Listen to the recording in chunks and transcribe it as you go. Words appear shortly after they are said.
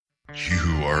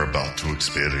You are about to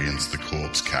experience the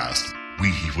Corpse Cast.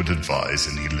 We would advise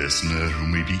any listener who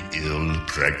may be ill,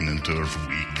 pregnant, or of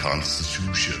weak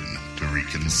constitution to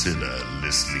reconsider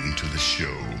listening to the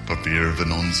show for fear of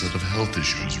an onset of health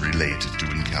issues related to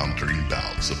encountering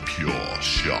bouts of pure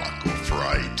shock or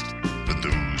fright. For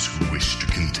those who wish to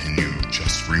continue,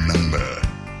 just remember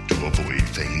to avoid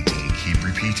fainting. Keep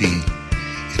repeating,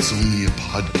 it's only a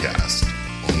podcast.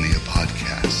 Only a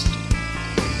podcast.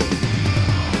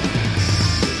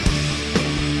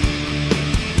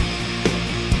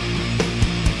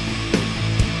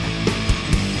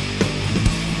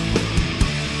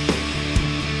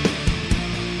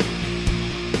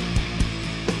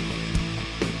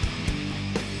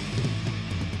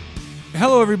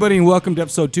 Hello, everybody, and welcome to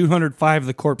episode 205 of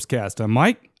the Corpse Cast. I'm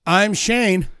Mike. I'm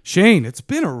Shane. Shane, it's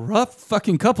been a rough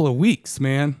fucking couple of weeks,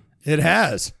 man. It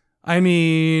has. I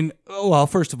mean, well,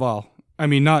 first of all,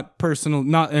 not personal,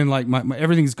 not in like my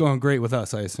everything's going great with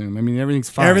us, I assume. I mean, everything's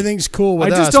fine. Everything's cool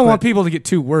with us. I just don't want people to get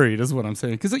too worried, is what I'm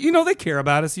saying. Because, they care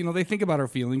about us. They think about our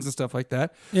feelings and stuff like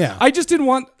that. Yeah. I just didn't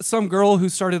want some girl who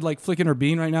started like flicking her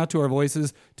bean right now to our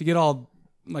voices to get all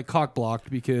like cock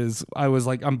blocked because I was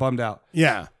like, I'm bummed out.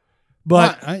 Yeah.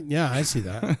 But I see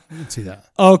that. I can see that.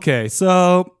 Okay,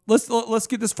 so let's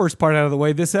get this first part out of the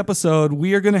way. This episode,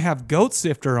 we are going to have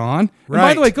Goatsifter on. Right. And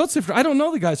by the way, Goatsifter, I don't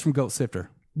know the guys from Goatsifter.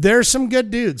 There's some good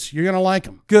dudes. You're going to like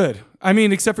them. Good. I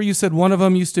mean, except for you said one of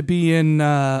them used to be in...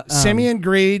 Simeon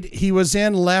Greed. He was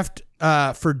in Left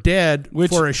for Dead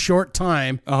for a short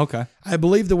time. Oh, okay. I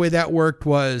believe the way that worked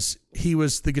was he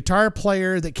was the guitar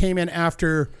player that came in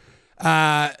after...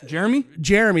 Jeremy?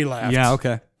 Jeremy left. Yeah,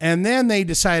 okay. And then they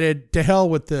decided to hell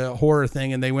with the horror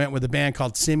thing, and they went with a band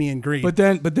called Simeon Greed. But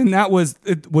then that was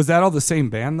that all the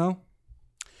same band though?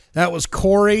 That was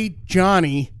Corey,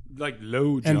 Johnny, like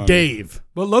Low Johnny. and Dave.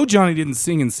 But Low Johnny didn't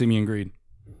sing in Simeon Greed.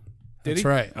 Did That's he?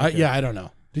 right. Okay. I don't know.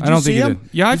 Did I you don't see think him? he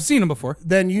did. Yeah, I've seen him before.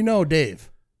 Then you know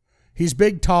Dave. He's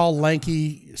big, tall,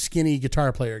 lanky, skinny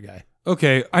guitar player guy.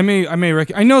 Okay, I may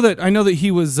I know that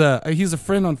he was he's a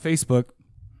friend on Facebook,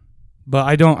 but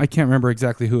I can't remember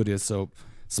exactly who it is. So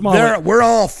we're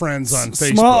all friends on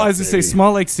Facebook.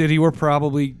 Small Lake City. We're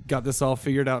probably got this all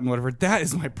figured out and whatever. That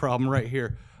is my problem right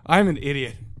here. I'm an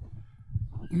idiot.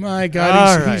 My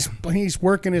God, he's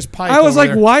working his pipe. I was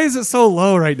like, there. why is it so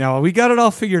low right now? We got it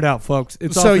all figured out, folks.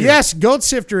 Yes,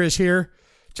 Goatsifter is here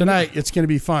tonight. It's going to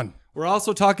be fun. We're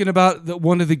also talking about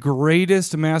one of the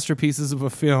greatest masterpieces of a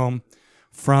film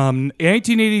from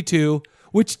 1982,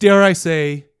 which, dare I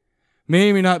say,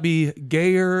 may or may not be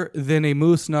gayer than a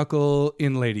moose knuckle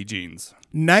in lady jeans.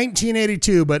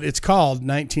 1982, but it's called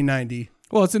 1990.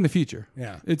 Well, it's in the future.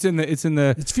 Yeah, it's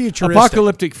futuristic,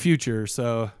 apocalyptic future.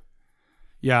 So,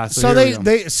 yeah. So they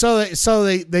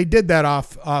did that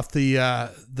off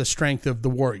the strength of the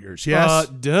Warriors. Yes.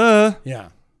 Duh. Yeah.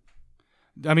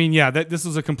 I mean, yeah. This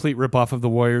is a complete ripoff of the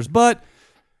Warriors, but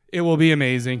it will be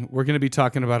amazing. We're going to be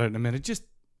talking about it in a minute. Just.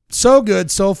 So good,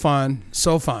 so fun,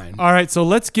 so fine. All right, so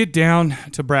let's get down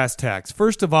to brass tacks.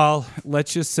 First of all,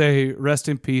 let's just say rest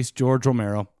in peace, George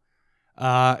Romero.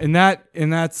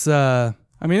 That's a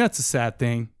sad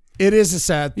thing. It is a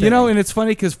sad thing. And it's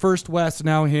funny because First West,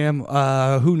 now him,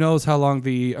 who knows how long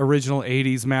the original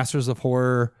 80s Masters of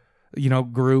Horror,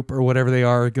 group or whatever they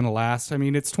are going to last. I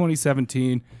mean, it's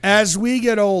 2017. As we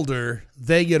get older,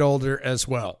 they get older as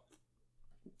well.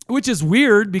 Which is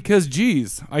weird because,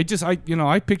 geez, I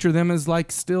picture them as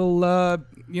like still,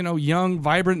 young,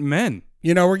 vibrant men.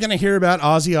 We're going to hear about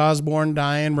Ozzy Osbourne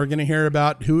dying. We're going to hear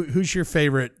about who's your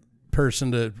favorite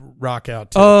person to rock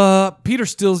out to. Peter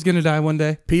Steele's going to die one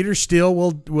day. Peter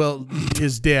Steele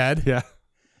is dead. Yeah,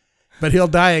 but he'll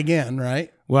die again,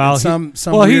 right? Well,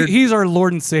 he's our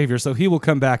Lord and Savior, so he will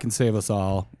come back and save us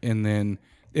all, and then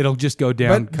it'll just go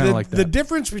down kind of like that. The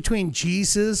difference between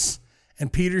Jesus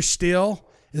and Peter Steele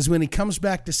is when he comes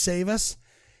back to save us,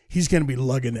 he's going to be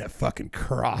lugging that fucking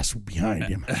cross behind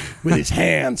him with his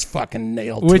hands fucking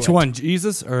nailed to it. Which one,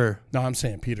 Jesus or? No, I'm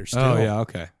saying Peter Steele. Oh, yeah,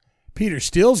 okay. Peter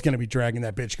Steele's going to be dragging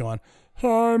that bitch going,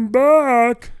 I'm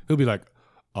back. He'll be like,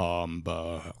 I'm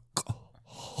back.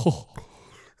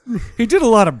 He did a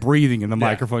lot of breathing in the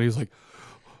microphone. He was like,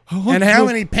 and how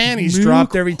many panties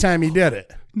dropped every time he did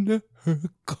it?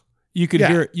 You could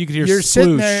hear. You're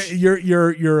sitting there. You're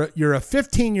a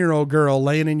 15-year-old girl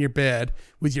laying in your bed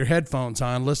with your headphones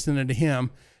on, listening to him,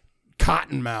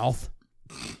 cottonmouth,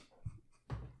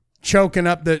 choking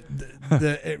up the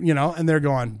and they're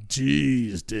going,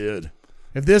 "Geez, dude,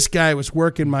 if this guy was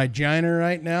working my vagina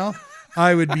right now,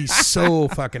 I would be so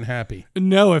fucking happy."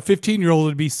 No, a 15-year-old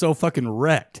would be so fucking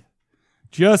wrecked.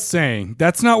 Just saying.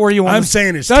 That's not where you want. I'm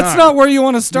saying his That's tongue. not where you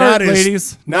want to start, Not his-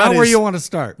 ladies. not Not where his- you want to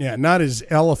start. Yeah, not his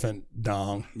elephant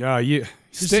dong. You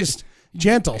Just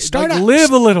gentle. Start out.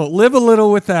 live a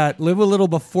little with that. Live a little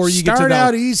before you get to Start that.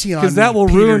 out easy on because that will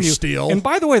Peter ruin you. Steele. And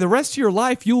by the way, the rest of your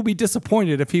life you will be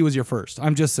disappointed if he was your first.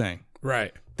 I'm just saying.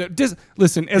 Right. Just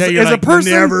listen, as You're a like,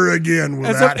 person, never again will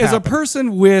that as a happen.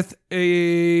 person with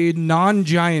a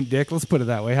non-giant dick, let's put it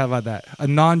that way. How about that? A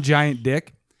non-giant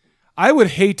dick. I would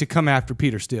hate to come after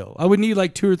Peter Steele. I would need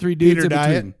like 2 or 3 dudes Peter in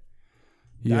Diet? between.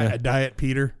 Yeah, Diet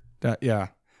Peter. yeah.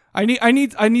 I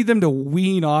need them to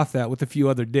wean off that with a few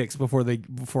other dicks before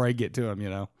I get to them. You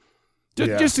know,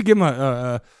 just to give them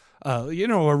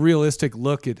a realistic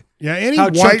look at Any how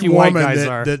white chunky white woman guys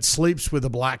are. that sleeps with a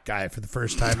black guy for the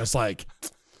first time is like,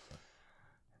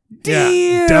 Damn.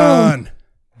 yeah,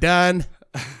 done.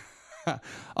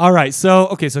 All right,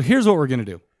 so here's what we're gonna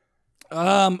do.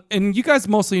 And you guys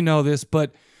mostly know this,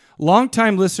 but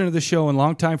longtime listener to the show and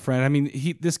longtime friend. I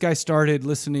mean, this guy started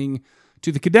listening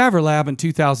to the Cadaver Lab in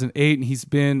 2008, and he's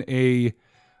been a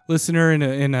listener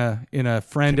and a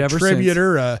friend ever since.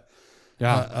 Contributor,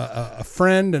 Yeah, a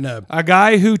friend, and a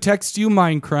guy who texts you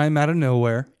mind crime out of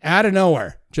nowhere. out of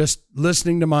nowhere, just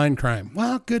listening to Mind Crime.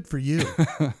 Well, good for you.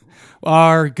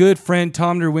 Our good friend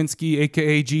Tom Nerwinski,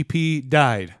 aka GP,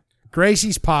 died.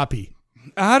 Gracie's Poppy.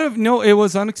 It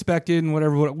was unexpected and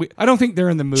whatever. I don't think they're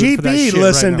in the mood for that GP shit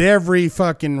listened right now. every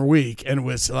fucking week and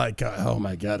was like, oh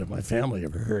my God, if my family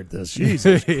ever heard this,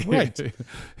 Jesus Christ.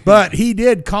 But he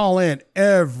did call in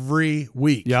every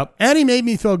week. Yep. And he made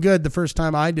me feel good the first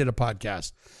time I did a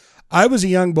podcast. I was a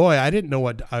young boy. I didn't know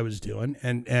what I was doing.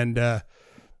 And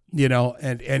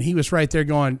he was right there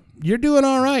going, you're doing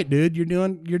all right, dude. You're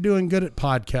doing good at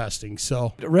podcasting.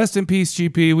 So Rest in peace,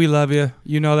 GP. We love you.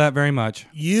 You know that very much.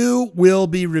 you will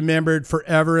be remembered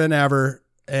forever and ever.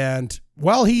 And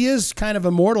well, he is kind of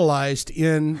immortalized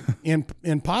in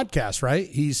podcasts, right?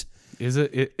 Is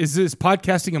this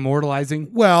podcasting immortalizing?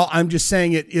 Well, I'm just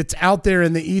saying it's out there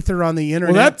in the ether on the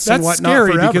internet. Well, that's and whatnot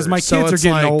scary forever. because my So kids are it's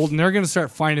getting like, old and they're going to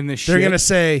start finding this shit. They're going to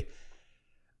say,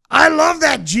 I love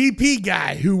that GP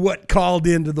guy who called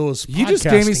into those You just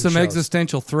gave me some shows.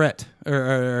 existential threat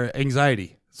or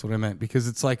anxiety. That's what I meant, because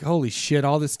it's like, holy shit,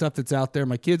 all this stuff that's out there.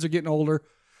 My kids are getting older.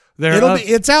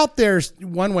 It's out there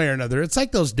one way or another. It's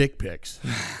like those dick pics.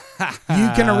 You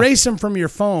can erase them from your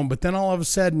phone, but then all of a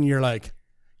sudden you're like,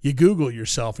 you Google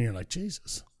yourself and you're like,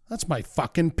 Jesus, that's my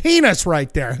fucking penis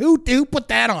right there. Who put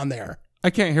that on there?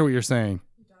 I can't hear what you're saying.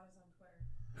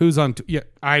 Who's on? Yeah,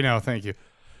 I know. Thank you.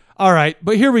 All right,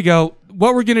 but here we go.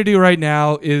 What we're gonna do right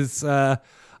now is, I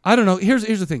don't know. Here's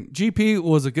the thing. GP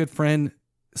was a good friend,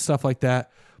 stuff like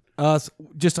that. I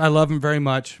love him very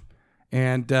much,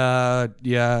 and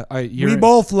We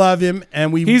both love him,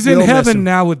 and he's will in miss heaven him.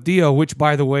 now with Dio. Which,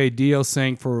 by the way, Dio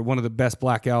sang for one of the best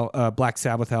Black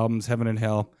Sabbath albums, Heaven and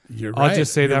Hell. You're I'll right.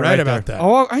 just say You're that right right about there. that.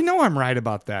 Oh, I know I'm right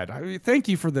about that. Thank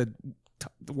you for the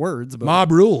words, but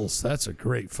Mob Rules. That's a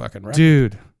great fucking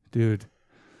record. Dude.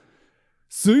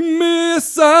 Sing me a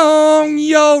song,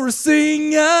 you're a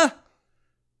singer.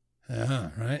 Yeah,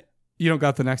 right. You don't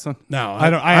got the next one? No,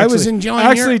 I was actually- enjoying.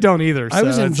 I actually don't either. I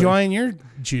was so it's enjoying your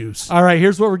juice. All right,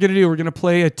 here's what we're going to do. We're going to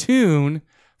play a tune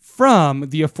from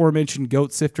the aforementioned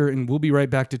Goatsifter, and we'll be right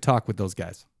back to talk with those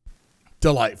guys.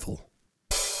 Delightful.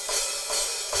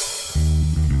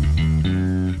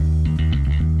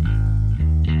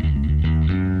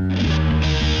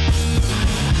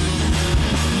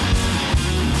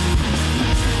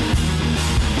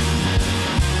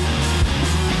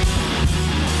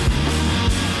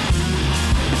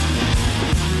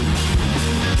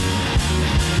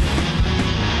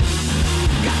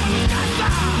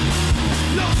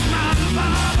 Los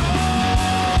malvados,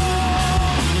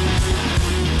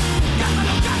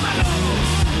 cátalos, cátalos.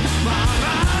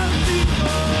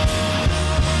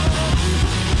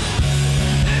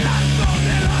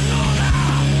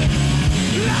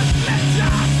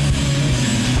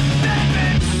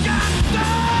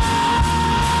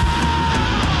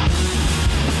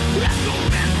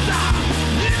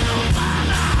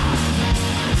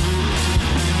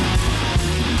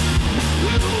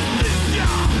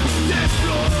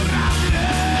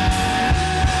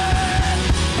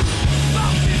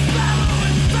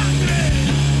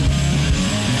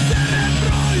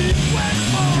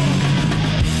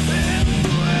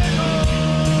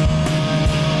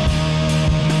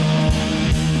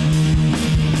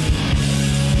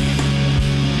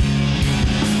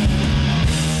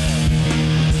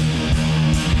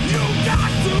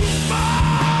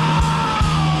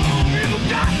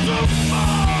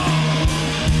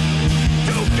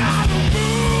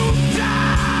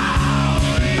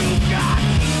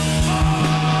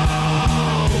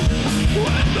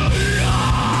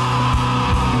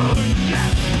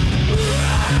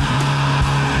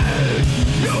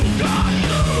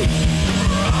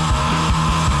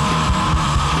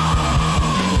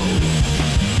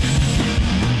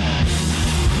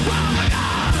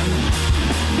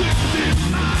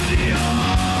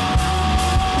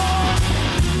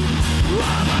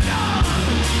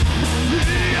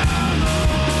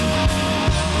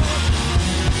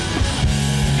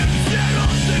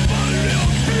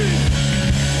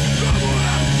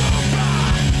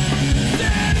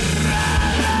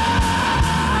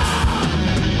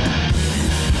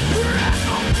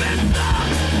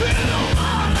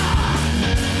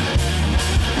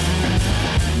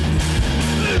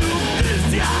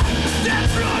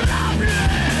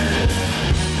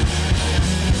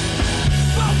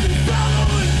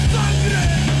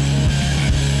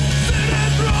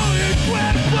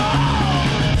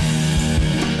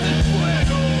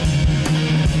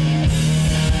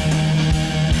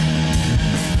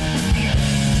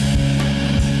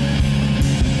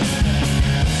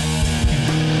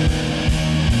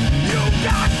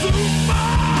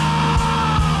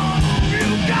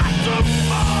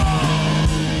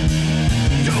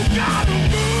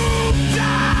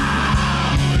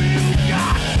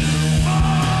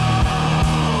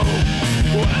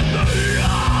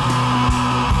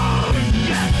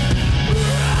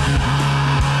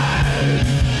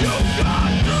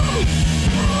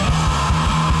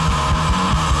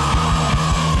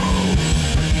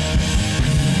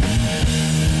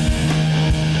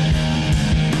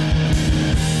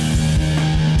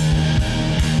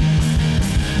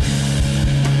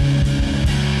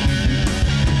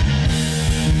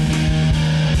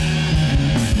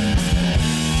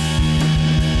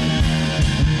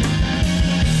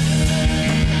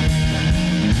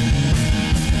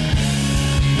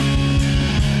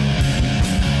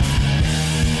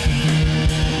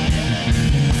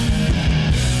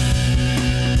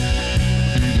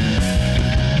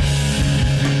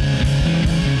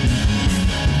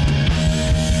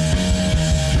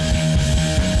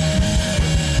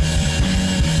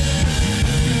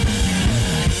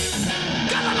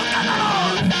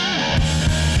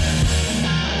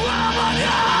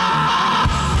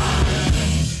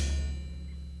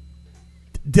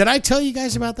 Did I tell you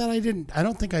guys about that? I didn't. I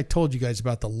don't think I told you guys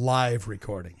about the live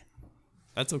recording.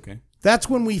 That's okay. That's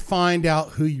when we find out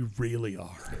who you really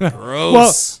are.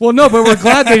 Gross. Well, no, but we're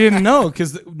glad they didn't know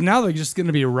because now they're just going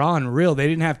to be raw and real. They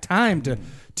didn't have time to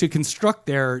construct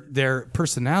their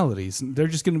personalities. They're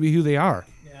just going to be who they are.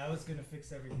 Yeah, I was gonna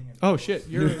fix everything. Oh shit,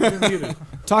 you're muted.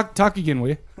 Talk again, will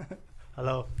you?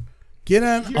 Hello. Get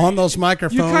on those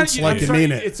microphones like you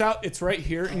mean it. It's right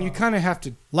here, and you kind of have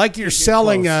to. Like you're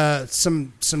selling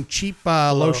some cheap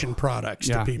lotion products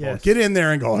to people. Yes. Get in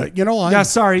there and go, you know what? Yeah,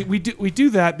 sorry, we do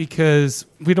that because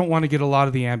we don't want to get a lot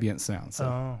of the ambient sound.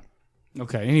 So.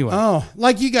 Okay. Anyway. Oh,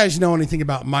 like you guys know anything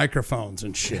about microphones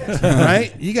and shit,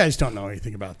 right? You guys don't know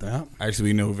anything about that. Actually,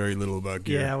 we know very little about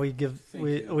gear. Yeah,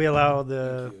 we allow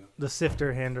the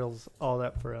sifter handles all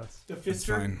that for us. The That's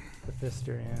fine. The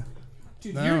fister, yeah.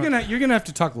 Dude, you're gonna have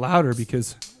to talk louder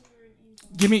because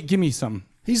give me some.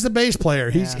 He's the bass player.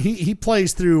 Yeah. He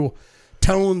plays through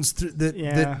tones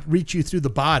that reach you through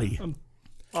the body.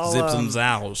 Zips and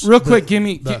zows. Real quick,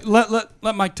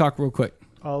 let Mike talk real quick.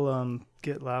 I'll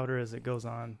get louder as it goes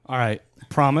on. All right,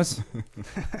 promise.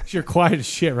 You're quiet as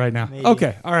shit right now. Maybe.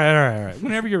 Okay, all right.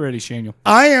 Whenever you're ready, Shaniel.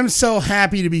 I am so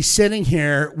happy to be sitting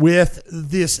here with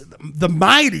the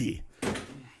mighty,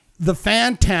 the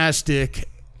fantastic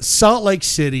Salt Lake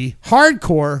City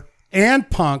hardcore and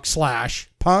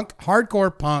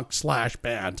hardcore punk /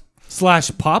 band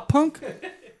 / pop punk.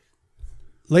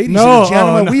 Ladies and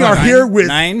gentlemen,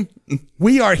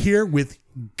 we are here with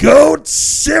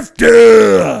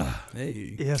Goatsifter.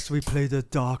 Hey. Yes, we play the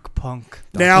dark punk.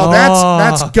 Now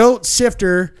that's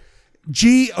Goatsifter,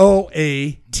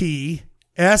 GOATSIFTER.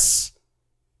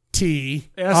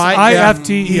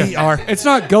 It's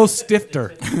not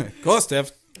Goatsifter.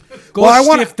 Goatsifter.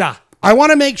 Goatsifter. I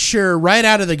want to make sure right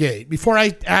out of the gate, before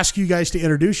I ask you guys to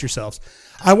introduce yourselves,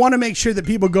 I want to make sure that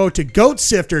people go to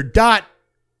Goatsifter.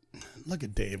 Look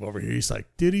at Dave over here. He's like,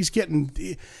 dude,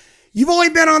 you've only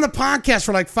been on the podcast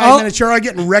for like 5 minutes. You're already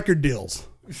getting record deals.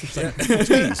 It's like,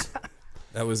 geez.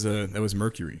 That was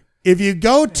Mercury. If you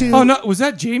go to... Oh, no. Was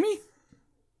that Jamie?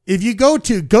 If you go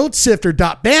to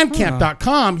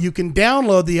goatsifter.bandcamp.com, you can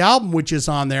download the album, which is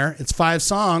on there. It's 5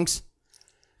 songs.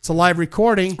 It's a live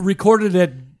recording. Recorded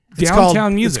at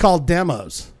Downtown Music. It's called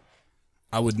Demos.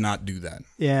 I would not do that.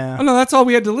 Yeah. Oh, no, that's all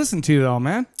we had to listen to, though,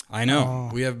 man. I know.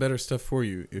 We have better stuff for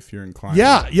you if you're inclined.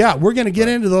 Yeah. We're going to get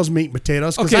into those meat and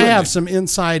potatoes because I have some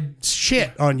inside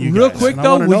shit on you Real guys. quick,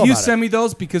 though, will you send me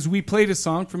those? Because we played a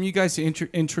song from you guys to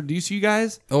introduce you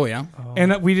guys. Oh, yeah?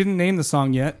 And we didn't name the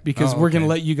song yet because we're going to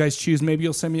okay. let you guys choose. Maybe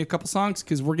you'll send me a couple songs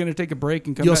because we're going to take a break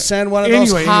and come You'll back. send one of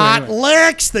those hot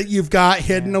lyrics that you've got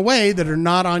hidden away that are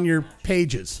not on your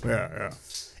pages. Yeah.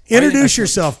 Introduce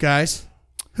yourself, guys.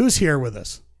 Who's here with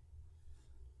us?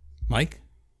 Mike?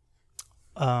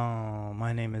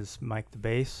 My name is Mike the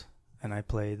Bass, and I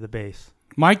play the bass.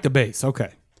 Mike the Bass. Okay.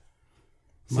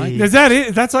 See, Is that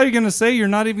it? That's all you're going to say? You're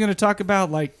not even going to talk about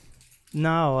like...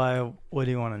 No, what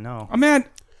do you want to know? Oh, man,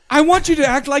 I want you to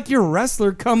act like you're a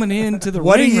wrestler coming into the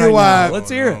What ring do you, right now.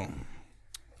 Let's hear it.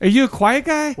 Are you a quiet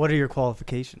guy? What are your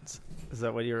qualifications? Is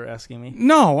that what you were asking me?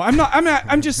 No, I'm not.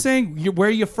 I'm just saying, where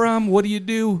are you from? What do you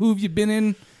do? Who have you been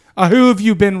in? Who have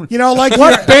you been? You know, like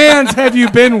what bands have you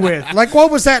been with? Like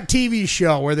what was that TV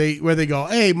show where they go,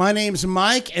 "Hey, my name's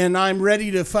Mike, and I'm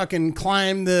ready to fucking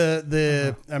climb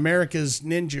the America's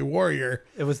Ninja Warrior."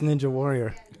 It was Ninja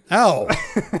Warrior. Oh,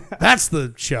 that's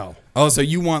the show. Oh, so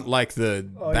you want like the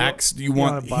backs? You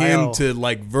want him to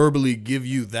like verbally give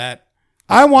you that?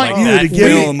 I want you to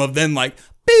give film of then like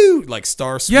boo, like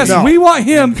Star. Yes, No. we want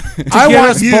him. I give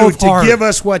want us you both to hard. give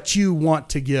us what you want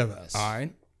to give us. All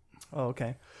right. Oh,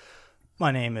 okay.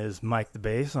 My name is Mike the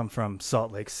Bass. I'm from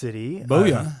Salt Lake City.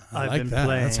 Booyah. I I've like been that.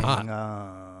 playing That's hot.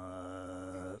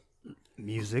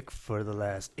 Music for the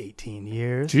last 18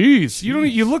 years. Jeez,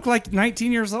 you look like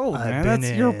 19 years old, man.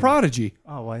 You're a prodigy.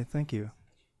 Oh, why? Thank you.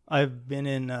 I've been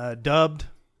in Dubbed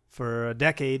for a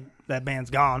decade. That band's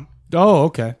gone. Oh,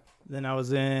 okay. Then I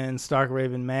was in Stark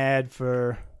Raven Mad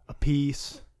for a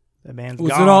piece. That band's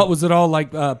gone. Was it all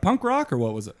like punk rock or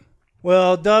what was it?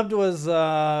 Well, Dubbed was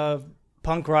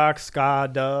punk rock, ska,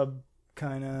 dub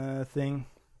kind of thing.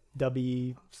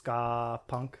 Dubby, ska,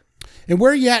 punk. And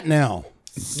where are you at now?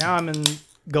 Now I'm in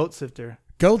Goatsifter.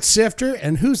 Goatsifter,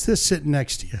 and who's this sitting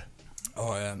next to you?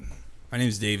 Oh, yeah. My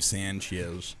name's Dave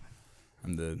Sanchez.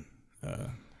 I'm the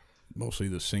mostly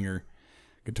the singer,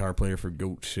 guitar player for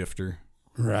Goatsifter.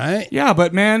 Right? Yeah,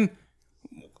 but man,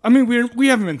 I mean, we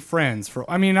haven't been friends for.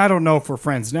 I mean, I don't know if we're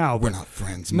friends now. We're But not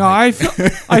friends. no, Mike.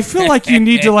 I feel like you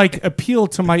need to like appeal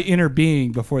to my inner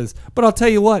being before this. But I'll tell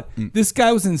you what, this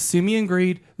guy was in Simeon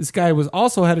Greed. This guy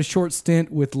also had a short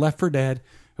stint with Left 4 Dead.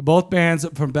 Both bands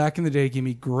from back in the day give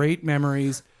me great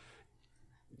memories.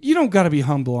 You don't got to be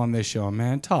humble on this show,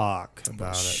 man. Talk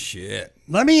about it. Shit.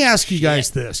 Let me ask you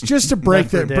guys this, just to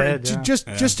break Left the 4 Dead, yeah.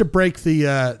 just to break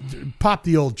the pop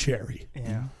the old cherry.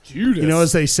 Yeah. You know,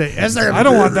 as they say, I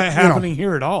don't want that happening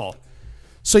here at all.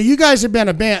 So you guys have been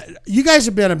a band. You guys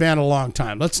have been a band a long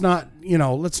time. Let's not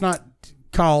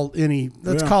call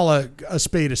call a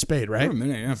spade a spade, right? For a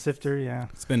minute, yeah. Sifter, yeah.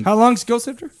 It's been How long's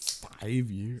Goatsifter? 5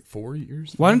 years, 4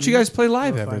 years. Why don't you guys play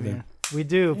live 4 or ever 5 then? years. We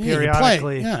do Yeah,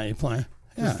 periodically. you play.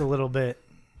 Yeah. Just a little bit.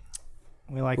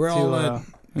 We like We're to. all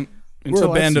we're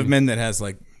Until a band I of see- men that has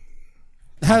like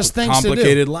Has things to do.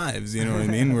 complicated lives. You know what I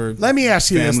mean? We're Let me ask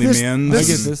you this. family men. I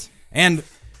get this. And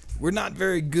we're not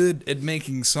very good at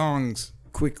making songs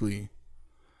quickly.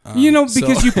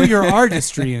 Because you put your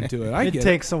artistry into it. I it get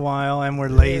takes a while, and we're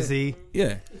lazy.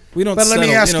 Yeah, we don't. But let settle,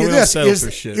 me ask we you don't this: settle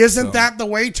for shit, isn't so. that the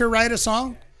way to write a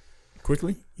song?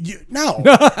 quickly? No.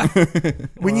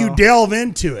 When you delve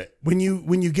into it, when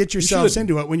you get yourselves should.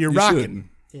 into it, when you're You rocking.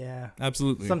 Yeah.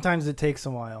 Absolutely. Sometimes it takes a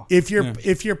while. If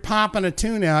you're popping a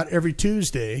tune out every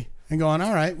Tuesday and going,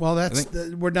 all right, well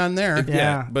we're done there.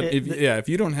 Yeah. But It- if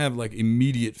you don't have like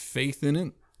immediate faith in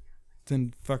it,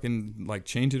 then fucking like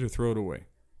change it or throw it away.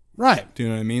 Right. Do you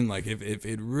know what I mean? Like if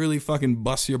it really fucking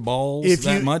busts your balls If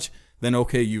that you- much, then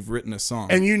okay, you've written a song.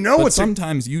 And you know but it's a-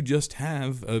 sometimes you just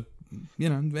have a,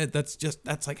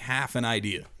 that's like half an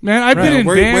idea. Man, I've been in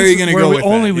Where bands are you gonna where go we with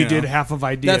only that, we you did know? half of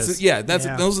ideas. Yeah. Those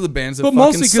are the bands that But fucking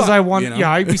mostly because suck, I want, you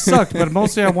know? we sucked. But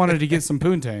mostly I wanted to get some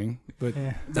poontang. But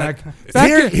Yeah. back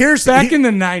Here's in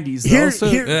the '90s, though.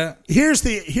 Here, So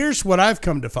here's what I've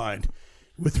come to find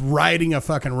with writing a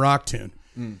fucking rock tune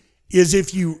is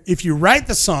if you write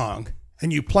the song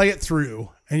and you play it through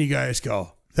and you guys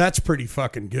go, that's pretty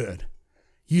fucking good.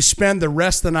 You spend the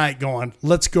rest of the night going,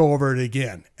 let's go over it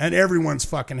again, and everyone's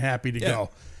fucking happy to go.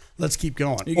 Let's keep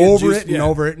going You get over juiced- it and yeah.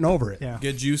 over it and over it. Yeah.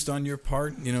 Get juiced on your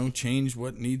part, change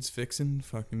what needs fixing.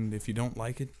 Fucking if you don't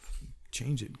like it,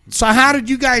 change it. So how did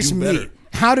you guys Do meet?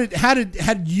 better. How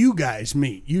did you guys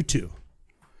meet? You two.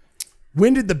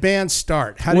 When did the band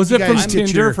start? How was did it you from guys get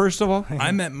Tinder your, first of all?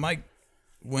 I met Mike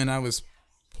when I was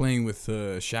playing with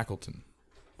Shackleton.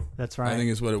 That's right. I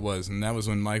think is what it was, and that was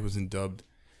when Mike was in Dubbed,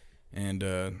 and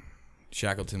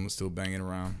Shackleton was still banging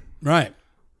around. Right.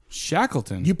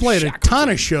 Shackleton. You played a ton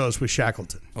of shows with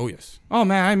Shackleton. Oh yes, Oh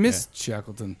man, I missed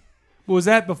Shackleton. Was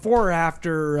that before or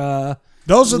after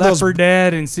Those are Left those 4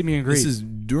 Dead and Simeon Greed? this is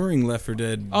during Left 4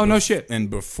 Dead. Oh, no shit. and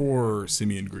before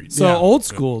Simeon Greed. So Yeah. old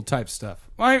school type stuff.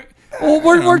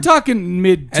 We're talking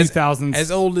mid 2000s.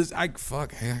 As old as God,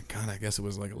 I guess it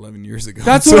was like 11 years ago.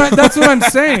 that's So what I'm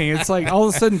saying. It's like all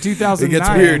of a sudden 2009. It gets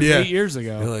weird, yeah. 8 years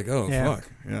ago. You're like, oh Yeah. fuck,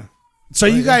 yeah. So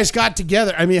you guys got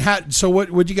together. I mean,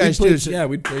 what'd you guys do?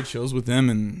 We played shows with them,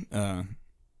 and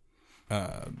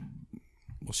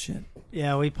well, shit.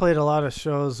 Yeah, we played a lot of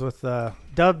shows with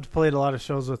Dubbed. Played a lot of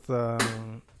shows with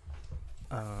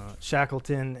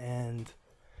Shackleton and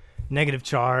Negative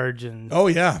Charge and Oh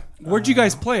yeah. Where'd you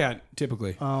guys play at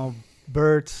typically?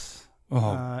 Burt's.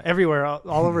 Oh. Everywhere, all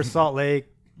over Salt Lake.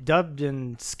 Dubbed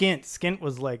and Skint. Skint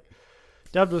was like,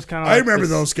 Dubbed was kind of. I remember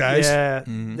those guys. Yeah,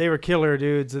 they were killer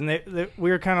dudes, and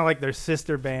we were kind of like their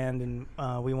sister band,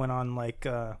 and we went on like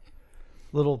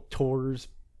little tours.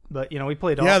 But we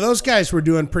played. Yeah, those guys were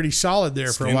doing pretty solid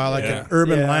there for a while, like yeah. an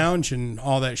urban Yeah. lounge and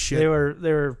all that shit. They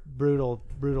were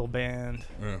brutal band.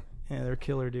 Yeah. Yeah, they're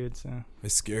killer dudes. Yeah.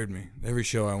 It scared me. Every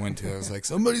show I went to, I was like,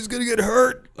 somebody's gonna get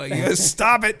hurt. Like, you guys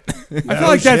stop it. I feel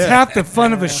like that's half the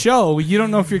fun of a show. You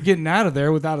don't know if you're getting out of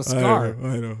there without a scar.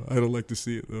 I know. I don't like to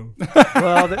see it though.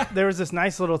 Well, there was this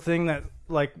nice little thing that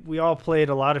like we all played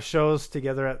a lot of shows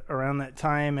together around that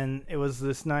time, and it was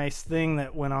this nice thing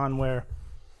that went on where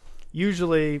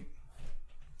usually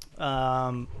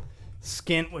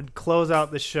Skint would close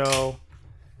out the show,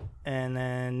 and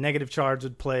then Negative Charge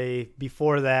would play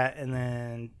before that, and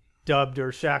then Dubbed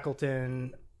or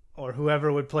Shackleton or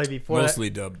whoever would play before that. Mostly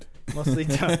Dubbed. Mostly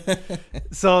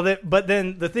Dubbed. But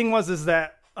then the thing was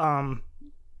that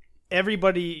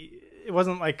everybody, it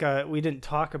wasn't like we didn't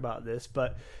talk about this,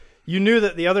 but you knew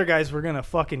that the other guys were gonna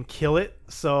fucking kill it.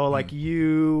 So like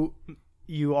you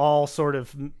all sort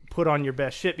of put on your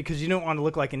best shit because you don't want to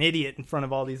look like an idiot in front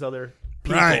of all these other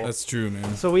people. Right. That's true,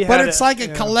 man. So we had But it's like a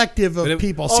collective of But it-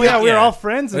 people. Oh See, yeah, we were yeah. all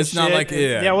friends and It's shit. not like-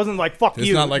 yeah. it wasn't like fuck It's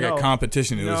you. not like no. a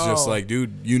competition. It was just No. like,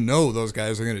 dude, those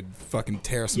guys are gonna fucking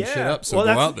tear some shit up. So Well, go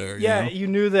that's- out there. Yeah, You know? you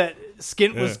knew that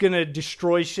Skint was Yeah. gonna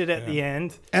destroy shit at the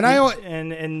end, And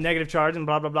and Negative Charge and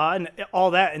blah blah blah and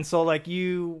all that. And so like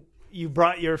you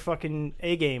brought your fucking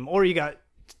A game, or you got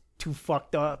too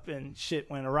fucked up and shit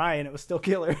went awry, and it was still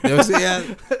killer.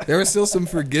 There was still some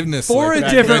forgiveness For like a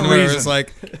different where reason. It's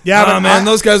like, Yeah, oh but man,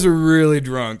 those guys were really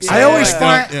drunk. So I always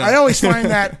like, find I always find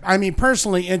that, I mean,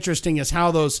 personally interesting is how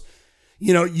those,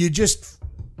 you just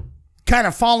kind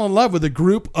of fall in love with a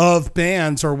group of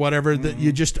bands or whatever that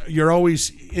you're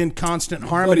always in constant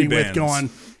harmony Buddy with bands.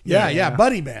 going,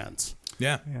 buddy bands.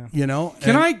 yeah.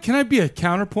 Can I be a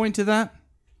counterpoint to that,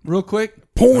 real quick?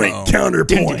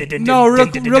 Counterpoint. No, real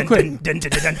quick.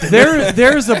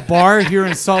 There's a bar here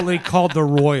in Salt Lake called the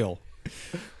Royal.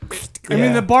 I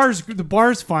mean, the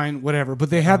bar's fine, whatever, but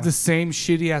they have the same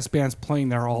shitty ass bands playing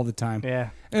there all the time. Yeah.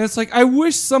 And it's like, I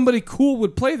wish somebody cool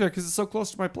would play there because it's so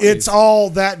close to my place. It's all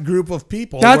that group of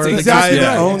people. That's where exactly the guy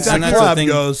that right. owns And the that's the club thing.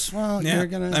 goes, well, Yeah. you're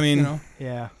gonna. I mean,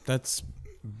 Yeah. That's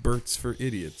Bert's for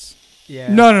idiots.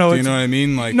 Yeah. No. Do you It's, know what I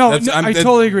mean? Like, No, that's, no, I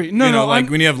totally agree. No, like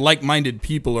I'm- when you have like-minded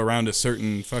people around a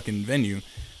certain fucking venue,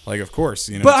 like of course,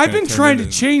 but it's I've gonna been turn trying to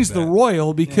into change the that.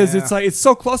 Royal because Yeah. it's like it's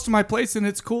so close to my place and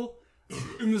it's cool.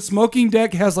 And the smoking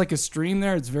deck has like a stream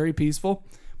there. It's very peaceful.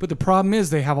 But the problem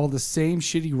is they have all the same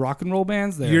shitty rock and roll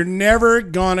bands there. You're never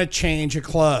gonna change a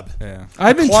club. Yeah,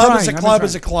 I've been Club trying. is a I've been club trying.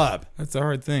 is a club. that's a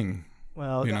hard thing.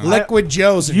 Well, You know. Liquid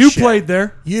Joe's and You shit. played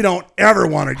there. You don't ever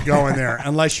want to go in there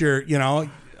unless you're,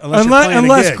 unless you're playing a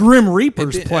Unless gig. Grim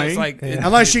Reaper's It's playing. like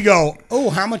Unless you go, oh,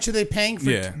 how much are they paying for?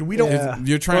 Yeah. We don't. Yeah.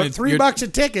 You're trying Well, to $3 a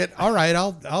ticket. All right,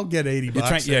 I'll get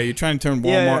 $80. You're trying to turn Walmart.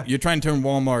 Yeah. You're trying to turn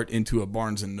Walmart into a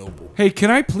Barnes and Noble. Hey,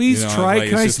 can I please You know, try? like,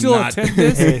 Can it's I just still not- attend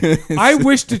this? I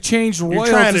wish to change Royal You're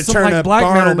trying to to something turn like a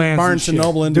black metal bands Barnes and shit.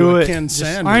 Noble into Do a it. Ken Just-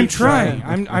 Sandwich. I'm Keep trying.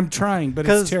 trying. I'm trying, but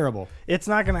 'Cause it's terrible. it's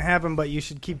not going to happen, but you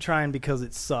should keep trying because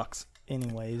it sucks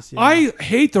anyways. I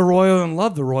hate the Royal and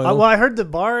love the Royal. well, I heard the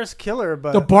bar is killer,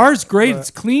 but the bar's great. but-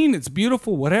 It's clean. It's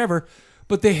beautiful. Whatever.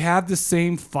 But they have the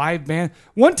same 5 band.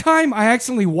 One time, I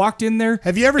accidentally walked in there.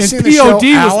 Have you ever and seen the show POD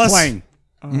was Alice? playing.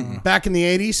 Back in the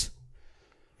 80s?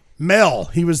 Mel,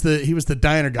 he was the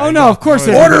diner guy. Oh no! Of course,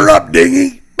 they Order up,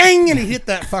 dingy, bang, and he hit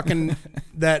that fucking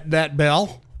that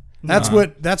bell. That's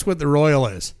what the Royal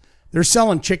is. They're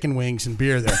selling chicken wings and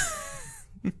beer there.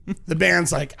 The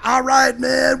band's like, all right,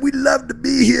 man, we'd love to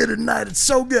be here tonight. It's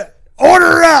so good.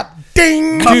 Order up,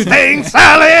 ding, bang,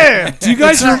 Sally. Do you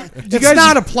guys? It's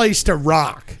not a place to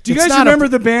rock. Do you It's guys not a- remember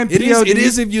the band It POD?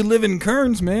 is if you live in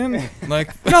Kearns, man. Like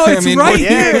No, it's right what- here.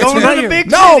 yeah, It's going right to the here.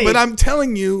 big No, city. but I'm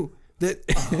telling you that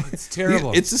It's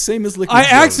terrible. it's the same as Liquid I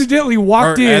Joe's. accidentally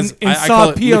walked Or in as and I saw call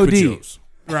it Liquid POD. Joe's.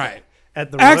 Right.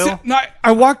 at the Royal. No,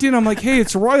 I walked in. I'm like, hey,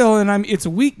 it's Royal, and it's a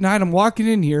weeknight. I'm walking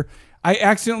in here. I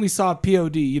accidentally saw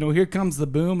POD. Here comes the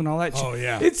boom and all that shit. Oh,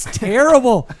 yeah. It's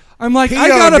terrible. I'm like, I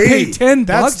gotta pay $10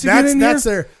 to get in That's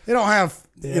here. their. They don't have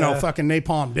Yeah. fucking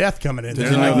Napalm Death coming in Did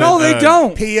there. you know Like, that- No, they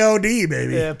don't. POD,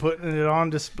 baby. Yeah, putting it on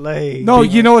display. No,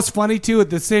 you know what's funny too?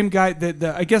 The same guy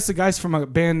I guess the guys from a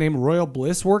band named Royal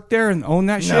Bliss work there and own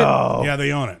that shit. No. Yeah,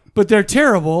 they own it. But they're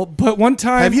terrible. But one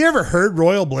time, Have you ever heard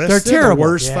Royal Bliss? They're terrible. The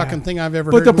worst Yeah. fucking thing I've ever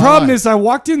But heard. the in my problem life. is, I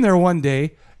walked in there one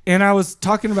day and I was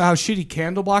talking about how shitty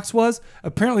Candlebox was.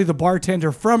 Apparently, the bartender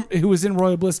who was in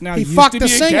Royal Bliss now He used fucked to the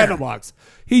be in singer. Candlebox.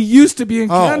 He used to be in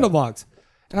Oh. Candlebox,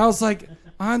 and I was like,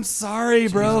 "I'm sorry,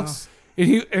 bro."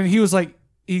 And he was like,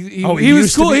 he was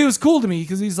used to cool. be- He was cool to me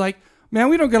because he's like, "Man,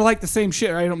 we don't gotta like the same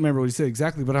shit." I don't remember what he said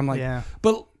exactly, but I'm like, Yeah.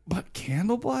 but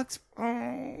Candlebox.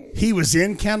 Oh. he was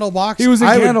in Candlebox. He was in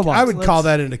I Candlebox. Would, I would call Let's-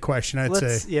 that into question. I'd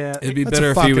say. Yeah. It'd be That's a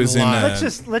better if he fucking was in. lie.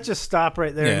 Let's just stop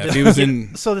right there. Yeah, and if just, he was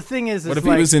in. So the thing is, What if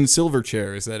like, he was in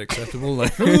Silverchair? Is that acceptable?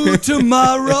 Like, Ooh,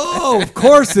 tomorrow. Of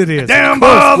course it is. Damn,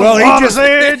 Well, he water's just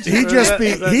edge. he just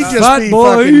be Fat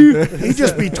boy. fucking he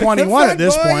just be 21 at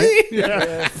this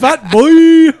point. Fat boy.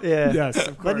 Yeah. Yes.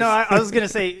 Of But no, I was gonna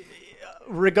say,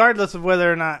 regardless of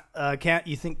whether or not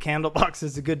you think Candlebox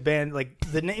is a good band, like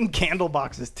the name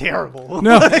Candlebox is terrible.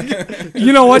 No,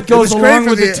 you know what goes was great along for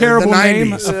with the a terrible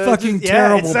name? A 90s. fucking Yeah,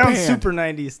 terrible it sounds band. super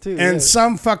 90s too. And yeah.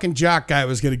 some fucking jock guy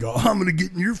was gonna go, I'm gonna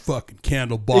get in your fucking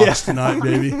Candlebox Yeah. tonight,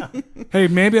 baby. Hey,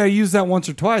 maybe I used that once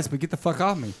or twice, but get the fuck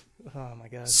off me. Oh my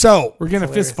god. So We're gonna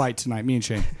hilarious. fist fight tonight, me and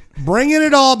Shane. bringing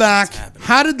it all back,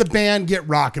 how did the band get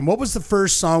rocking? What was the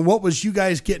first song? What was you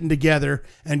guys getting together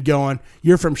and going?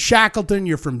 You're from Shackleton.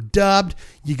 You're from Dubbed.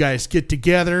 You guys get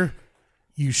together.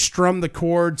 You strum the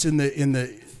chords in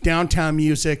the downtown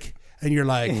music, and you're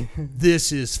like,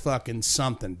 "This is fucking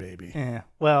something, baby." Yeah.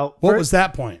 Well, What was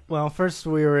that point? Well, first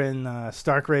we were in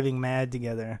Stark Raving Mad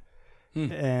together,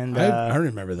 and I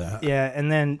remember that. yeah, and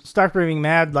then Stark Raving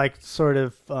Mad like sort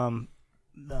of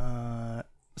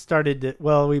started.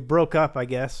 We broke up, I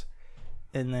guess,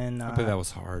 and then I bet that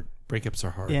was hard. Breakups are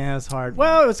hard. Yeah, it's hard.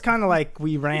 Well, it was kind of like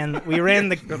we ran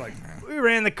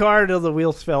the car till the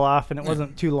wheels fell off, and it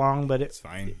wasn't too long, but It's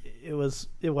fine. it was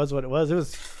what it was. It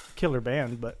was a killer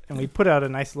band, and we put out a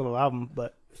nice little album.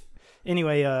 But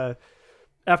anyway,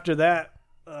 after that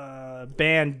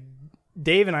band,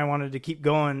 Dave and I wanted to keep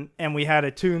going, and we had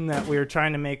a tune that we were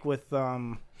trying to make with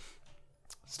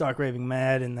Stock Raving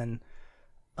Mad, and then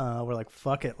we're like,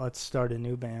 fuck it, let's start a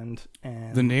new band.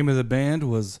 And The name of the band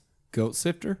was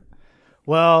Goatsifter.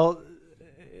 well,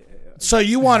 So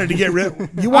you wanted to get rid.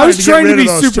 You I wanted was to get trying rid to be of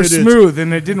those super two dudes. smooth,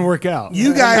 and it didn't work out.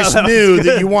 You guys that was knew good.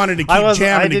 that you wanted to keep I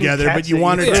jamming didn't together, catch but you it.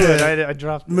 wanted did. to I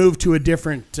dropped it. move to a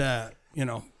different,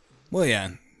 Well, yeah.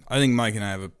 I think Mike and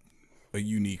I have a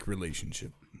unique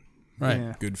relationship. right.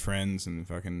 Yeah. Good friends, and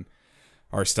fucking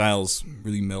our styles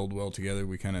really meld well together.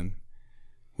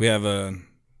 We have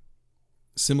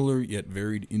similar yet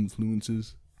varied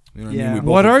influences. You know what I Yeah. mean? We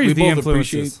What are we the both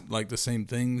influences? appreciate like the same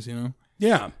things, you know.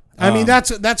 Yeah. I mean,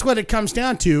 that's what it comes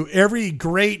down to. Every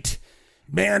great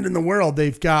band in the world,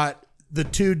 they've got the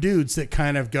two dudes that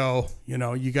kind of go,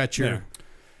 you got your, Yeah.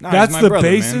 Nah, That's he's my the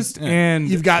brother, man. bassist, Yeah. and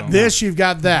you've got this, you've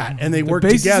got that, and they the work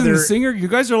bassist together. and the singer. You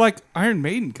guys are like Iron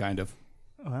Maiden, kind of.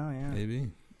 Well, yeah. Maybe.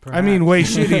 I mean, way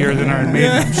shittier than Iron Maiden.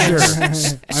 I'm sure. I'm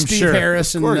Steve sure.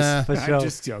 Harris and, For sure. I'm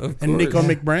just joking. and Nico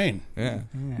McBrain. Yeah.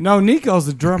 No, Nico's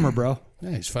the drummer, bro.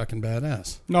 Yeah, he's fucking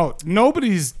badass. No,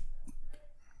 nobody's.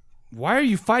 Why are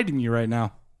you fighting me right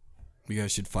now? You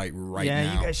guys should fight right Yeah,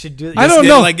 now. you guys should do it. I don't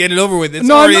know. Get it over with. It's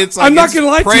No, already. I'm not- It's like I'm not it's gonna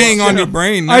lie to you. preying on your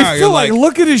brain. Now. I You're feel like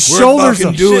look at his we're shoulders.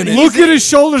 fucking doing it. Look at his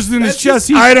shoulders and his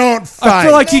chest. I don't fight. I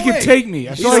feel like he No could way. take me.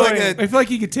 I feel He's like, like a- I feel like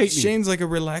he could take me. Shane's like a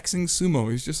relaxing sumo.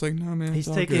 He's just like, no, man. He's it's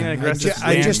all taking good. an aggressive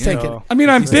I stance. just take it. so- I mean,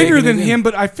 I'm He's bigger taking than it in. him,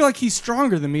 but I feel like he's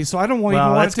stronger than me, so I don't want Well,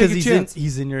 even want that's to take because a chance.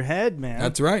 he's in your head, man.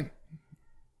 That's right.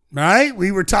 Right?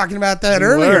 We were talking about that You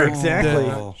earlier. were,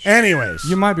 exactly. Anyways.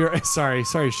 You might be right. Sorry,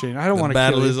 Shane. I don't The want to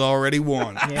battle kill you. is already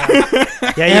won. Yeah,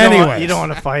 you Anyways. don't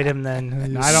want to fight him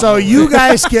then. So you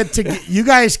guys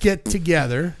get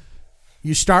together.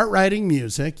 You start writing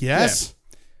music, yes?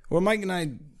 Well, Mike and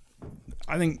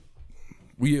I think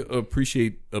we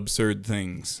appreciate absurd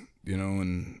things,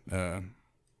 and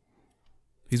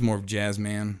he's more of a jazz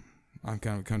man. I'm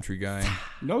kind of a country guy,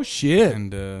 No shit.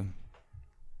 and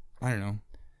I don't know.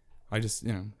 I just,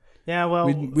 Yeah,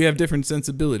 well, we have different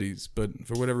sensibilities, but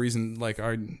for whatever reason, like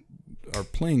our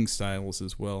playing styles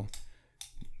as well,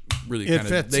 really It kind of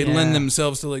fits. they Yeah. lend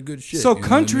themselves to like good shit. So you know what I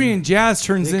country mean? and jazz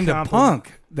turns They into compliment-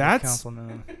 punk. That's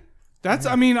compliment.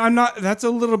 I mean, I'm not. That's a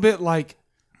little bit like,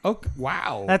 okay,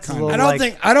 wow. That's a kind of.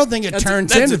 little- I don't think it That's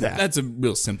turns that's into a, that. That's a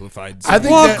real simplified. I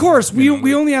think Well, that- of course, we you know,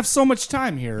 we only have so much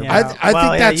time here. Yeah. I think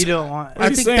well, yeah, that's- you don't want. I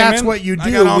you think saying, that's man? what you do.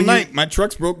 I got all when you- night. My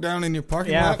truck's broke down in your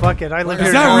parking Yeah, lot. fuck it. I live Is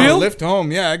here. that now. real? Lift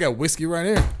home. Yeah, I got whiskey right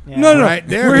here. Yeah. No, no, Right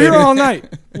there, we're here baby. all night.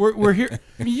 We're here.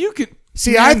 I mean, you could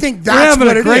See, I think we're that's having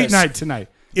what a it great is. night tonight.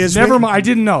 Is Never when- mind. I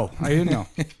didn't know.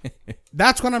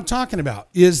 That's what I'm talking about.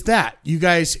 Is that you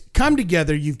guys come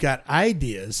together, you've got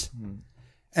ideas,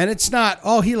 and it's not,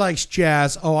 oh, he likes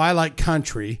jazz, oh, I like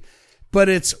country, but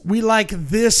it's we like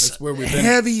this That's where we've been.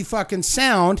 heavy fucking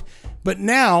sound, but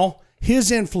now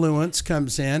his influence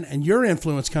comes in and your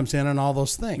influence comes in and all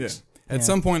those things. At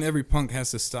some point, every punk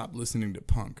has to stop listening to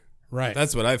punk. Right.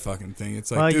 That's what I fucking think.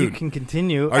 It's like, Well, dude, you can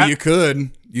continue. or you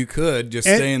could just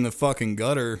And- stay in the fucking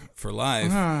gutter for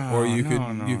life, or you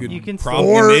could You can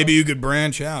probably Or- maybe you could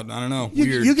branch out. I don't know.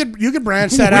 Weird. You could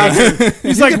branch that out.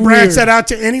 You like could branch weird. that out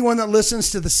to anyone that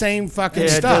listens to the same fucking Yeah,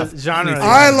 stuff. just genre.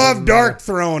 I love Dark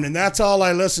Throne, and that's all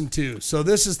I listen to. So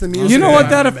this is the music. You know what?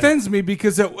 That I'm into. offends me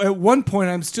because at one point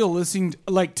I'm still listening.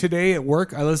 Like today at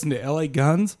work, I listen to L.A.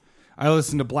 Guns. I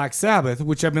listen to Black Sabbath,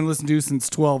 which I've been listening to since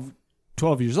 12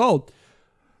 years old.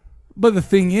 But the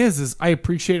thing is I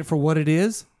appreciate it for what it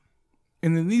is.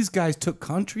 And then these guys took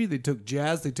country, they took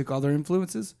jazz, they took all their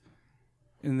influences,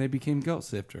 and they became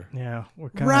Goatsifter. Yeah, we're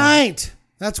kind of Right.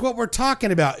 That's what we're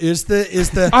talking about. Is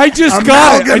the I just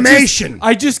got it. amalgamation.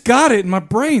 I just got it in my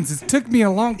brains. It took me a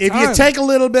long time. If you take a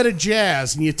little bit of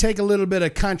jazz and you take a little bit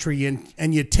of country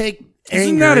and you take Isn't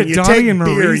anger that a and you Donnie take and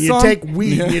beer Marie and you song? take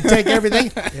weed and you take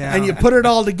everything Yeah. and you put it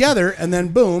all together and then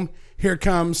boom, here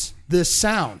comes this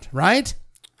sound, right?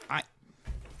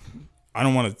 I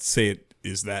don't want to say it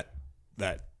is that.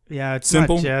 Yeah, it's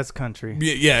Simple. not jazz country.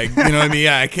 Yeah, you know what I mean.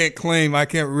 Yeah, I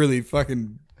can't really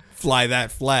fucking fly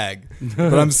that flag.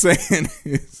 But I'm saying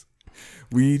is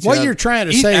we each What have- you're trying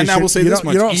to each- say and is I will say you this don't,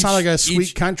 much, you don't each- sound like a sweet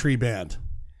each- country band.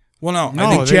 Well, no, I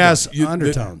think they jazz You-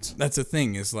 undertones. That's the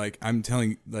thing. Is like I'm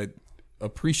telling like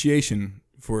appreciation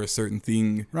for a certain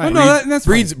thing. Right. Oh, no, that's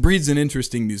breeds an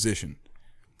interesting musician.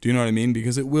 Do you know what I mean?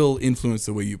 Because it will influence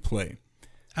the way you play.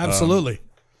 Absolutely.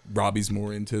 Robbie's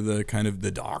more into the kind of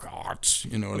the dark arts,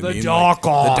 you know what I The mean? dark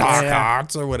arts. The dark Yeah.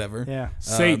 arts or whatever. Yeah.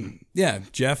 Satan. Yeah,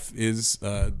 Jeff is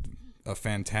a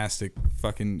fantastic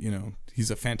fucking,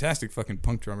 he's a fantastic fucking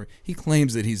punk drummer. He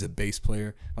claims that he's a bass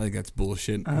player. I think that's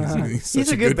bullshit. He's He's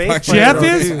such a good bass punk player. Jeff bro.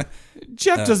 is?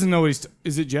 Jeff doesn't know what he's...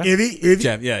 Is it Jeff? If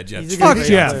Jeff, yeah, Jeff. He's a Fuck good bass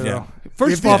Jeff. player, Yeah. bro.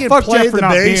 First If of he all, can fuck play Jeff for the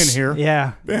not bass- being here.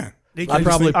 Yeah. Yeah. he I'm can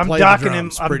probably I'm play docking the him.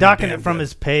 drums I'm pretty docking damn it from good.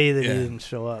 his pay that Yeah. he didn't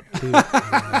show up. Too.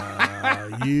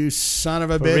 You son of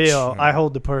a For bitch. real, I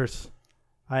hold the purse.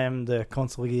 I am the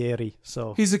consigliere.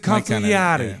 So He's a My kinda-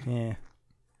 consigliere. yeah,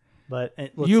 but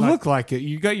it looks You not- look like it.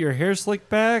 You got your hair slicked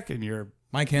back and you're...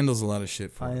 Mike handles a lot of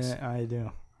shit for us. I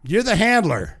do. You're the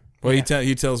handler. Well, he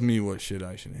tells me what shit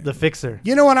I should handle. The fixer.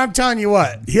 You know what? I'm telling you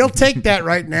what. He'll take that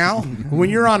right now. When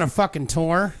you're on a fucking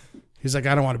tour, he's like,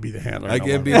 I don't want to be the handler. I no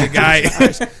can't be more. the guy.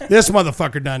 This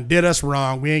motherfucker done did us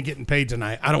wrong. We ain't getting paid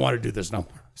tonight. I don't want to do this no more.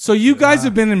 So you guys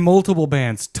have been in multiple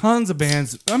bands, tons of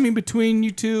bands. I mean, between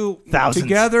you two, Thousands.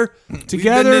 together, We've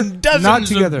been in dozens not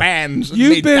together. of bands. And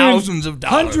You've made been in thousands of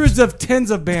dollars. hundreds of tens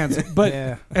of bands. But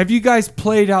Yeah. have you guys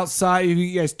played outside? Have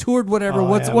you guys toured? Whatever. Oh,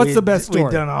 what's yeah, the best story?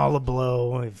 We've done all the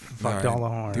blow. We've fucked All all right. the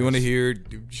horns. Do you want to hear?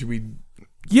 Should we?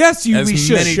 Yes, we As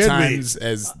should. many Should we? times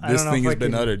as I this don't know thing if has I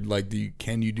been can- uttered, like,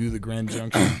 can you do the Grand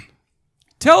Junction?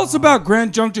 Tell us about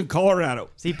Grand Junction, Colorado.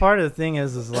 See, part of the thing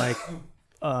is like,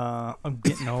 I'm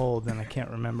getting old and I can't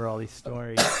remember all these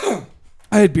stories.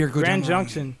 I had beer. Go Grand down the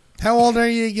Junction. How old are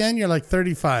you again? You're like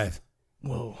 35.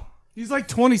 Whoa. line. He's like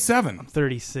 27.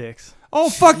 36. Oh,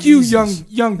 fuck you, young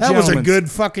That was a gentleman. good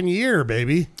fucking year,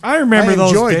 baby. I remember I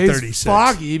those enjoyed days 36.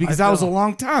 foggy because I that was a felt-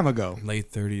 long time ago.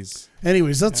 Late 30s.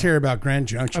 Anyways, let's hear about Grand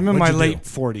Junction. I'm in my What'd you late do?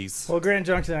 40s. Well, Grand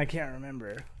Junction, I can't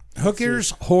remember.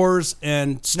 Hookers, whores,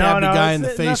 and stabbed a guy in the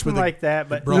it's face nothing with a like that.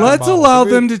 But broken Let's bottle. allow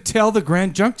them to tell the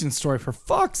Grand Junction story, for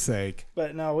fuck's sake.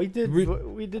 But no, we did.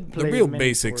 We did play The real many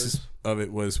basics tours. of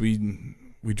it was we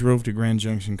drove to Grand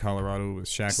Junction, Colorado with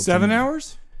Shackleton. 7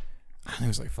 hours? I think it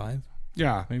was like 5,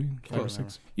 Yeah. maybe 5 or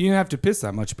 6. You didn't have to piss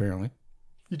that much, apparently.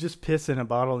 You just piss in a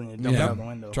bottle and you dump it Yeah. out the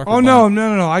window. Truck Oh, or no, bomb.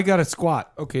 no. I got to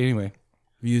squat. Okay, anyway.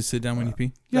 You sit down when you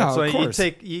pee. Yeah, That's of why you course.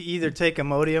 you either take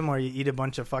Imodium or you eat a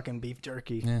bunch of fucking beef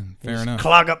jerky. Yeah, fair Just enough.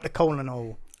 Clog up the colon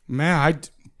hole. Man,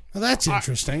 Well, that's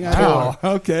interesting. Wow,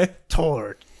 okay.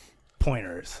 Toward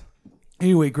pointers.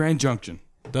 Anyway, Grand Junction.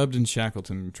 Dubbed and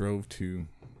Shackleton drove to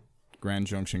Grand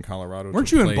Junction, Colorado. Weren't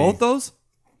to you in play- both those?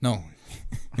 No.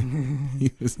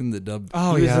 He was in the dubbed.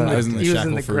 Oh, He was yeah. in I was in the he was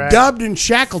in the Shackleford. gra- Dubbed in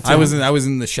Shackleton. I was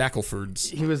in the Shacklefords.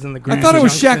 He was in the I Grand thought it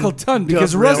was Junction Shackleton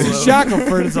because Dub Rusty Railroad.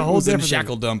 Shackleford is a I whole was in different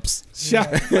Shackle Dumps.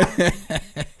 Shack-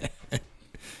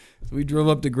 So we drove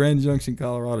up to Grand Junction,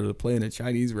 Colorado to play in a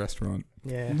Chinese restaurant.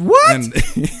 Yeah. What? And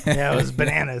Yeah, it was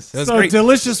bananas. It was So great.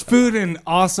 delicious food and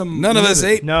awesome. None of us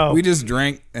living. ate. No. We just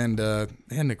drank, and they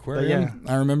had an aquarium,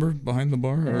 I remember, behind the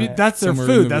bar. or That's their somewhere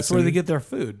in food. the That's where they vicinity. get their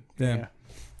food. Yeah. Yeah.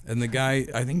 And the guy,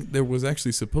 I think there was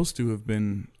actually supposed to have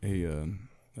been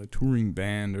a touring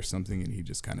band or something, and he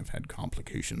just kind of had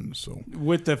complications. So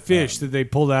With the fish that they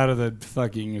pulled out of the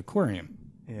fucking aquarium.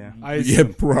 Yeah. I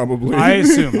assume. probably. I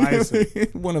assume.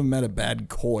 One of them had a bad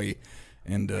koi,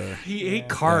 and He ate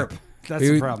carp. That's he,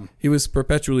 the problem. He was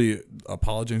perpetually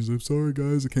apologizing. I'm sorry,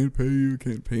 guys, I can't pay you. I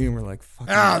can't pay you. And we're like, fucking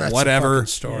that's a whatever, fucking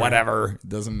story. whatever. It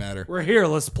doesn't matter. We're here.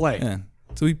 Let's play. Yeah.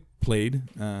 So we played.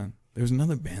 There was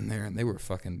another band there, and they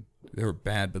were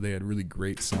bad, but they had really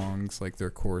great songs. Like their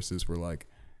choruses were like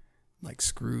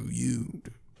screw you,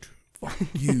 fuck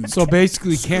you. So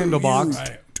basically,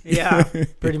 Candlebox. Yeah.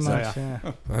 Pretty So, much. yeah.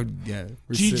 Yeah. Yeah.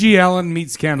 G.G. Allen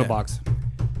meets Candlebox.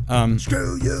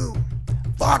 Screw you.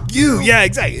 Fuck you. Yeah,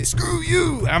 exactly. Screw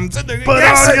you. I'm sitting there. Put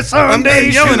yes! on your Sunday I'm there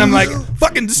yelling. I'm like, shoes.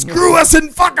 fucking screw us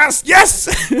and fuck us. Yes.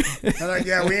 They're like,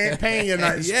 yeah, we ain't paying you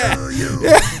tonight. Yeah. Screw you.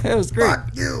 Yeah. It was great. Fuck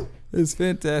you. It was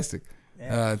fantastic.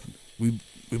 We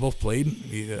both played.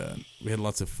 We had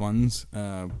lots of funs.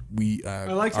 I I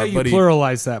like how you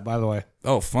pluralize that, by the way.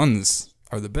 Oh, funs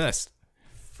are the best.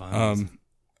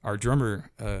 Our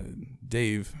drummer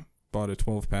Dave bought a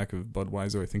 12-pack of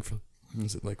Budweiser. I think for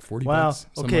was it like $40? Wow.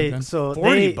 Something Okay. like that? So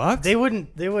 $40?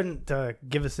 they wouldn't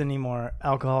give us any more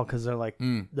alcohol because they're like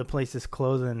the place is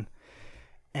closing,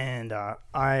 and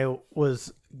I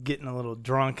was getting a little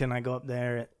drunk and I go up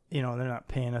there. They're not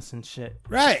paying us and shit.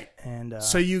 Right. And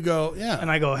So you go, yeah.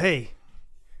 and I go, hey.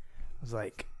 I was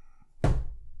like,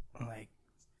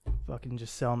 fucking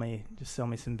just sell me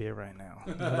some beer right now.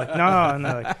 And they're like, no. And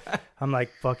they're like, I'm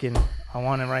like, fucking, I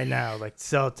want it right now. Like,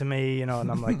 sell it to me, And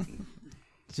I'm like,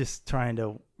 just trying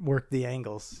to work the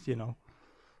angles,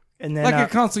 And then,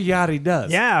 Like a consigliere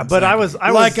does. yeah, but I was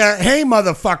like, hey,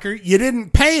 motherfucker, you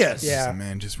didn't pay us. Yeah. So,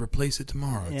 man, just replace it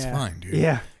tomorrow. It's Yeah. fine, dude.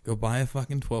 Yeah. Go buy a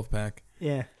fucking 12-pack.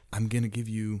 yeah. I'm gonna give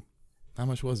you. How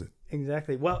much was it?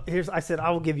 Exactly. Well, I said,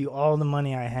 I will give you all the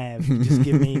money I have. You just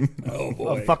give me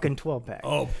a fucking 12-pack.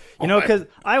 Because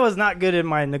I was not good at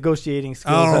my negotiating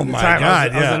skills at the time. I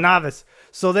was a novice.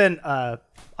 So then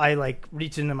I like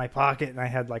reached into my pocket and I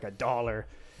had like $1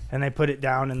 and I put it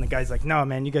down and the guy's like, no,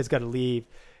 man, you guys got to leave.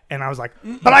 And I was like,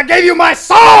 but I gave you my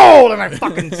soul! And I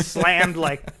fucking slammed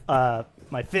like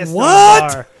my fist on the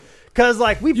bar. Because,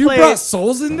 like, we played... You brought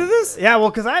souls into this? Yeah, well,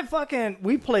 because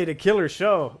we played a killer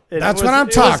show. That's what I'm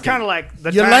talking. It was kind of like...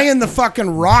 You're laying the fucking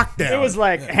rock down. It was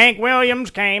like Hank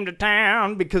Williams came to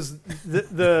town because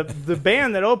the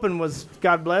band that opened was,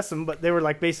 God bless them, but they were,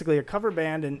 like, basically a cover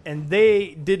band, and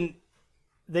they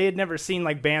had never seen,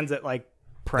 like, bands that, like,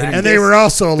 practice. And they were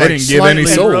also, like, they didn't give any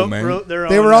soul, man.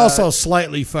 They were also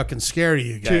slightly fucking scared of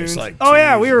you guys. Tunes. Like, oh,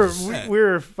 yeah, we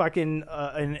were fucking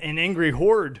an angry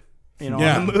horde. On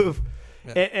the move.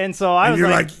 Yeah. And so I was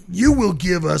like, you will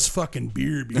give us fucking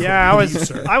beer. Yeah,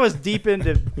 I was deep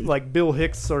into like Bill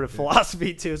Hicks sort of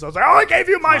philosophy too. So I was like, I gave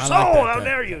you my soul. How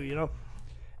dare you,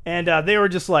 And they were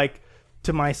just like,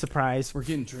 to my surprise, we're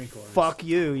getting drink orders. Fuck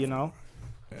you,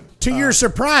 To your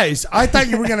surprise, I thought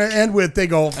you were going to end with, they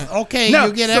go, okay,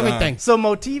 you get everything. So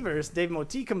Motiverse, Dave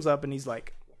Moti comes up and he's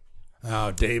like,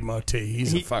 oh, Dave Moti,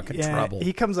 he's a fucking trouble.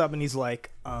 He comes up and he's like,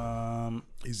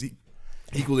 is he?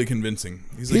 Equally convincing.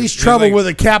 He's trouble with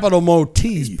a capital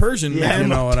motif. He's Persian, man. You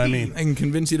know what I mean? I can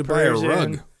convince you to buy a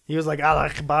rug. He was like,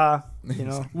 Al-Akba,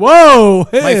 Whoa!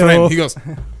 Hey, my friend. He goes,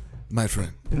 my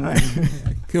friend.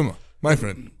 Come on, my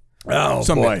friend. Oh,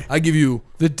 boy. I give you...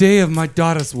 The day of my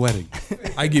daughter's wedding.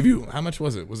 I give you... How much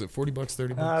was it? Was it $40,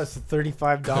 $30? It's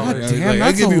 $35. Damn,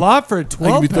 that's a lot for a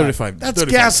 12 I give you $35. That's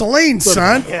gasoline,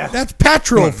 son. Yeah. That's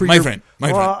petrol for my friend.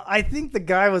 Well, I think the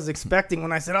guy was expecting,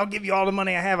 when I said, I'll give you all the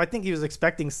money I have, I think he was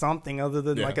expecting something other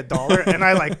than like $1. And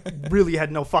I like really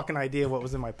had no fucking idea what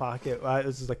was in my pocket. It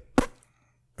was just like...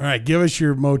 All right, give us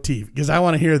your motif, because I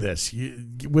want to hear this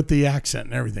with the accent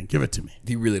and everything. Give it to me.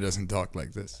 He really doesn't talk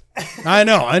like this. I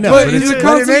know. But it makes it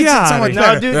so much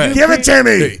better. Dude, give it to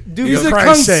me. He's a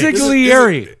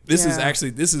consigliere.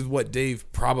 This is what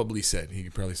Dave probably said. He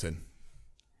probably said,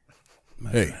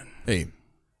 hey,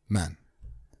 man.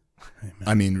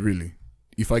 I mean, really,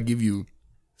 if I give you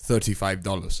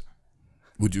 $35,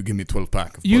 would you give me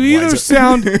 12-pack? You either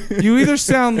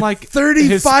sound like 35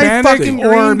 Hispanic fucking or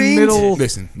green beans? Middle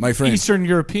Listen, my friend, Eastern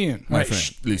European. My friend,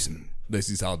 listen. This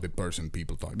is how the Persian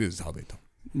people talk. This is how they talk.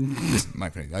 Listen,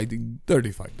 my friend, I think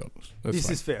 $35.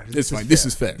 This is fair. This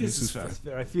is fair. This is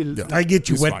fair. I feel. Yeah. I get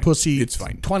you It's wet fine. pussy. It's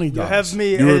fine. $20. You have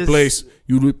me. You replace it.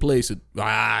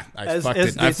 I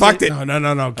fucked it. No.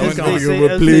 As Keep they going. say-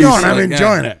 as Keep they going. say- I'm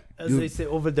enjoying it. As they say,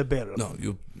 over the barrel. No,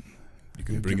 you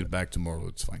can bring it back tomorrow.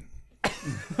 It's fine.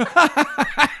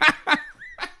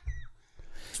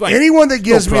 It's fine. Anyone that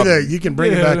gives me problem. you can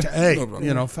bring it back to, hey, No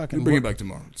problem. fucking Bring it back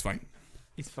tomorrow. It's fine.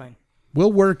 It's fine.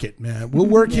 We'll work it, man. We'll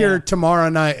work here tomorrow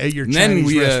night at your And then Chinese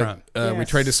we restaurant. we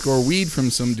tried to score weed from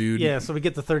some dude. Yeah, so we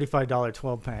get the $35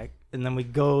 12-pack, and then we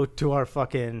go to our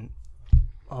fucking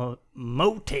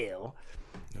motel.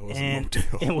 It was And a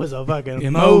motel. it was a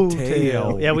fucking Motel.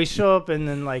 motel. Yeah, we show up, and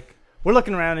then, like, we're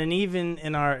looking around, and even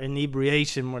in our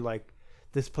inebriation, we're like,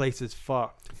 this place is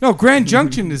fucked. No, Grand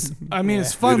Junction is,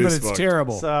 it's fun, It but is it's fucked.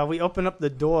 terrible. So we open up the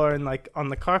door, and, like, on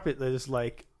the carpet, there's,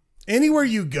 like, Anywhere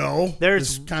you go,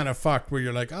 There's- is kind of fucked where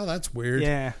you're like, oh, that's weird.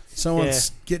 yeah.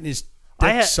 Someone's getting his I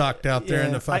dick had- sucked out there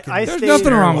in the fucking... I There's stayed-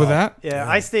 nothing wrong with that. Yeah,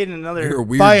 I stayed in You're a another...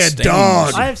 weird By a stain.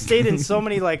 dog. I have stayed in so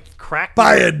many, like, crack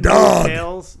By a dog.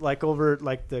 hotels, like, over,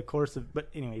 like, the course of... But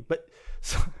anyway,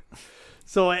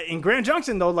 So in Grand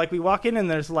Junction, though, like, we walk in,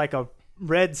 and there's, like, a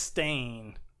red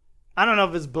stain. I don't know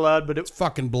if it's blood, but It's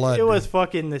fucking blood. it was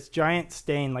fucking this giant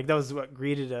stain. Like, that was what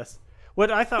greeted us. What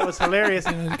I thought was hilarious...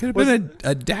 It could have been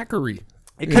a daiquiri.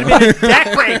 It could have been a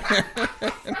daiquiri.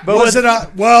 But Was it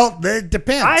on... Well, it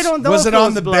depends. I don't know. Was if it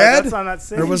on the blood. bed? That's what I'm not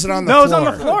saying. Or was it on the No, it was floor?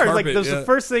 on the floor. Like, Carpet, that was the yeah.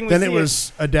 first thing we Then see. it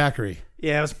was a daiquiri.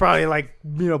 Yeah, it was probably like,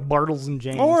 Bartles and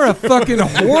James. Or a fucking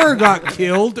whore got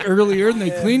killed earlier, and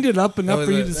they cleaned it up enough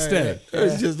for you to stay. It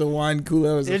was just a wine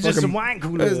cooler. It was It's a just a fucking, wine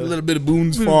cooler. It was a little bit of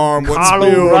Boone's Farm. What Carlo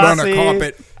spilled on a Rossi.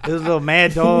 carpet. There's a little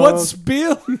Mad Dog. What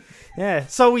spill? Yeah.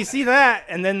 So we see that,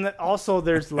 and then also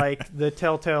there's like the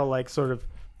telltale, like, sort of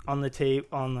on the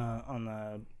tape on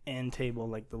the end table,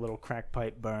 like the little crack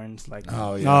pipe burns. Like,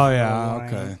 Oh yeah,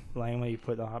 line- okay. Line where you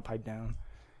put the hot pipe down,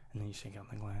 and then you shake out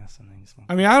the glass, and then you smoke.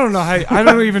 I mean, I don't know how. I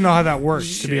don't even know how that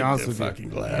works. To be honest with you, Fucking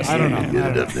glass. I don't know.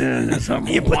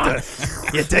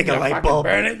 You take a light bulb.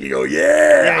 Burn it. You go,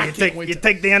 yeah. Yeah, you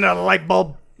take the end of the light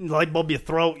bulb, light bulb, you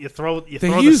throw They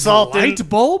the use salt light in.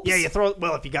 bulbs? Yeah, you throw.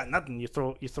 Well, if you got nothing, you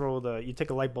take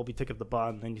a light bulb, you take up the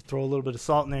bottom, and then you throw a little bit of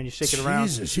salt in there, and you shake it around.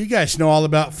 Jesus, you guys know all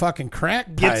about fucking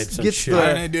crack pipes and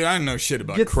shit. Dude, I know shit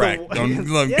about Gets crack. the- Don't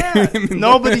look. Yeah,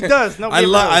 nobody does. Nobody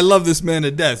I love this man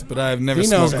to death, but I've never He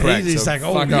knows smoked it. crack. He's so like,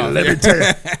 oh, fuck yeah, off. let me tell you.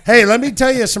 Hey, let me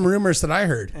tell you some rumors that I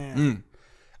heard.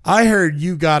 I heard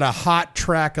you got a hot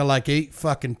track of like 8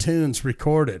 fucking tunes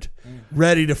recorded,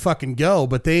 ready to fucking go,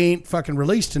 but they ain't fucking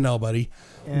released to nobody.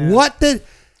 Yeah.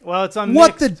 Well, it's unmixed.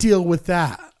 what the deal with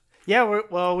that? Yeah, we're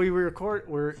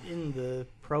in the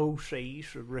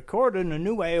process of recording a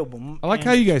new album. I like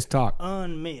how you guys talk.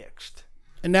 Unmixed.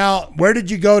 And now, where did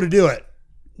you go to do it?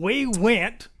 We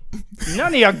went.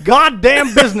 None of your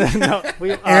goddamn business. No,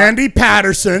 Andy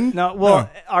Patterson. No, well,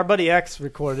 our buddy X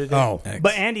recorded it. Oh.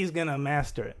 But Andy's gonna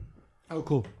master it. Oh,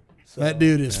 cool. That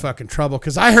dude is fucking trouble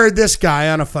because I heard this guy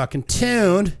on a fucking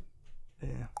tune. Yeah.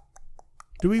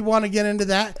 Do we want to get into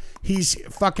that? He's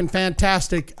fucking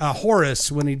fantastic. Horace,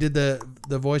 when he did the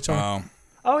voiceover.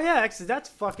 Oh yeah, actually, that's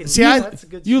fucking. See, that's a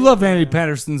good. You shit, love Andy man.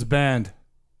 Patterson's band.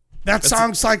 That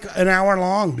song's like an hour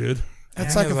long, dude.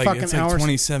 That's like a fucking it's hour. like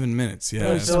 27 minutes.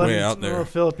 Yeah, it's Fill up- way out there. it'll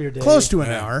fill up your day. Close to an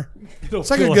hour.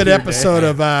 It's like a good episode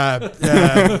of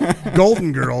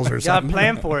Golden Girls or You got to something.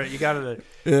 plan for it. You got to.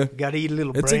 Yeah. Got to eat a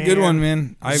little. It's a good one,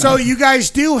 man. So you guys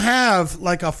do have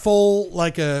like a full,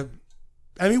 I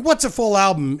mean, what's a full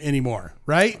album anymore,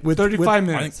 right? With 35 I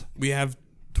minutes. think we have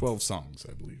 12 songs,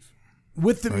 I believe.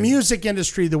 With the music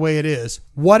industry the way it is,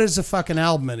 what is a fucking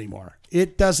album anymore?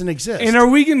 It doesn't exist. And are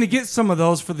we going to get some of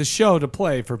those for the show to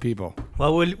play for people?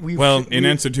 Well, In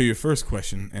answer to your first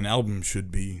question, an album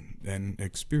should be an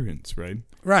experience, right?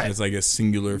 Right. It's like a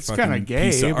singular It's fucking kind of gay,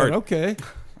 piece of but art. okay.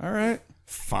 All right.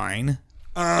 Fine.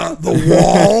 The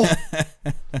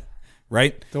Wall.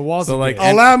 Right? The Wall's so a like,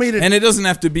 gay. Allow me to. And it doesn't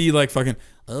have to be like fucking,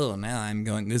 oh, now I'm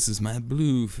going, this is my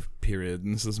blue period,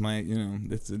 and this is my,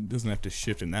 it doesn't have to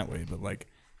shift in that way, but like,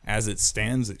 as it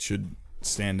stands, it should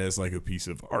stand as like a piece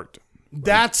of art.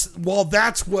 That's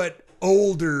what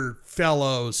older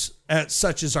fellows,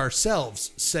 such as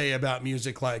ourselves, say about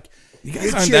music. Like, You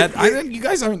guys aren't that. I think you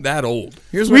guys aren't that old.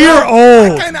 Here's We what are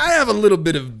old. I have a little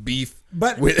bit of beef,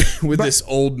 But- with this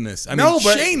oldness. I mean, No,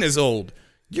 but- Shane is old.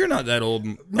 You're not that old.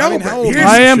 No, I mean, but how old here's-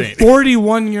 is I am Shane?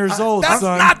 41 years old, That's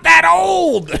son. not that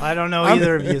old. I don't know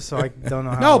either of you, so I don't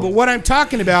know how. No, but what I'm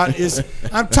talking about is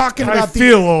I'm talking I about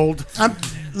feel old.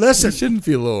 listen. You shouldn't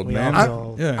feel old, We man. all feel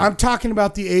old. Yeah. I'm talking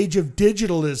about the age of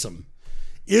digitalism.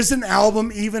 Is an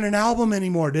album even an album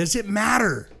anymore? Does it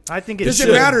matter? I think it Does should.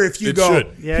 it matter if you It go, should.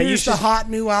 Yeah, you here's the should- hot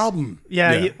new album?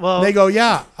 Yeah, Yeah. well, They go,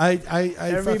 yeah, I fucking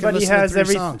everybody listen has to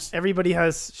 3 songs. everybody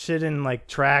has shit in like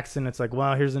tracks, and it's like,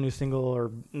 wow, here's a new single,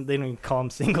 or they don't even call them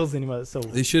singles anymore. So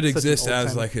They should such an exist old as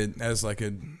time. like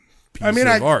a piece I mean,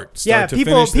 of art. Start Yeah, to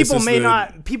people finish, this people is may the-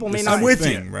 not people may this not is the with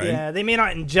you. thing, right? Yeah, they may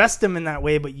not ingest them in that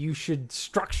way, but you should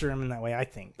structure them in that way. I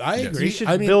think. I agree. You should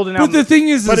I mean, build an But album. the thing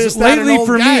is But is that an lately old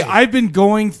for me, guy? I've been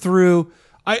going through.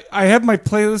 I have my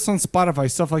playlist on Spotify,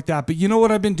 stuff like that. But you know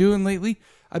what I've been doing lately?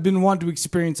 I've been wanting to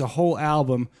experience a whole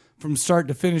album from start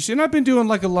to finish, and I've been doing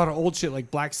like a lot of old shit,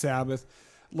 like Black Sabbath,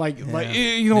 like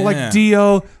Yeah.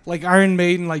 Dio, like Iron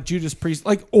Maiden, like Judas Priest,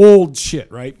 like old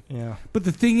shit, right? Yeah. But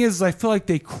the thing is, I feel like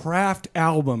they craft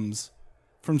albums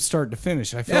from start to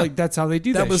finish. I feel Yeah. like that's how they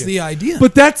do that. That was shit. the idea.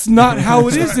 But that's not how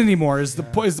it is anymore. Is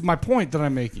my point that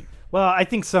I'm making. Well, I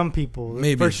think some people,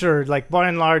 Maybe. for sure, like by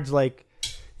and large, like,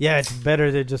 yeah, it's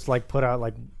better to just like put out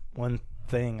like one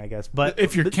thing, I guess. But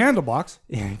If you're Candlebox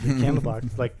yeah, your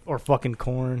Candlebox, like, or fucking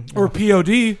Corn, or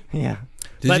POD, yeah.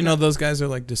 Did But- you know those guys are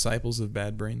like disciples of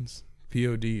Bad Brains?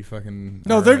 POD fucking.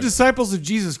 no, they're disciples of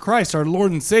Jesus Christ, our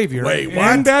Lord and Savior. Wait, And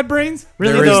what? Bad Brains?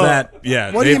 Really There is though, that.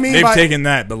 Yeah. What do you mean they've by- taken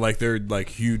that, but like they're like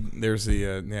huge. There's the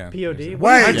yeah. POD.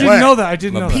 Wait, I didn't know that. I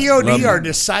didn't know that. POD Love are them.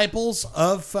 disciples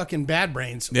of fucking Bad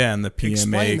Brains. Yeah, and the PMA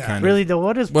Explain that. kind of. Really though,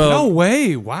 what is Well, No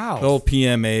way! Wow. the whole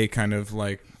PMA kind of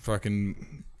like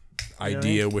fucking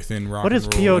idea within rock. what does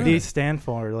and roll. POD stand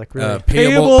for? Like really?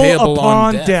 payable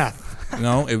upon on death.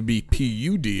 No, it would be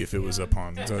PUD if it was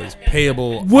upon. So it's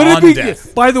payable Would on it be?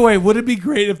 death. By the way, would it be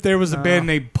great if there was a band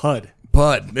named Pud?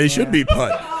 Pud. They should be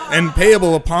PUD. And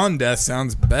payable upon death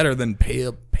sounds better than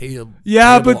payable.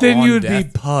 Yeah, but then on you would be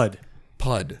death. Pud,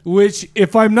 PUD. which,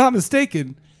 if I'm not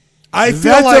mistaken, I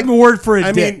feel that's like a word for a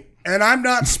I dick. mean, and I'm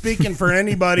not speaking for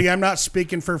anybody. I'm not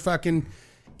speaking for fucking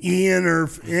Ian or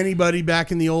anybody back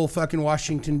in the old fucking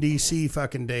Washington D.C.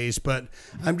 fucking days. But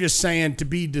I'm just saying, to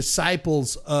be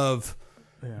disciples of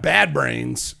Bad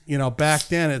Brains, back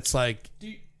then it's like,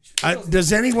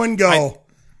 does anyone go?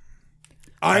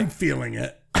 I'm feeling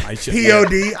it.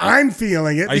 POD. I'm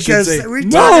feeling it I should because say- we No.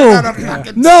 talked about a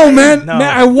fucking No, man. No.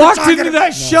 Man, I walked talking into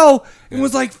that show and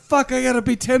was like, fuck, I gotta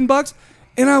pay $10.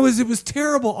 And it was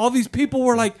terrible. All these people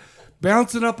were like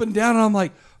bouncing up and down, and I'm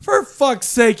like, for fuck's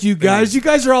sake, you guys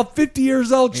are all 50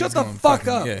 years old. Shut the fuck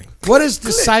up. Yeah. What is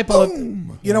disciple?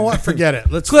 You know what? Forget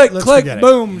it. Let's Click, let's click, forget it.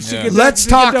 boom. Yeah. Let's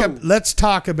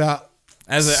talk about.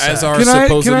 As our Can I ask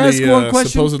supposedly one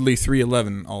question? supposedly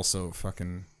 311 also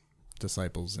fucking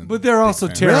disciples. And But they're big also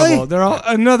fans. terrible. Really? They're all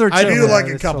another I terrible. do like a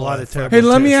There's couple a lot of of terrible Hey,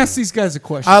 let me tunes. ask these guys a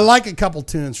question. I like a couple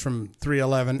tunes from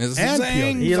 311 Is and it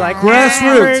saying- POD. You like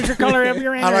Grassroots. Where's your color of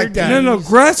your I like that. No,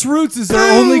 Grassroots is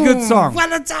their only good song.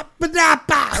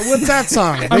 What's that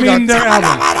song? I mean, their album.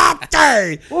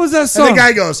 album. What was that And song? the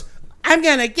guy goes, I'm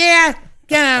gonna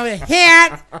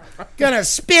hit, gonna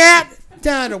spit,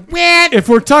 gonna wet. If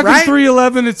we're talking Right?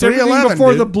 311, it's everything 311,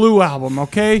 before dude. the Blue album,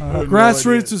 okay?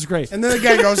 Grassroots is great. And then the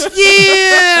guy goes,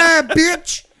 yeah,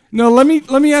 bitch. No, let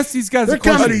me ask these guys They're a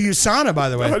question. coming to USANA, by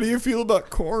the way. How do you feel about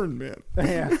corn, man?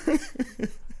 Yeah.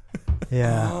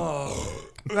 Yeah.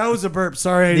 That was a burp.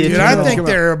 Sorry. Dude, Dude, Yeah. I think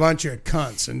they're a bunch of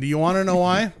cunts. And do you want to know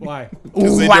why? Why?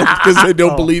 Because they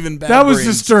don't believe in bad That was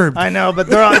brains. disturbed. I know, but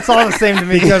it's all the same to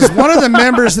me. Because one of the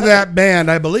members of that band,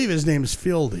 I believe his name is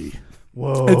Fieldy,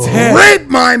 Whoa. It's head.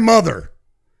 raped my mother.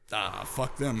 Ah,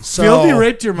 fuck them. So, Fieldy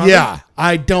raped your mother? Yeah,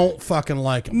 I don't fucking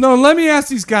like him. No, let me ask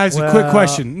these guys a quick Well-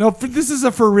 question. No, this is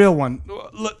a for real one.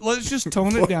 Let's just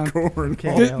tone it down.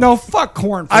 Okay. No, fuck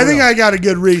corn. For I think real. I got a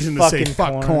good reason to say Fucking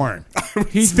fuck corn.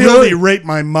 he Fieldy really, raped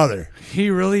my mother. he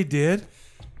really did.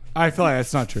 I feel like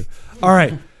that's not true. All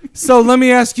right, so let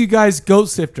me ask you guys,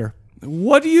 Goatsifter.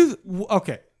 What do you?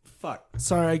 Okay, fuck.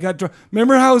 Sorry, I got drunk.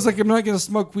 Remember how I was like, I'm not gonna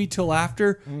smoke weed till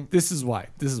after. This is why.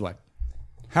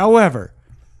 However,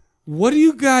 what do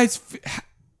you guys?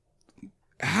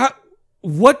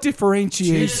 What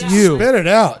differentiates you? Spit it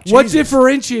out. What Jesus.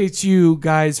 differentiates you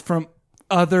guys from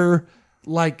other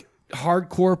like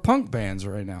hardcore punk bands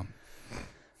right now?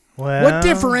 Well, What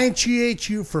differentiates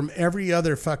you from every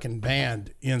other fucking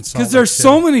band in Salt Because Lake there's City?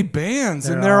 so many bands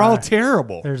and There they're all are.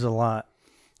 terrible. There's a lot.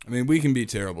 I mean, we can be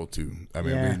terrible too. I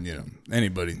mean, Yeah.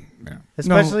 anybody. Yeah.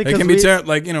 Especially It because can be terrible,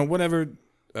 like whatever.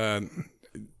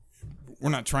 We're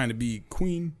not trying to be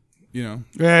Queen. Yeah,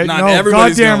 Not no,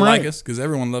 everybody's goddamn gonna like right. us because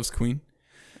everyone loves Queen.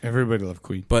 Everybody loves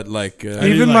Queen. But like,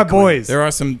 Even my boys.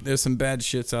 there's some bad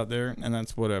shits out there, and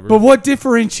that's whatever. But what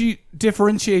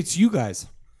differentiates you guys?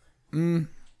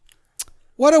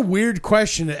 What a weird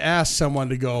question to ask someone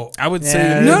to go. I would Yeah,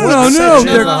 say No, that's no, such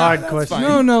they're- a hard that's question.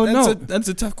 fine. No. That's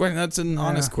a tough question. That's an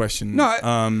honest question. No, I'd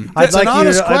That's like an you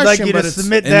honest to, I'd like question, you but to it's-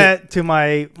 submit and that to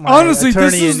my Honestly, this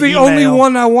attorney is in the only email.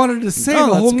 one I wanted to say No,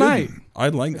 the that's whole good. night.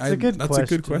 I'd like. That's a good That's a good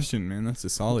question. question, man. That's a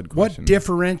solid What question.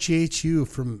 differentiates you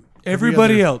from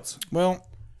Everybody other- else. Well,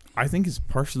 I think it's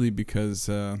partially because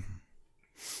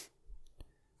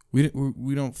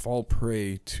we don't fall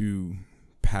prey to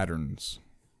patterns.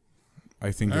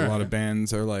 I think a lot of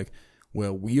bands are like,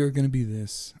 well, we are going to be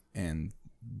this, and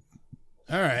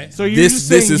All right. So you're This- just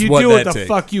saying this is you what do what that the takes.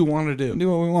 fuck you want to do. do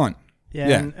what we want. Yeah,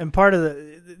 Yeah. And part of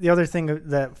the other thing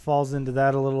that falls into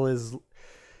that a little is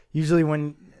usually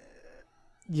when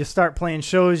you start playing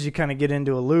shows, you kind of get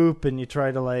into a loop and you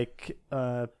try to like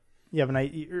you have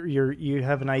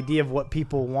an idea of what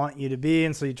people want you to be,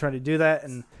 and so you try to do that,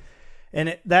 and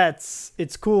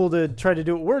it's cool to try to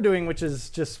do what we're doing, which is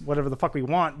just whatever the fuck we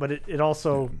want. But it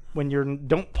also, when you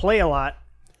don't play a lot,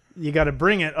 you got to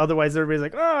bring it. Otherwise, everybody's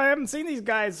like, "Oh, I haven't seen these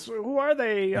guys. Who are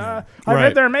they? I Right.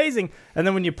 heard they're amazing." And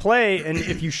then when you play, and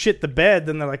if you shit the bed,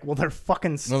 then they're like, "Well, they're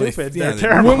fucking Well, they- stupid. yeah, They're they-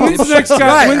 terrible." When's the next guy?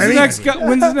 Right,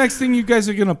 When's the next thing you guys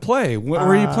are gonna play? Where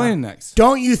are you playing next?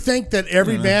 Don't you think that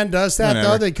every band does that Whatever.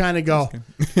 though? They kind of go.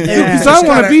 Yeah. Because I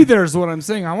want to be there. Is what I'm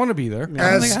saying. I want to be there. I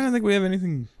As- don't think we have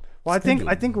anything. Well, I think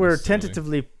we're necessarily.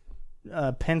 tentatively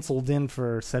penciled in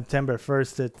for September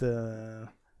 1st at the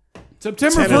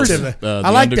September Tentatively. 1st. I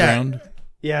like that. Underground.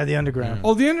 the underground.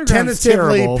 Oh, the underground's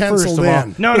Tentatively terrible. First penciled of all,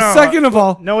 in. No, But no. Second of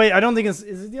all, No, wait. I don't think is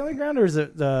it the underground or is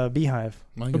it the Beehive?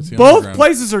 I think it's the both Underground.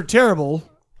 places are terrible.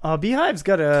 Beehive's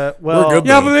got a well. We're good,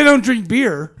 Yeah, though. but they don't drink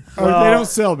beer. Or well, they don't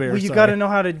sell beer. Well, you sorry. got to know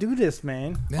how to do this,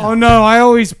 man. Oh no, I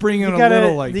always bring in You a gotta.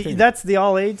 little like. thing. That's the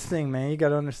all age thing, man. You got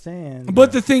to understand.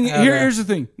 But the thing How here's the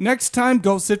thing. Next time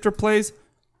Goatsifter plays,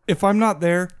 if I'm not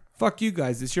there, fuck you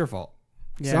guys. It's your fault.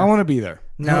 So Yeah. I want to be there.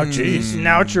 now,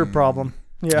 now it's your problem.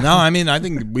 Yeah. No, I mean, I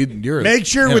think you're. Make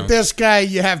sure you with know. this guy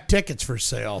you have tickets for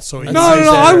sale. So he No, knows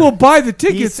I that. will buy the He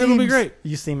tickets. It'll be seems- great.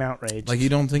 You seem outraged. Like, you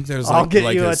don't think there's I'll like, get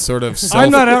like you a a- sort of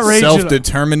I'm not outraged.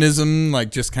 self-determinism,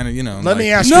 like just kind of, Let like, me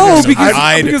ask you No, this. because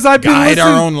I- because I've been guide our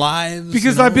listening, own lives.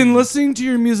 because I've been listening to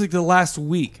your music the last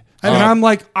week. And I'm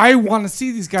like, I want to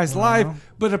see these guys live,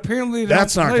 but apparently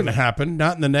That's not going to happen.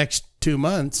 Not in the next 2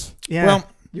 months. Yeah. Well,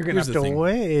 you're gonna have to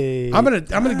wait. I'm gonna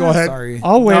go ahead. Sorry.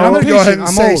 I'll wait. I'm I'm gonna go ahead and I'm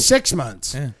say old. 6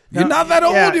 months. Yeah. You're not that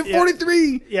old. Yeah, You're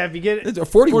 43. Yeah, if you get It's a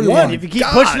 41. if you keep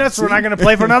pushing us, we're not going to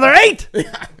play for another 8. We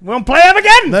won't play them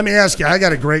again. Let me ask you. I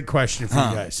got a great question for you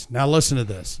guys. Now listen to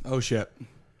this. Oh shit.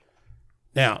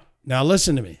 Now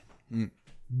listen to me.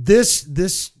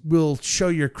 This will show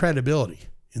your credibility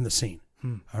in the scene.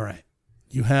 All right.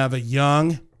 You have a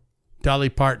young Dolly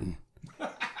Parton.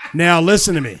 Now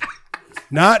listen to me.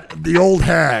 Not the old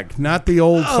hag. Not the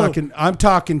old fucking. I'm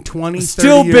talking 20, 30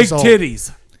 Still big years old.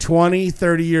 titties. 20,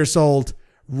 30 years old,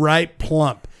 right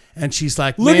plump. And she's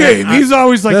like, Look man, at him. He's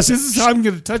always like, listen, this is how I'm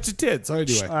going to touch a tit. So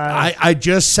anyway. I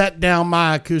just set down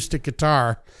my acoustic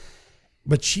guitar,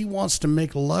 but she wants to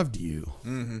make love to you.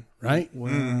 Right?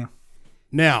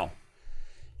 Now,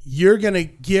 you're going to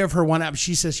give her one up.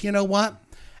 She says, you know what?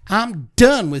 I'm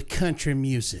done with country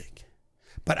music,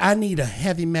 but I need a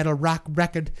heavy metal rock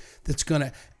record that's going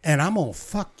to, and I'm going to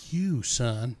fuck you,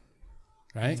 son.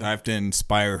 Right? I have to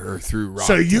inspire her through rock.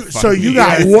 So you to fuck me.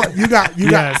 got what you got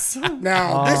Yes.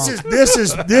 now this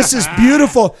is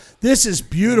beautiful. This is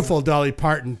beautiful, Dolly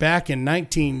Parton back in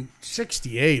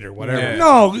 1968 or whatever. Yeah.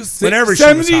 No, Whenever she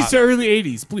was 70s hot. to early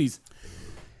 80s, please.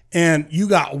 And you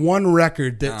got one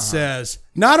record that says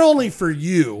not only for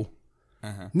you,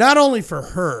 not only for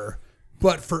her,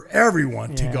 but for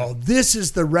everyone to go, this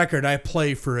is the record I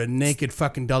play for a naked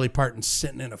fucking Dolly Parton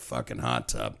sitting in a fucking hot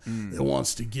tub that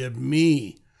wants to give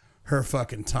me her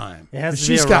fucking time. It has to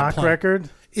She's be a got rock plenty. record.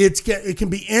 It can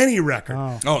be any record.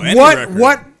 Oh, any record.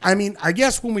 What I mean, I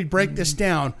guess when we break this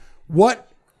down, what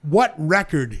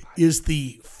record is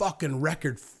the fucking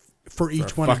record for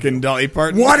each one? Fucking Dolly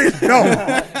Parton. What is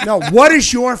no? What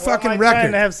is your fucking Am I trying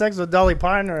record? to have sex with Dolly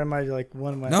Parton, or am I like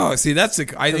one of my? No, see, that's a.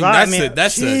 I think I that's mean, a.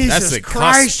 That's Jesus a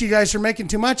Christ, cusp. you guys are making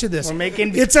too much of this. We're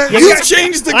making. It's a. You it's-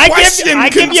 changed the I question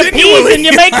give you continually. peas and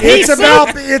you make peas.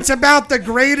 it's about the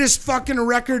greatest fucking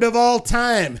record of all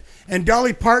time. And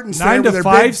Dolly Parton's 9 there to with her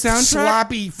 5 big soundtrack?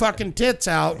 sloppy fucking tits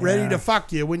out, ready to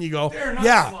fuck you when you go.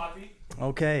 Yeah,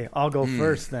 Okay, I'll go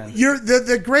first then. you're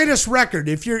the greatest record.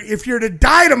 If you're to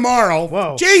die tomorrow,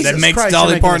 Whoa. Jesus That makes Christ, Dolly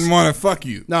you're making Parton this- want to fuck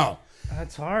you. No,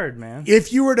 That's hard, man.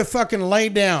 if you were to fucking lay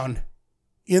down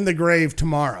in the grave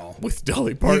tomorrow, With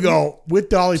Dolly Parton. you go with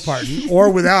Dolly Parton or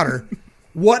without her.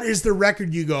 What is the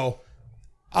record you go?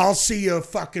 I'll see you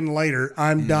fucking later.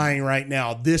 I'm dying right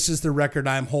now. This is the record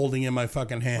I'm holding in my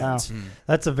fucking Wow, hands.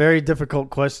 that's a very difficult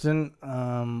question.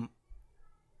 I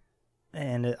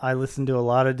listen to a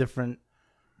lot of different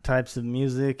types of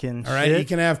music and All right, shit. you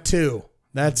can have two.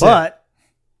 That's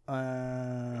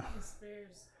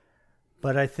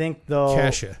But I think though,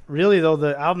 Kesha. really though,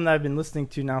 the album that I've been listening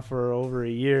to now for over a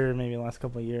year, maybe the last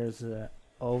couple of years,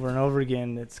 over and over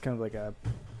again, it's kind of like a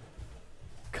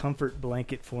comfort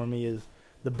blanket for me. Is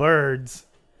the Byrds,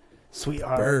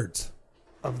 "Sweetheart Birds.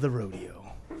 of the Rodeo."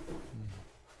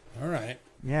 All right.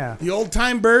 Yeah. The old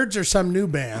time Birds or some new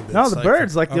band? No, that's the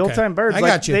Birds, like the okay. old time Birds. I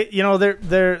like got you.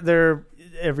 They, they're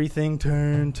everything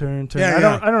turn.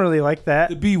 Yeah, I don't really like that.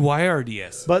 The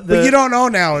BYRDS. But But you don't know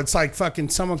now. It's like fucking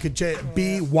someone could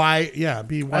B-Y. Yeah,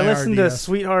 B-Y-R-D-S. I listen to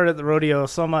 "Sweetheart at the Rodeo"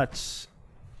 so much,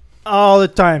 all the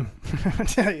time.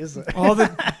 All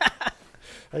the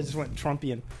I just went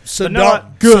Trumpian. So But no,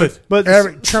 good.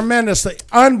 but tremendously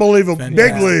unbelievable. Big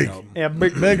Fantastic league. album. yeah,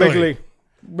 big league. league.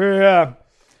 Yeah.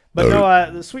 But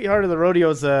no, the "Sweetheart of the Rodeo"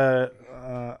 is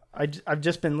I've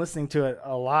just been listening to it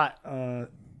a lot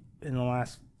in the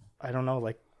last, I don't know,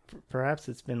 like perhaps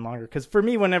it's been longer. Because for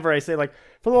me, whenever I say like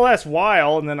for the last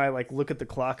while, and then I like look at the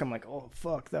clock, I'm like, oh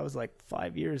fuck, that was like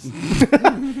 5 years.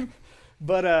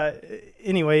 But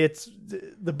anyway, it's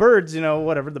the Byrds,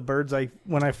 whatever. The Byrds,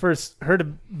 when I first heard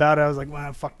about it, I was like,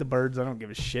 well, fuck the Byrds. I don't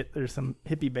give a shit. There's some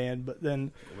hippie band. But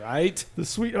then right. the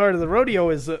 "Sweetheart of the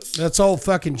Rodeo" is That's old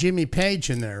fucking Jimmy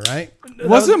Page in there, right?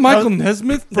 Wasn't Michael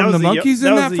Nesmith from the Monkees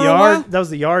in that for a while? That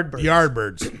was the Yardbirds.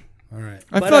 Yardbirds. All right.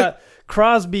 I But feel like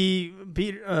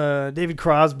David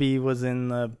Crosby was in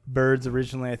the Byrds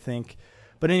originally, I think.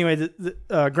 But anyway,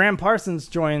 Graham Parsons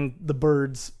joined the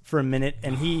Byrds for a minute,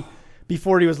 and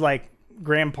before he was like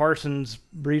Graham Parsons,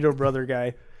 Burrito Brother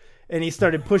guy, and he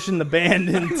started pushing the band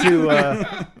into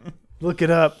look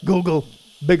it up, Google,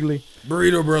 Bigley,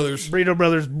 Burrito Brothers. Burrito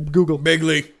Brothers, Google. Big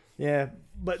league. Yeah,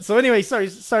 but so anyway, he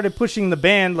started pushing the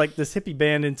band, like this hippie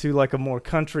band, into like a more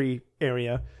country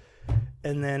area,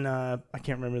 and then I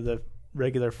can't remember the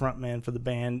regular front man for the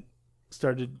band.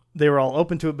 They were all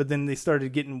open to it, but then they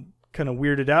started getting kind of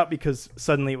weirded out because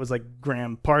suddenly it was like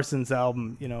Graham Parsons'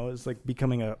 album. You know, it was like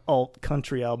becoming an alt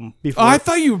country album. Before, Oh, I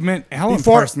thought you meant Alan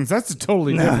Parsons. That's a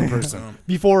totally different person.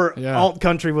 before Yeah. alt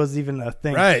country was even a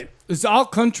thing. Right. Is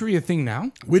alt country a thing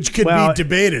now? Which could Well, be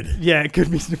debated Yeah, it could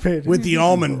be debated. with the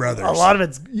Allman Brothers. a lot of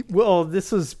it's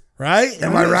this was Right?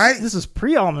 Am I right? This is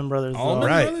pre Allman Brothers. though. Allman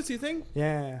Right. Brothers, you think?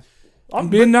 Yeah.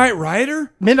 Midnight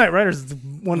Rider? Midnight Riders is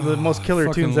one of the most killer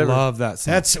Fucking tunes ever. love that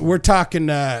song. We're talking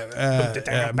Mos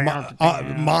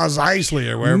Eisley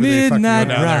or wherever Midnight they fucking go down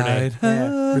there Ride. to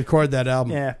Yeah. record that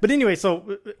album. Yeah. But anyway,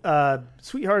 so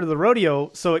Sweetheart of the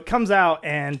Rodeo, so it comes out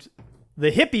and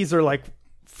the hippies are like,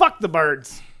 fuck the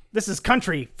birds. This is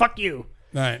country. Fuck you.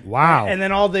 Right. Wow. And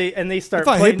then they I start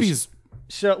thought playing hippies.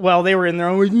 well, they were in their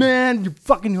own way, man, you're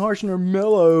fucking harsh and they're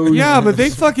mellow. Yeah, but they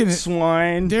fucking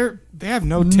swine. they have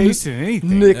no taste in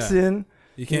anything. Nixon.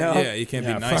 You can't. Yeah. Yeah, you can't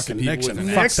Yeah, be nice to fucking people. Nixon. with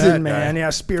an Fuck Nixon, that man. guy. Yeah,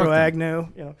 Spiro Agnew.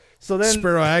 You know. So then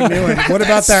Spiro Agnew. And what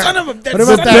about that? Son of a- what that's about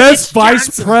The that? best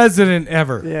vice president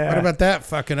ever. yeah. What about that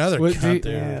fucking other What cunt do you-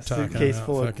 there Yeah, we're talking suitcase about?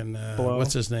 full of Fucking, blow.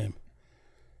 what's his name?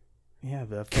 yeah,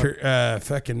 the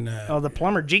Fucking. the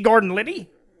plumber G. Gordon Liddy.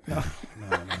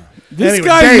 This Anyway,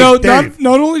 guy Dave, Dave.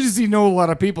 not only does he know a lot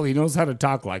of people, he knows how to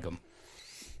talk like them.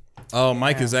 Oh,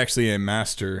 Mike is actually a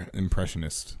master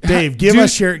impressionist. Dave, give Dude,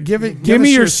 us your give it. Give us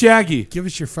me your Shaggy. Give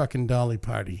us your fucking Dolly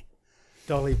Party.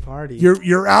 Dolly Party.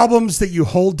 Your albums that you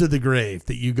hold to the grave.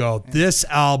 That you go. This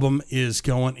album is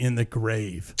going in the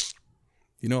grave.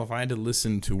 You know, if I had to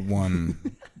listen to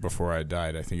one before I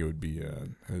died, I think it would be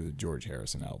the George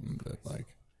Harrison album. That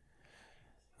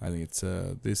I think it's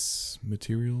This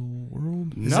Material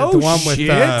World. Is No it the one with? shit.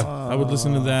 I would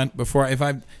listen to that before.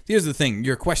 Here's the thing.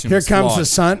 Your question. Here was Comes flawed. the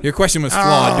Sun? Your question was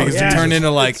flawed because yeah. it turned into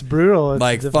like it's brutal. It's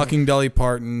different. fucking Dolly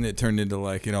Parton. It turned into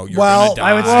like you're Well, gonna die.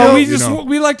 I would Well, still- we you just know.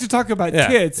 we like to talk about Yeah.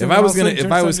 kids. If and I was all of a gonna, sudden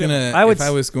if I turns was into- gonna, I would if I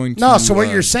was going to. No. So what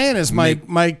you're saying is make-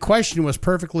 my question was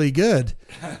perfectly good.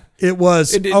 It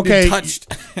was it okay.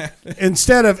 touched.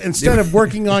 Instead of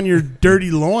working on your dirty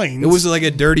loins, It was like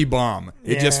a dirty bomb.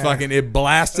 It just Yeah. fucking it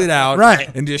blasted out, Right.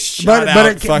 and just shot But out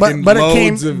it- but- fucking but it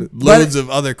came- loads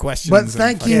of other questions. But and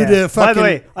thank fucking- you Yeah. to By fucking the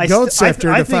way,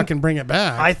 Goatsifter I to think- fucking bring it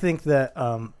back. I think that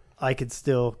I could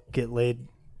still get laid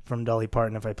from Dolly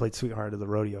Parton if I played Sweetheart of the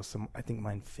Rodeo. So I think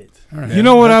mine fit. You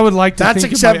know what I would like to That's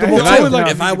think acceptable about? too. I would like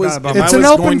to If I think was- about if it's I an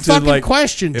was open going to, fucking like,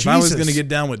 question. if I was Jesus. going to get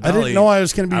down with I Dolly, didn't know I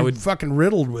was going to I be would- fucking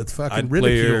riddled with fucking I'd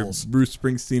play her ridicules. Bruce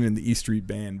Springsteen and the E Street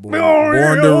Band, Born to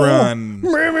Run.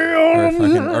 Or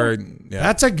fucking, yeah.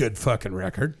 That's a good fucking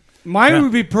record. Mine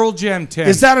would be Pearl Jam 10.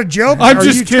 Is that a joke? I'm Are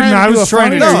just you kidding. trying I do was a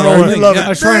trying to funny- troll No, it. you love I it.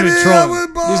 was trying to troll it.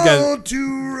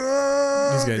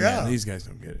 These guys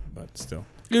don't get it, but still.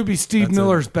 It would be Steve That's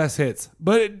Miller's best hits,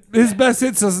 but his best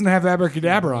hits doesn't have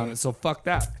Abracadabra on it, so fuck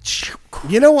that.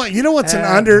 You know what? You know what's an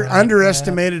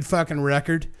underestimated fucking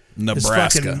record?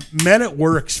 Nebraska. Is fucking Men at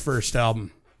Work's first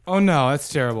album. Oh no, that's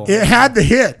terrible. It had the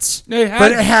hits, It had-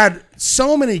 but it had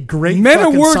so many great Men at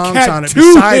fucking Work songs had on it 2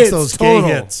 besides hits those total.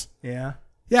 gay hits. Yeah.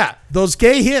 Yeah, those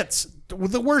gay hits were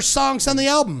the worst songs on the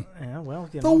album. Yeah. Well,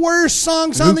 you The know. worst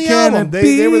songs Who on the can album. it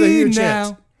They were the be huge now?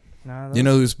 hits. No, You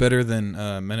know who's better than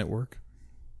Men at Work?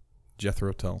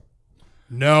 Jethro Tull.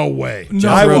 No way. No,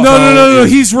 Jethro no, Tull no.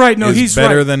 is- He's right. No, is he's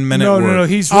better right. than Men at no, Work. No, no,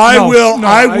 he's. I no, will no,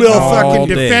 fucking All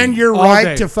day. defend your All right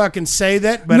day. to fucking say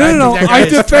that. But No, I think that I guy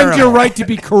is defend your terrible. right to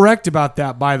be correct about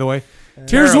that. By the way,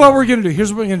 here's what we're gonna do.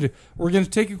 Here's what we're gonna do. We're gonna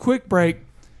take a quick break,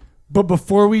 but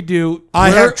before we do,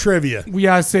 I have trivia. We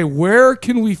gotta say, where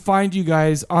can we find you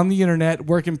guys on the internet?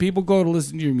 Where can people go to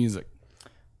listen to your music?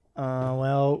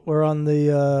 Well, we're on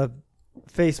the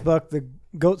Facebook, the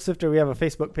Goatsifter. We have a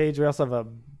Facebook page. We also have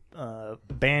a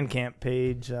Bandcamp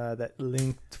page that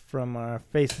linked from our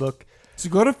Facebook. So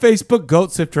go to Facebook,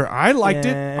 Goatsifter. I liked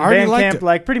it. And I already Bandcamp, liked it.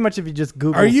 like pretty much if you just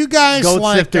Google Are you guys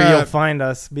Goatsifter, like, you'll find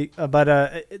us. But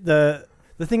the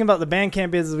thing about the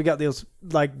Bandcamp is we got those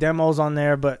like demos on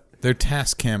there, but They're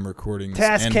Tascam recordings.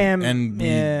 Tascam, and we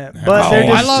yeah, have- but they're I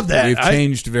just- love that. We've I-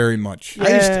 changed very much.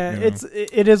 I used to- yeah, you know.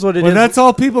 it is what it is. Well, that's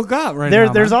all people got right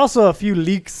now. There's man. also a few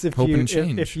leaks if Hope you and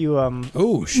change. if you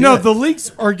Oh shit! No, the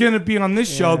leaks are gonna be on this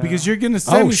show because you're gonna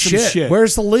send me some shit.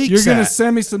 Where's the leaks? You're gonna at?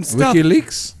 send me some stuff.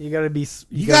 WikiLeaks. you gotta be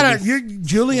You gotta. You're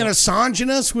Julian Assange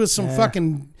us with some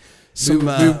fucking some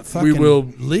we fucking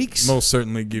will leaks. Most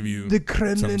certainly give you The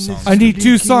Kremlin some is- songs. I need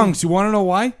 2 songs. You want to know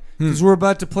why? Because we're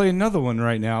about to play another one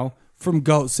right now from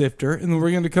Goatsifter, and then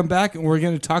we're going to come back and we're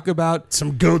going to talk about.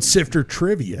 Some Goatsifter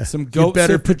trivia. Some You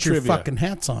better Goatsifter put your trivia. fucking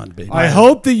hats on, baby. I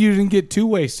hope that you didn't get too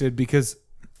wasted because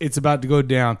it's about to go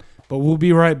down. But we'll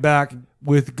be right back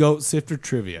with Goatsifter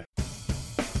trivia.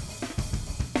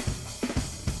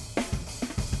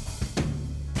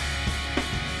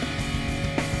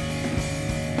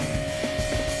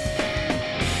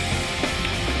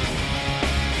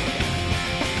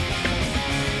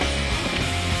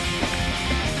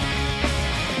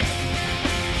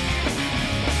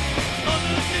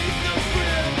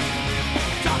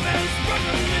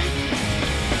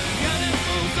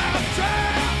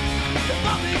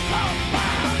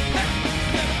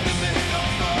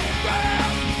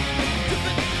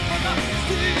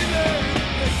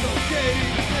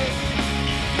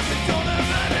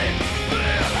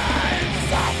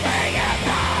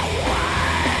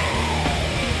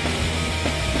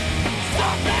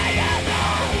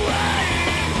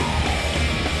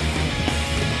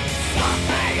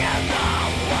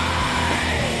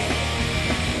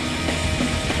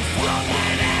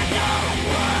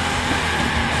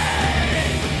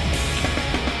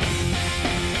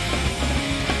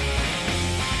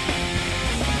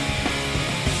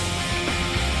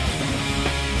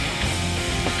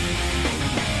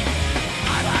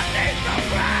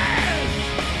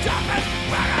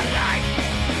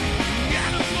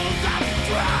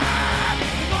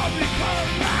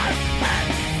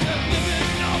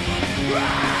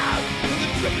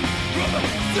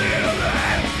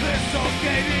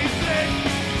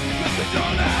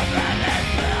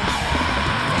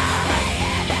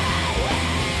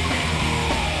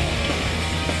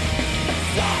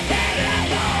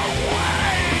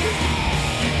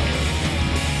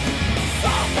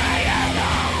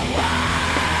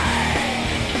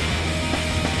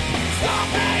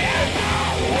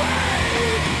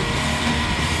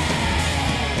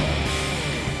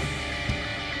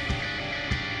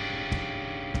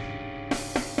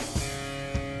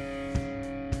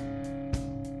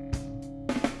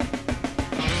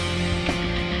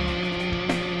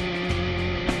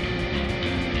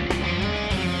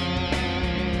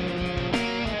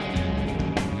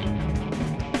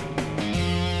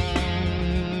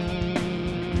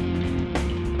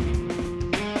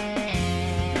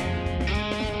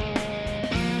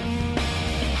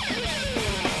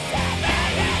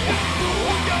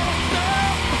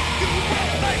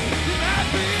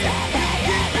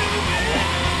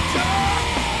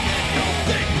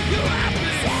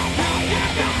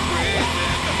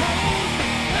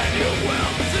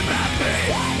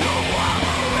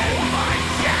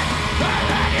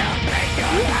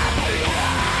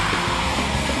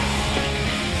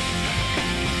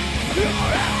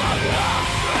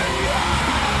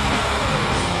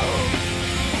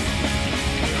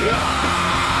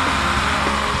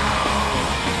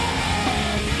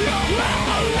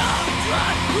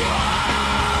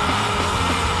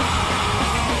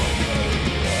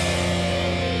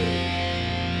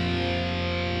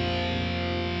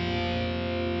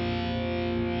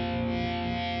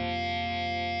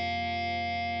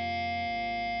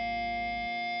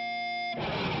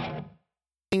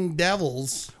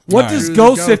 Devils. What All does through the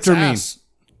Goatsifter goat's mean? ass.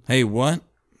 Hey, what?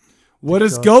 What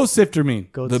does Goatsifter mean?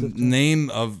 The name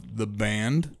of the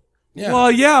band? Yeah.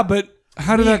 Well, yeah, but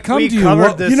how did that come we to you? covered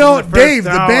What- this you know, in the first Dave,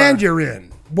 the hour. band you're in.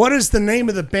 What does the name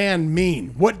of the band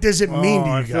mean? What does it mean to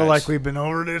you I guys? feel like we've been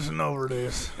over this and over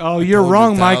this. Oh, you're Told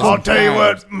wrong, you Michael. I'll tell you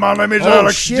what, my name is Oh,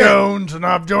 Alex shit. Jones, and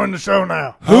I've joined the show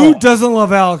now. Who doesn't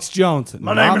love Alex Jones?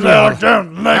 My name is Alex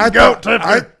Jones. The name's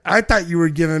Goatsifter. I thought you were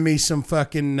giving me some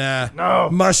fucking No.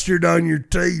 mustard on your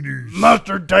taters.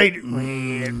 Mustard tater.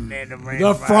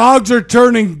 The frogs are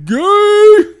turning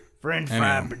gay. French I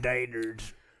fried know.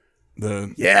 potatoes.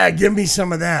 Yeah, give me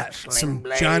some of that. Some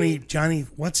blade. Johnny,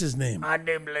 what's his name? I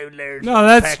do blue layers. No,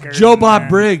 that's Pecker. Joe Bob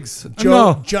Briggs.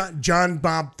 No, John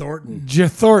Bob Thornton.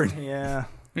 Thornton. Yeah.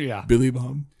 Yeah. Billy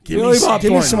Bob. Billy Bob Give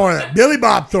me Thornton. some more of that. Billy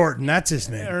Bob Thornton, that's his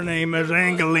name. Her name is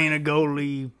Angelina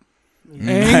Goalie.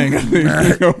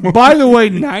 By the way,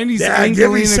 90s Yeah,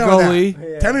 give me Angelina some of that.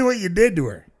 Jolie. Tell me what you did to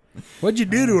her. What'd you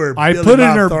do to her? I Billy put it in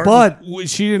Bob her Thornton? butt.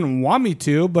 She didn't want me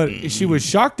to, but she was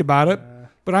shocked about it.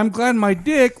 But I'm glad my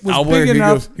dick was Where big he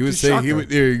enough goes. He would to say, shock he her. would,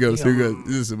 there he goes. Here he goes.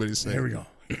 This is what he's saying. Here we go.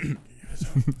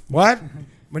 What?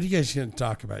 What are you guys going to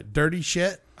talk about? Dirty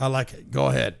shit? I like it. Go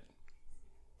ahead.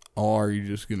 Or are you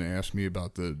just going to ask me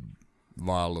about the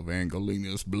vial of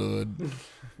Angelina's blood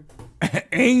hanging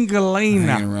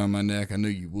Angelina. around my neck? I knew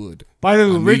you would. By the I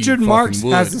way, knew Richard you Marx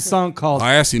fucking has would. a song called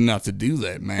I asked you not to do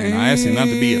that, man. I asked you not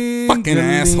to be a fucking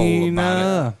asshole about it.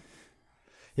 Angelina.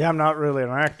 Yeah, I'm not really an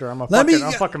actor. I'm a Let me-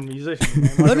 fucking musician.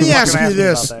 Man. Let me Fucking ask you me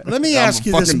this. about that. Let me I'm ask a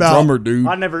you this fucking about. drummer,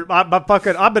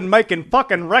 dude. I've been making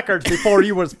fucking records before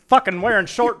you was fucking wearing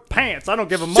short pants. I don't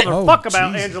give a Oh, motherfucker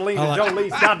about Jesus. Angelina I like-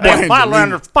 Jolie's goddamn vial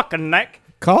around her fucking neck.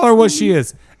 Call her what she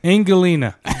is.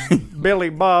 Angelina. Billy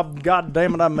Bob,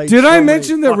 goddamn it, I made. Did so I many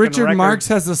mention that fucking Richard records. Marx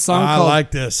has a song I called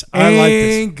like this. I like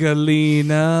this.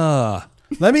 Angelina?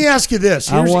 Let me ask you this.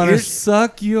 I want to here's-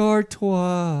 suck your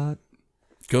twat.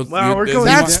 Go, Well, we're does going-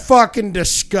 he That's want- fucking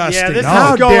disgusting. Yeah, this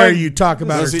How is going- dare you talk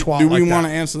about her does he- twat do like we want to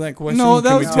that? answer that question? No, that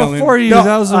Can was we tell him? before you. No,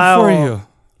 That was before oh. you.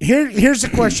 Here's the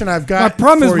question I've got. My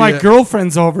problem is for my you.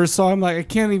 girlfriend's over, so I'm like, I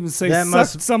can't even say That suck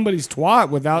must- somebody's twat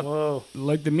without Whoa.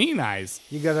 like the mean eyes.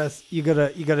 You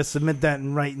gotta submit that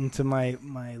in writing to my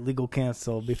legal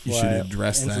counsel before You should I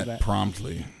address answer that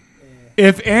promptly.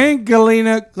 If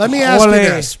Angelina Let me ask you Jolie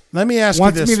this. Let me ask you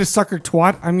wants this. me to suck her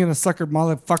twat, I'm gonna suck her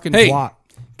motherfucking Hey, twat.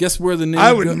 guess where the name?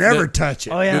 I would never touch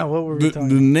it. Oh yeah, what were we the, talking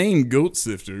the about? name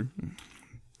Goatsifter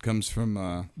comes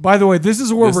from By the way, this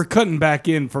is where This- we're cutting back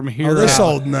in from here. Oh, this out.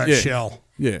 old nutshell.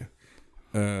 it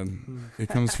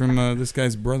comes from this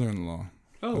guy's brother-in-law.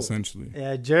 Oh. Essentially,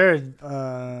 Yeah, Jared.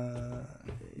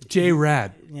 J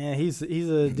Rad. Yeah, he's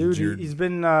a dude. Jared. He's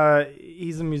been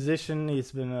he's a musician.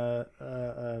 He's been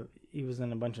he was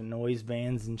in a bunch of noise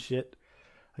bands and shit.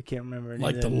 I can't remember any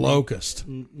Like of the the Locust.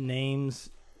 names.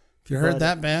 Have you heard But-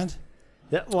 that band?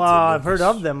 Yeah, well, I've heard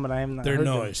of them, but I haven't Their heard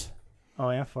them. noise.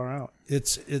 Oh yeah, far out.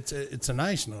 It's a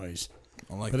nice noise,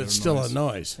 I like but their it's still noise. a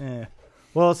noise. Yeah.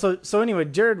 Well, so anyway,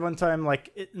 Jared one time,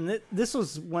 this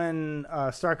was when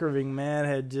Stark Irving Man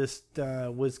had just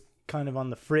was kind of on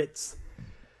the fritz,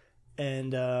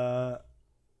 and we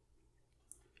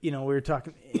were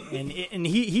talking, and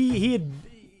he had.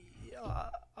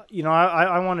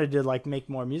 I wanted to make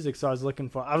more music, so I was looking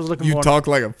for. You talk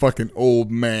like a fucking old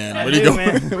man. What are you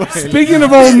going? Speaking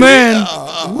of old men,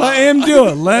 let him do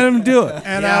it. Let him do it.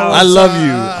 And I love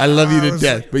you. I love you to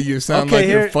death, but you sound like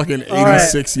you're fucking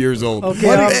 86 years old.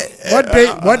 Okay,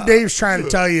 what Dave's trying to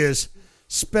tell you is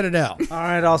spit it out. all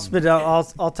right, I'll spit it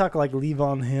out. I'll talk like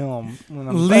Levon Helm when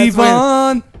I'm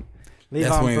Levon.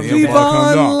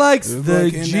 Levon likes the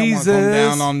Jesus. Come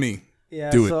down on me. Yeah,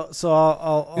 Do it. So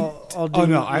I'll do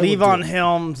Levon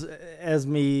Helms as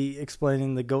me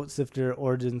explaining the Goatsifter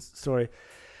origin story.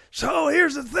 So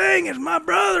here's the thing: is my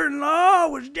brother-in-law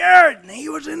was Jared, and he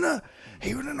was in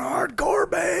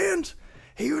hardcore bands.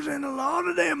 He was in a lot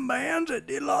of them bands that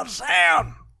did a lot of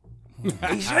sound.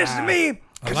 He says to me,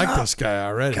 I like this guy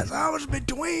already. because I was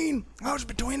between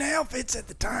outfits at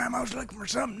the time. I was looking for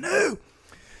something new.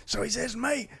 So he says to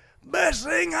me, best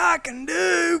thing I can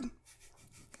do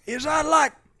is I'd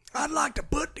like to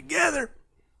put together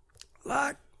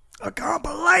like a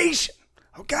compilation,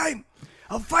 okay,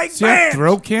 of fake Does he have bands.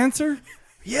 throat cancer?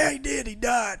 Yeah, he did. He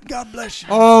died. God bless you.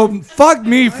 Oh, fuck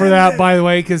me for that, by the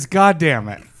way, because God damn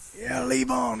it. Yeah,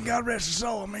 leave on. God rest his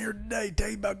soul. I'm here today to tell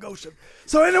you about Goatsifter.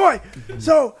 So anyway,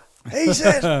 so he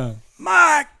says,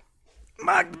 Mike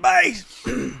the bass.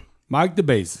 Mike the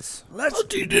bassist. What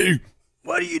do you do?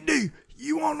 What do you do?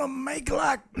 You want to make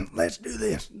let's do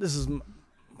this. This is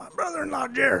my brother-in-law,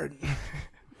 Jared.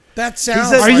 That sounds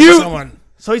says- like Are you- someone.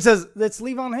 So he says, that's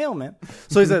Levon Helm, man.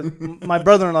 So he says, my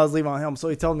brother-in-law is Levon Helm. So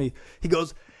he told me, he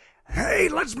goes, Hey,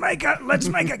 let's make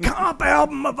a comp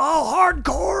album of all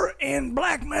hardcore and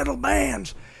black metal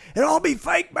bands. It'll all be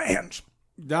fake bands.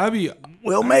 That'd be.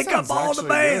 We'll make up all the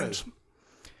bands.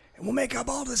 And we'll make up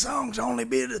all the songs. Only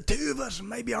be the two of us and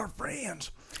maybe our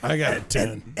friends. I got a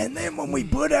 10. And then when we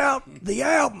put out the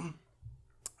album,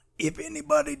 if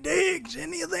anybody digs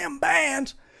any of them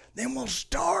bands, then we'll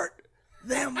start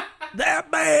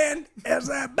that band as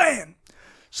that band.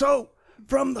 So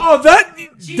from the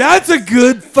That's a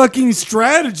good fucking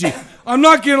strategy. I'm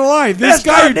not gonna lie. This Best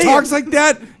guy idea. who talks like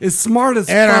that is smart as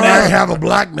And I fuck. might have a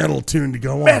black metal tune to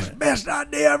go on it. best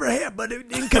idea I ever had, but it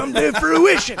didn't come to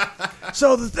fruition.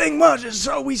 So the thing was,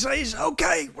 so we say,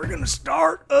 okay, we're gonna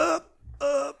start up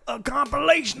a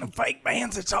compilation of fake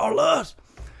bands. It's all us.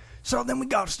 So then we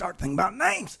got to start thinking about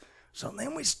names. So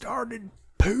then we started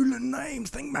pooling names,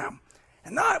 thinking about,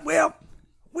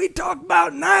 we talked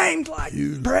about names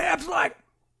perhaps like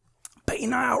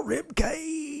Penile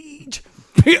Ribcage.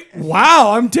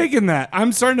 Wow, I'm taking that.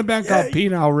 I'm starting to back off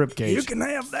penile You ribcage. can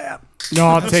have that. No,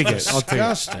 I'll take it. I'll take it.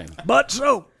 Disgusting. But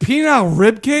so Penile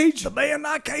ribcage? the band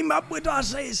I came up with, I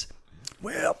says,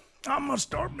 I'm going to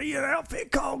start me an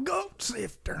outfit called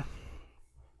Goatsifter.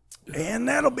 And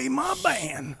that'll be my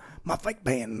band. My fake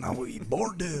band will be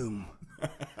Bordoom.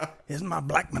 This is my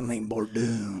black man named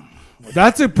Bordoom.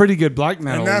 That's a pretty good black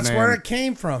metal And that's name. where it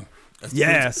came from.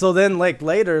 yeah. So then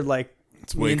later, way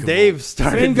me and cool. Dave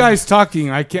started. Same guy's talking.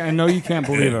 I know you can't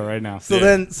believe it right now. So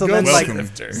then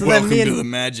Welcome me to and the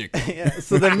magic.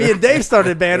 so then me and Dave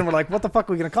started a band, and we're like, "What the fuck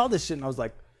are we gonna call this shit?" And I was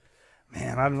like,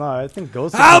 "Man, I don't know. I think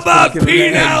Ghost." How about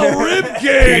penile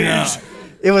ribcage?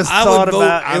 It was I thought would vote-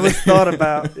 about. It was thought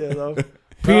about. You know.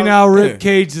 Penile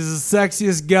ribcage is the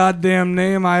sexiest goddamn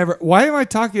name I ever. Why am I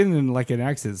talking in like an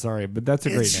accent? Sorry, but that's a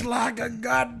great It's name. like a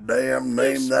goddamn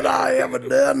name that I ever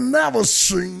done never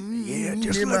seen. Yeah,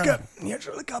 just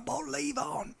look up old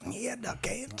Levon. He had the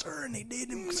cancer and he did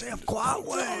himself quite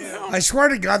well. I swear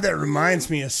to God, that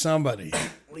reminds me of somebody.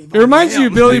 It reminds you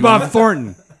of Billy Bob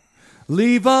Thornton.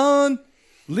 Levon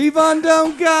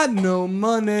don't got no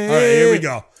money. All right, here we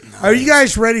go. Are you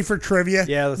guys ready for trivia?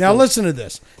 Yeah, let's Now do it. listen to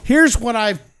this. Here's what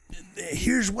I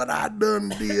done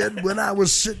did when I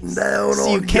was sitting down So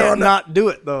you on can't yonder. not do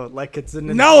it though. Like it's an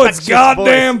No, it's infectious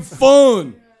goddamn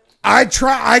fun.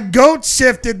 I goat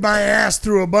sifted my ass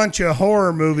through a bunch of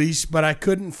horror movies, but I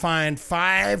couldn't find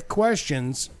 5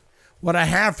 questions. What I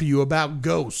have for you about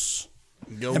ghosts.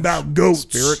 About goats,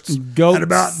 Spirits. Goats. and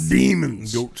about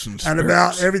demons, Goats and and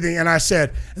about spirits. everything. And I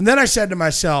said to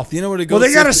myself, You know what a well,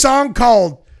 they got a Goatsifter- song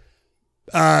called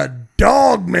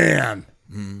 "Dog Man."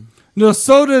 No,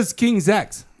 so does King's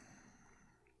X.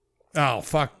 Oh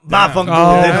fuck! My that. funky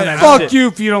Oh, they don't have fuck shit. you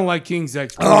if you don't like King's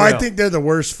X. Oh, I think they're the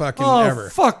worst fucking Oh, ever.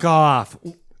 fuck off.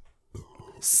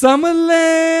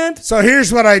 Summerland. So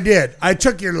here's what I did. I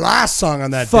took your last song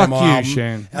on that Fuck demo you, album,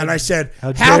 Shane. and I said,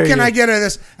 How how dare can you. I get at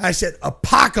this? I said,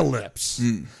 apocalypse.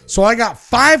 So I got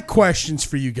 5 questions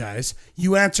for you guys.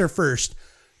 You answer first.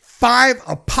 5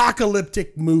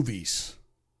 apocalyptic movies.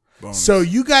 Bonus. So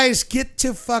you guys get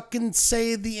to fucking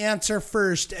say the answer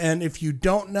first, and if you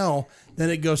don't know, then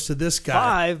it goes to this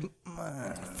guy.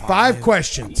 5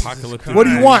 questions. Apocalyptic What do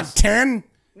you movies. want? 10?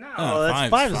 No, Oh, that's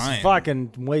five's 5 fine. is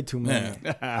fucking way too many.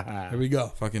 Yeah. Here we go.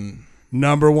 Fucking.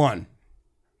 Number 1.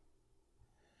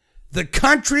 The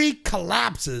country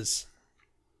collapses.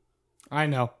 I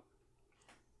know.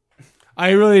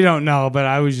 I really don't know, but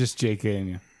I was just JKing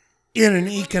you. In an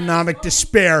economic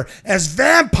despair as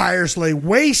vampires lay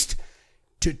waste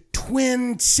to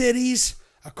twin cities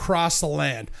across the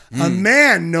land. A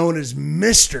man known as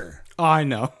Mister Oh, I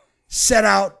know. set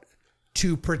out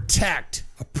to protect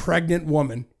a pregnant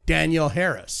woman, Danielle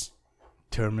Harris,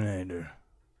 Terminator.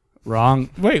 Wrong.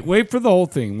 Wait for the whole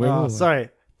thing. Wait, Oh, wait. sorry.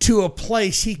 to a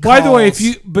place he calls... By the way,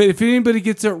 if anybody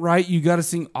gets it right, you got to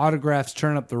sing autographs.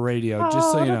 Turn up the radio,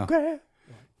 just so you know. Okay,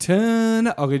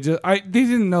 they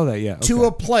didn't know that yet. To Okay.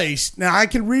 a place... Now, I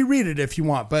can reread it if you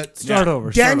want, but... Start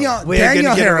over. Danielle We ain't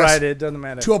gonna get it Harris right. It doesn't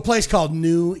matter. to a place called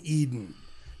New Eden.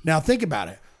 Now, think about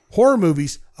it. Horror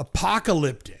movies,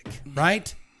 apocalyptic,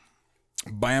 right?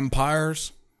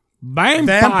 Vampires.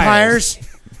 Vampires.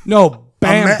 No,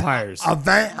 vampires.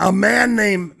 A man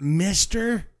named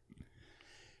Mister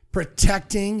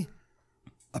protecting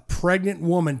a pregnant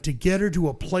woman to get her to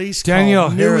a place Danielle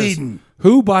called Harris, New Eden.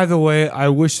 who, by the way, I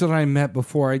wish that I met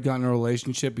before I got in a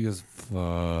relationship because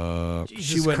fuck.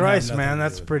 Jesus wouldn't Christ, have man, nothing to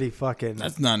that's do with pretty fucking.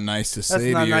 That's not nice to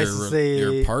say not to nice to say.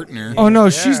 your partner. Oh no,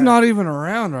 she's Yeah. not even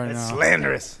around right now.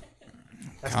 slanderous.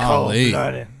 That's Golly.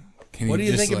 cold-blooded. Can What do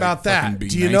you just, think about that? fucking be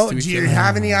Do you nice know? to Do each you other?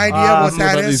 have any idea what What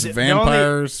that about is? these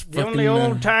vampires? The only fucking,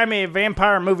 old timey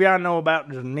vampire movie I know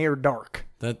about is Near Dark.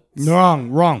 that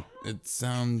Wrong. it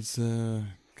sounds. God,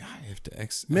 I have to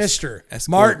Mister escort-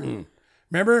 Martin.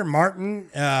 Remember Martin,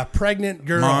 pregnant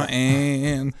girl.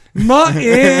 Martin. Martin.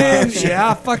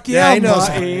 Yeah, fuck Yeah, yeah, he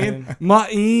knows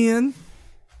Martin.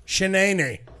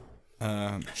 Shenaney.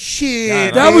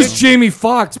 Shit. That was Jamie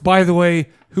Foxx, by the way,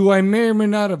 who I may or may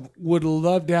not have would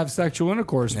love to have sexual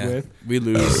intercourse Yeah, with. we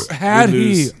lose. Had we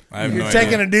lose. he- I have You're no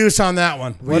taking idea. a deuce on that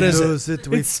one. What is it?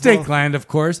 It's Steakland, of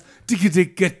course.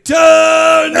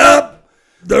 Turn up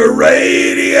the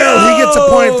radio. He gets a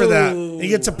point for that. He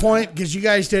gets a point because you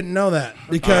guys didn't know that.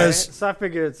 Because So I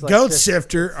figure it's like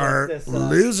Goatsifter are this,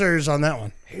 losers on that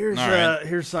one. Here's All right.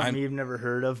 here's something you've never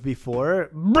heard of before.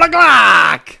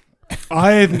 Black.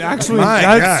 I've actually, My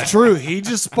that's God. true. He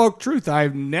just spoke truth.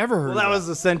 I've never heard Well, that that. was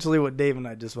essentially what Dave and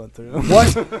I just went through.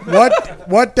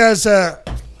 What does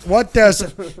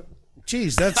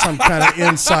geez, that's some kind of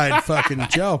inside fucking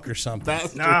joke or something.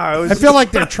 Nah, it was I feel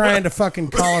like they're trying to fucking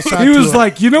call us out. He was to a-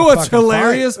 like, you know what's fucking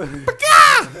hilarious? And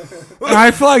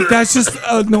I feel like that's just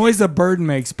a noise a bird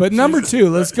makes. But number 2,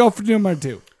 let's go for number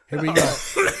 2. Here we go.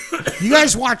 You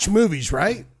guys watch movies,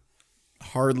 right?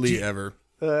 Hardly ever.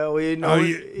 we know.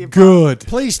 Good.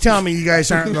 Please tell me you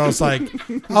guys aren't those like,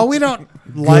 oh, we don't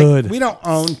Good. we don't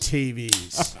own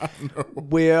TVs.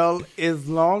 Well, as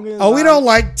long as Oh, we don't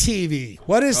like TV.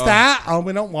 What is that? Oh,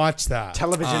 we don't watch that.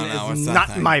 television Oh, no, is it's that not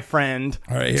thing. my friend.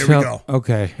 All right, here we go.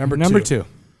 Okay. Number Number two.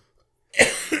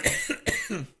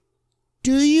 2.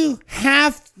 Do you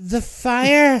have the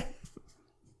fire?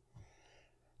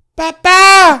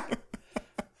 Papa!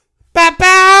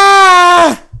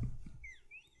 Papa!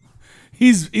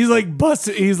 He's like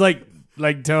busted. He's like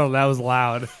Toad. That was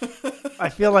loud. I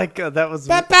feel like that was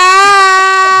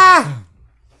Papa!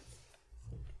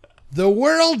 The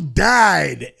world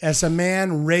died as a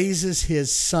man raises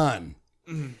his son.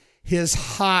 His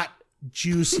hot,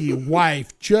 juicy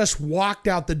wife just walked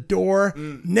out the door,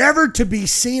 never to be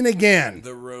seen again.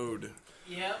 The road.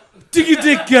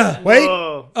 Digga. Wait,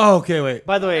 Oh, Oh, okay, wait.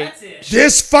 by the way,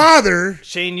 this father,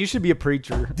 Shane, you should be a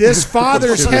preacher. this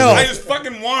father's I health. just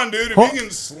fucking won, dude. If Ho- you can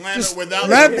slam just it without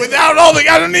let- all the,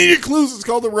 I don't need your clues. It's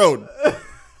called the road.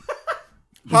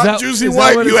 Hot that- juicy is that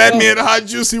wife. what You it's had me called? at hot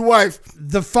juicy wife.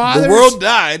 The father's, The world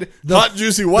died. Hot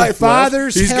juicy wife. left.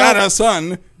 father's He's got health- a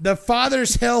son. the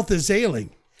father's health is ailing.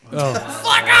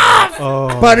 Fuck off!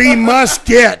 But he must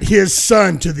get his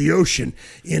son to the ocean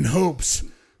in hopes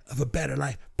of a better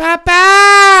life.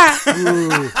 Papa!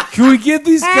 Can we give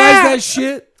these guys that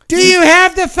shit? Do you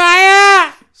have the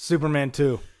fire? Superman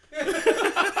 2.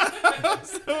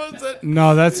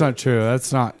 No, that's not true.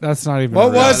 That's not even.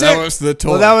 What real. was That it? was the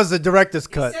total. Well, that was the director's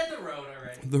cut.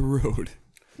 the road.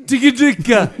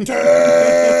 Digga.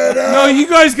 No, you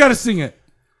guys got to sing it.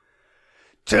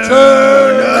 Turn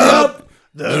up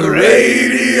the radio.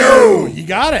 Radio. You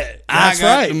got it. I That's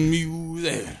got right. the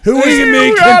music. Who was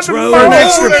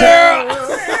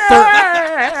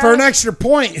for an extra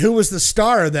point? Who was the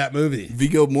star of that movie?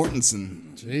 Viggo Mortensen.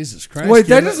 Jesus Christ! Wait,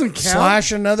 that Give it- doesn't count?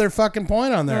 Slash another fucking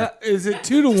point on there. Is it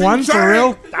 2-1 for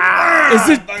real? Is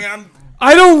it?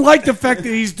 I don't like the fact that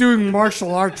he's doing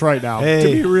martial arts right now. To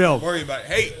be real, Worry about it.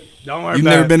 Hey, Don't worry you've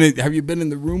about never it. been in, have you been in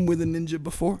the room with a ninja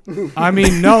before? I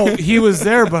mean, no, he was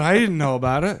there, but I didn't know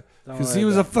about it because he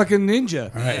was a fucking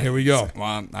ninja. All right, here we go.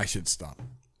 Well, I should stop.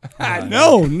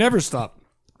 No, never stop.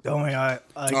 Don't worry. I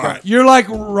All right. You're like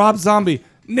Rob Zombie.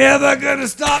 Never gonna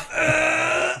stop.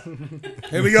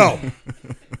 Here we go.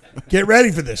 Get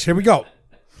ready for this. Here we go.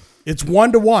 It's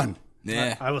 1-1.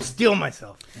 Yeah. I will steal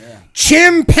myself.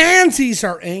 Chimpanzees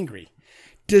are angry,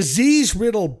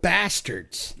 disease-riddled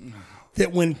bastards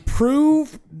that when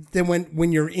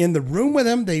you're in the room with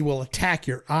them, they will attack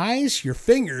your eyes, your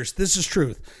fingers. This is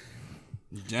truth.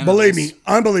 Genitals. Believe me,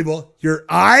 unbelievable. Your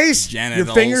eyes, Genitals.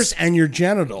 your fingers, and your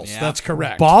genitals. Yeah. That's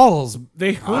correct. Balls.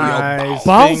 They hurt. Eyes,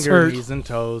 Balls finger, hurt. knees and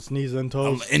toes. Knees and I'm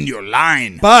toes. in your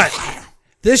line. But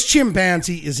this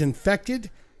chimpanzee is infected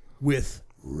with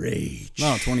rage.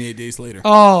 No, 28 days later.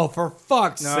 Oh, for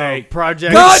fuck's No, sake!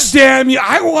 Project. God damn you!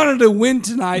 I wanted to win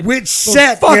tonight. Which Well,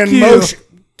 set fuck in you. motion.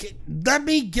 Let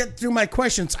me get through my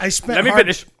questions. I spent. Let me hard-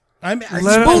 finish. I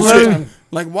Let- bullshit.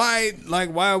 let- Like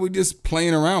why are we just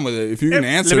playing around with it? If you can Let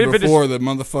answer me finish. before the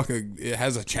motherfucker it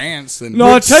has a chance, then No,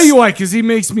 I'll tell you why. Because he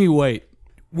makes me wait.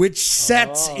 Which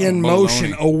sets in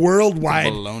motion Baloney. a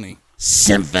worldwide baloney.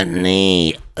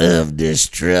 symphony of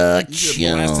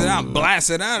destruction. Blast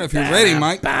it out if you're ready,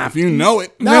 Mike. If you know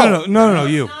it. No,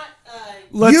 you.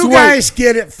 Let's You wait. guys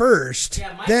get it first,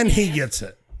 then he gets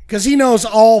it. Because he knows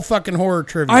all fucking horror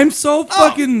trivia. I'm so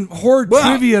fucking horror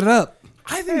trivia'd up.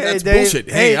 I think Hey, that's Dave, bullshit.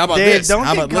 Hey, how about Dave, this? Don't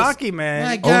how get about this? cocky, man.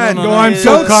 My God, No, I'm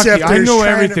so cocky. I Goatsifter's know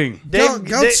trying to- everything.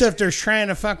 Goatsifter's trying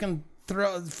to fucking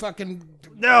throw fucking.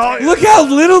 No, Look how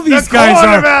little these guys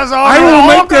are. cornerbacks I will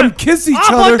make gonna- them kiss each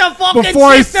I'll other put the fucking before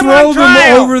I system throw on them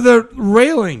trial. over the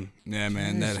railing. Yeah,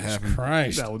 man, that happened.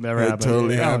 Christ. will never That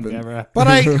totally happened. But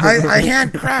I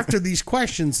handcrafted these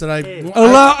questions that I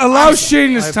Allow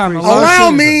Shane his time. allow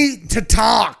Shane his me to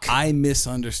talk. I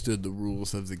misunderstood the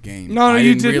rules of the game. No, I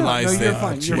you didn't did not. realize No, you're that.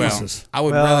 fine. You're Well, fine. I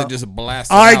would rather just blast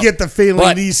it I out. get the feeling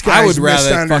But these I guys would rather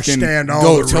fucking misunderstand all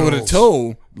go the toe to rules.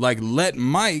 toe. Like let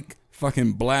Mike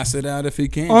fucking blast it out if he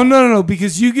can. Oh no,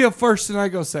 because you go first and I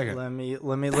go second. Let me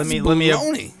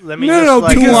baloney. let me No, just no,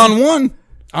 like, 2-on-1.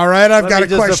 All right, I've Let got me a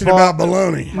just question default- about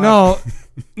baloney.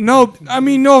 No, I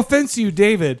mean no offense to you,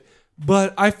 David,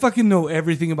 but I fucking know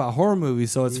everything about horror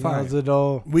movies, so it's fine. How's it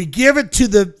all? We give it to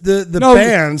the No,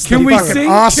 bands. Can the we fucking sing?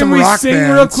 Awesome Can we rock sing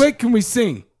bands. real quick? Can we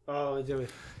sing? Oh, do it.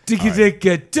 Tick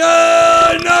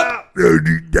turn up.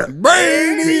 Radio.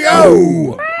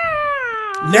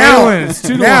 Anyway, it's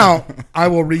 2-1. Now I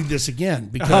will read this again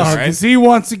because Because he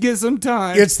wants to get some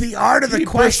time. it's the art of the he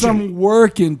put question. some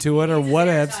work into it or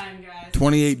whatever.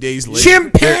 28 days later.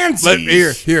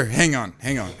 Chimpanzees. Here, hang on.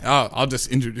 I'll just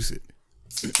introduce it.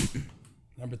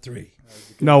 Number 3.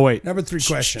 No, wait. Number 3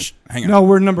 question. Hang on. No,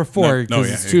 we're number 4 No, because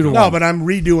yeah, it's yeah. 2-1. No, but I'm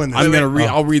redoing this. I'm gonna read.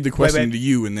 I'll read the question wait. to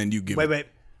you, and then you give it. Wait.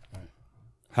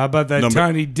 How about that Number-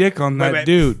 tiny dick on that wait.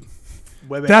 dude?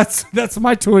 Wait. That's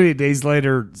my 28 days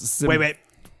later. Wait.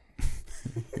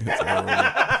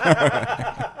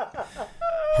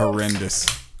 Horrendous.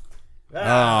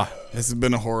 This has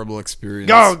been a horrible experience.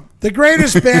 Go. The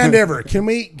greatest band ever. Can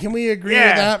we agree Yeah.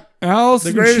 with that?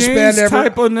 Allison The greatest Chains, band ever.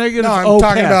 Typo negative. No, I'm Opeth.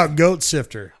 talking about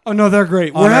Goatsifter. Oh no, they're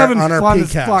great. On We're our- having on our fun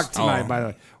as PCast. fuck tonight. Oh. By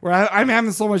the way, I'm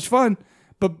having so much fun.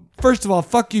 But first of all,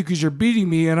 fuck you because you're beating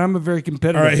me, and I'm a very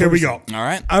competitive. All right, here we person. go. All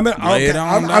right. I'm Lay it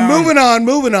on I'm down.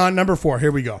 moving on. Number 4.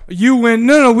 Here we go. You win.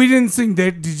 No, we didn't sing.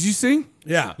 Did you sing?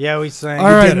 Yeah. Yeah, we sang.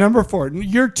 All right, did it. number 4.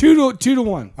 You're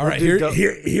 2-1. All right. Dude,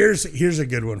 Here's a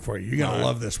good one for you. You're gonna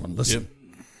love this one. Listen.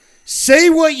 Say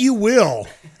what you will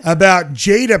about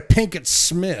Jada Pinkett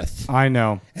Smith I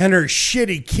know. and her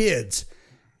shitty kids,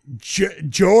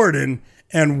 Jordan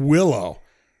and Willow,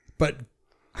 but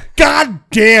God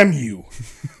damn you,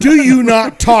 do you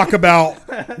not talk about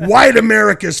white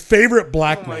America's favorite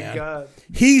black man? God.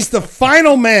 He's the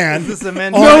final man This is a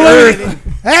man. on No,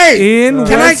 earth. Hey, In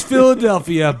can West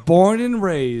Philadelphia, born and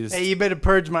raised. Hey, you better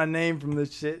purge my name from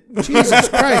this shit. Jesus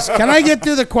Christ, can I get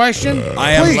through the question?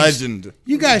 I am Please. legend.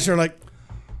 You guys are like,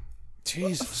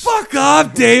 Jesus. Fuck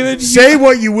off, David. Say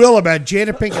what you will about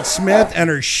Jada Pinkett Smith and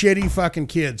her shitty fucking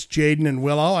kids, Jaden and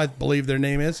Willow, I believe their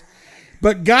name is.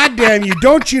 But goddamn you,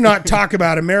 don't you not talk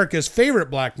about America's favorite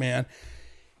black man?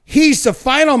 He's the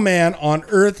final man on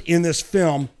earth in this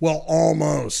film. Well,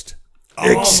 almost.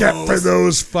 Except for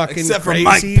those fucking Except for crazy.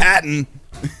 Mike Patton.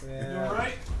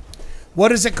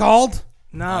 What is it called?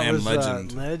 No, I it Am was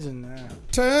Legend. Legend.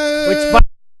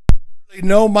 Which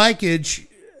no micage.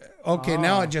 Okay,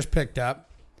 now it just picked up.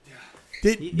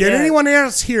 Did anyone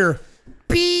else hear?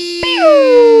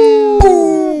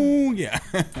 Ooh, yeah.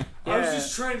 I was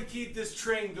just trying to keep this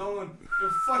train going.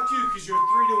 And fuck you, because you're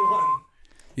 3-1.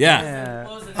 Yeah.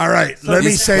 All right, let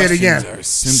me say it again.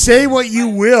 Say what you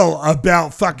will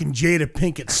about fucking Jada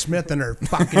Pinkett Smith and her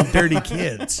fucking dirty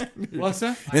kids. What's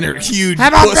that? And her huge How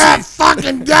about pussy. that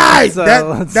fucking guy?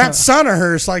 Let's That son of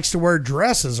hers likes to wear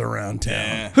dresses around town.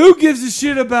 Yeah. Who gives a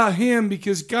shit about him?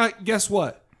 Because guess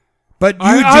what? But you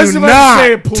I was do about to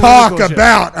say not political talk shit.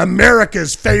 about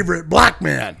America's favorite black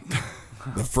man.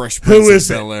 The Fresh Prince Who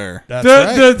is of it? Bel-Air.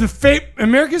 That's right.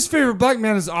 America's favorite black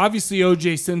man is obviously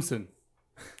O.J. Simpson.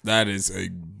 That is a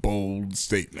bold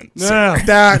statement. No.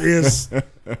 That is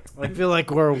I feel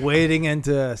like we're wading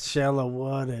into shallow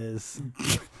waters.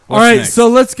 All right, next? so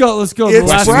let's go. The it's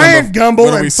last one. Brian What Gumble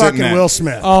are we and sitting fucking at? Will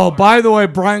Smith. Oh, by the way,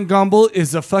 Brian Gumble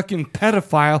is a fucking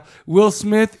pedophile. Will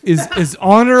Smith is as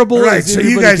honorable Right, as so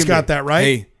anybody you guys can got be. that right.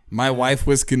 Hey, my wife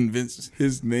was convinced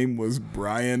his name was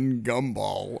Brian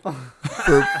Gumball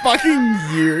for fucking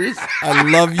years. I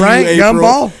love you, Brian April.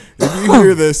 Gumball? If you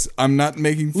hear this, I'm not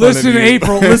making fun Listen, of you.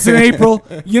 Listen, April.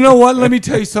 You know what? Let me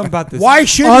tell you something about this. Why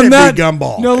shouldn't it be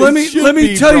Gumball? No, It should let me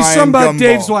be tell you Brian something about Gumball.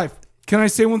 Dave's wife. Can I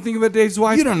say one thing about Dave's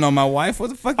wife? You don't know my wife.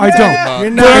 What the fuck? I you don't. talking about?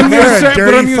 You're But I'm not gonna you're a say- but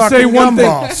dirty I'm gonna say fucking one thing.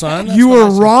 gumball, son. That's You what I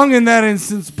were said. wrong in that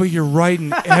instance, but you're right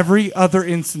in every other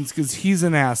instance because he's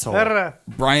an asshole.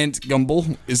 Bryant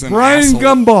Gumball is an Brian asshole.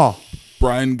 Gumball.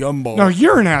 Brian Gumball. No,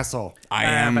 you're an asshole. I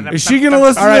am. Is she gonna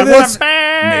listen All right, to this?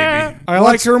 Maybe. I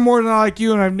like her more than I like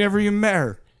you, and I've never even met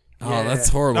her. Oh, that's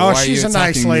horrible. Oh, Why are she's you a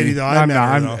nice attacking lady, me? though. I met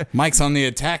her, though. Mike's on the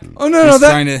attack. Oh no, He's no,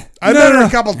 trying to. I no, met her no. a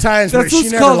couple times, but That's she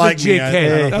what's never called liked the me. JK. I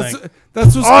don't That's think.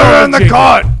 what's what's Order called in the the JK.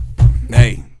 cart.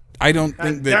 Hey, I don't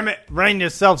think that. Damn it. Rein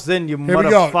yourselves in, you we go.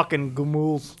 motherfucking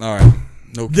gamools. All right.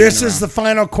 No kidding This is around. the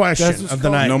final That's question what's of the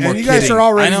called- night. No more and you guys kidding. are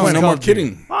already I know, winning. no more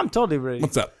kidding. I'm totally ready.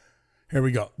 What's up? Here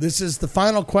we go. This is the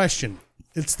final question.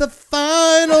 It's the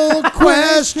final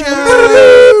question.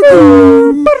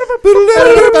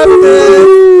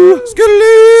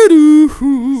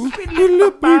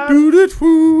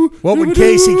 What would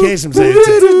Casey Kasem say?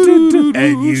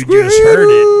 And you just heard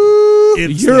it.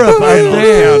 It's You're the a final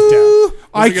man. countdown.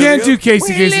 I can't do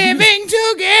Casey Kasem.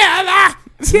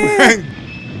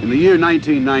 In the year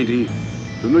 1990,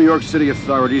 the New York City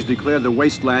authorities declared the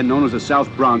wasteland known as the South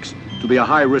Bronx to be a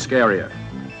high-risk area.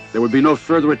 There would be no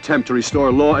further attempt to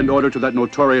restore law and order to that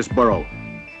notorious borough.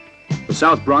 The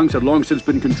South Bronx had long since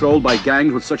been controlled by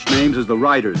gangs with such names as the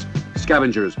Riders,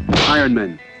 Scavengers,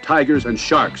 Ironmen, Tigers, and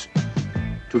Sharks.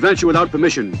 To venture without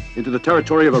permission into the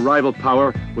territory of a rival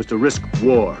power was to risk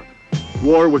war.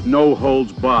 War with no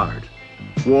holds barred.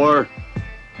 War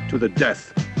to the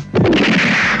death.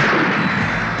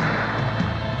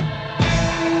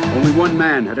 Only one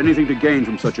man had anything to gain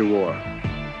from such a war.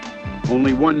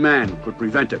 Only one man could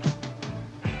prevent it.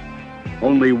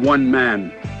 Only one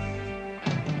man.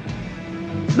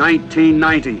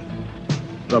 1990,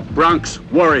 the Bronx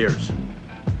Warriors.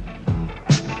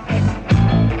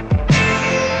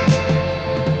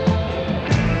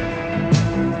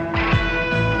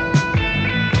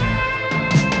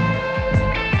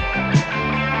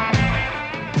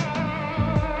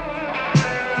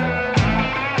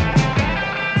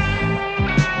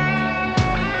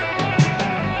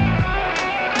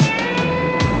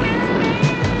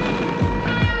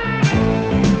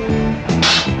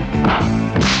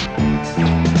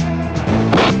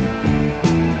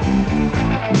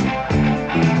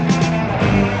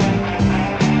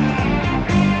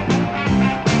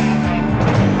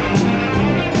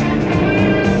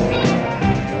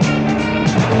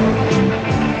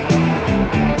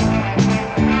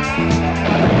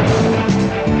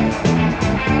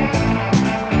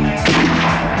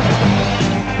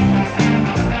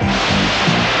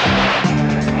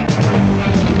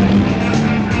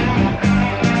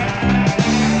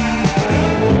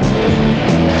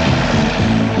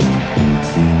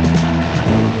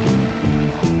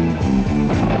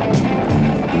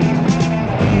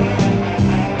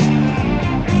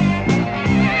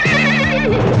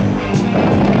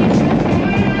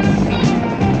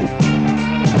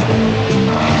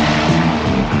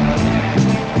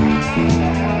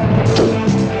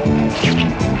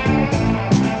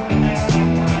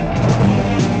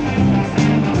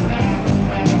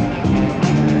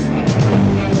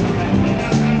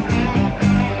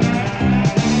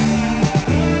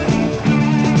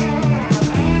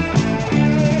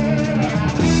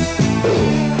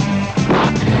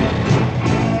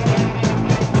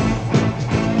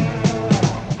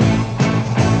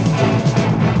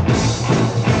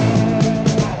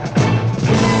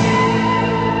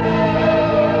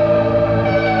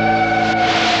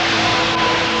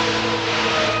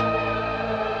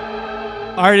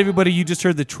 All right, everybody, you just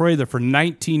heard the trailer for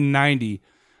 1990,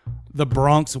 The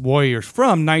Bronx Warriors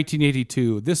from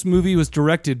 1982. This movie was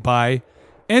directed by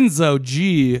Enzo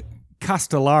G.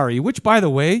 Castellari, which, by the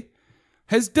way,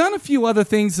 has done a few other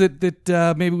things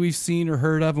that maybe we've seen or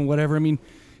heard of and whatever. I mean,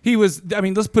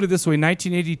 let's put it this way.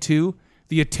 1982,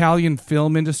 the Italian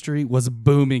film industry was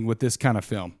booming with this kind of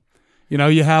film. You know,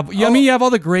 you have all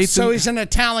the greats. So he's an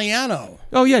Italiano.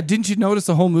 Oh, yeah. Didn't you notice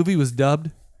the whole movie was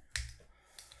dubbed?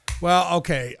 Well,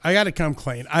 okay. I got to come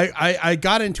clean. I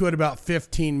got into it about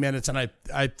 15 minutes and I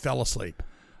fell asleep.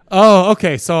 Oh,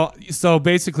 okay. So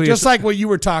basically, just like what you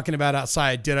were talking about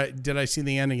outside. Did I see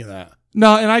the ending of that?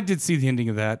 No, and I did see the ending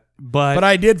of that, but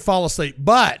I did fall asleep.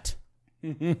 But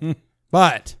I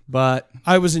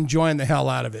was enjoying the hell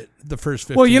out of it the first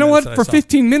 15 minutes. Well, you know what? that I For saw.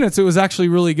 15 minutes, it was actually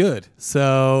really good.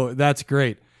 So that's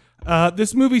great.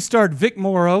 This movie starred Vic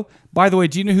Morrow. By the way,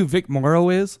 do you know who Vic Morrow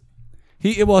is?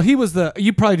 He was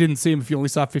you probably didn't see him if you only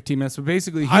saw 15 minutes, but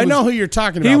basically I know who you're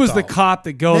talking about. He was though. the cop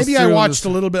that goes Maybe I through watched a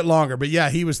little bit longer, but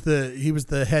yeah, he was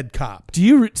the head cop.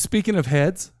 Speaking of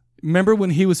heads, remember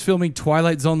when he was filming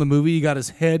Twilight Zone the movie, he got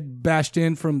his head bashed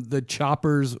in from the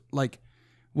choppers, like,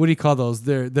 what do you call those?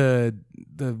 The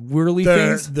whirly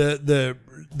things? The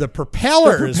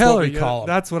propeller is what we call him.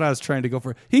 That's what I was trying to go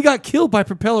for. He got killed by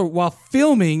propeller while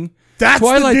filming That's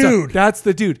Twilight the Zone. dude. That's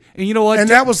the dude. And you know what? And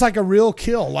that was like a real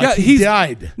kill. Like he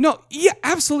died. No, yeah,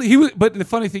 absolutely. He was, but the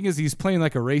funny thing is he's playing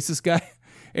like a racist guy.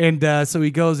 And so he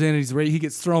goes in and he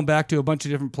gets thrown back to a bunch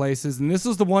of different places. And this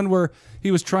is the one where he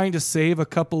was trying to save a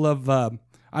couple of, I'm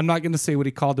not going to say what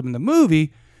he called them in the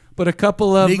movie, but a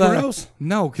couple of... Negroes?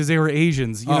 No, because they were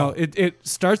Asians. You know, it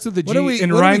starts with the G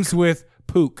and what rhymes with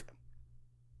pook.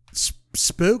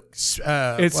 Spook?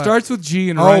 It starts with G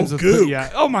and rhymes with pook.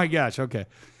 Yeah. Oh my gosh. Okay.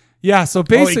 Yeah, so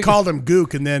basically... he called him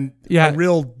Gook and then a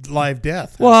real live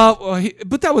death. Well,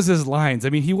 but that was his lines.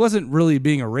 I mean, he wasn't really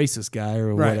being a racist guy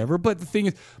or whatever. But the thing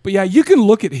is... But yeah, you can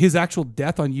look at his actual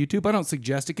death on YouTube. I don't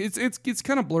suggest it. It's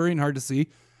kind of blurry and hard to see.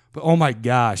 But oh my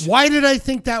gosh. Why did I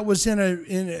think that was in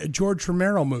a George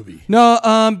Romero movie? No,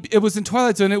 it was in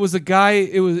Twilight Zone. It was a guy.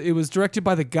 It was directed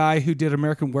by the guy who did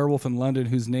American Werewolf in London,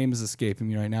 whose name is escaping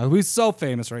me right now. He's so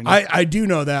famous right now. I do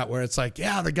know that, where it's like,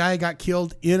 yeah, the guy got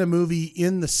killed in a movie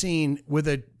in the scene with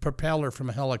a propeller from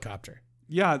a helicopter.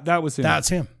 Yeah, that was him. That's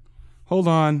him. Hold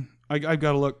on, I've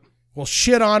got to look. Well,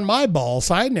 shit on my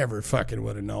balls. I never fucking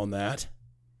would have known that.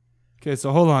 Okay,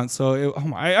 so hold on. So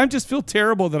I just feel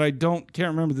terrible that I can't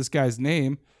remember this guy's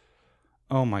name.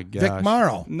 Oh my gosh. Vic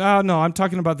Morrow. No, I'm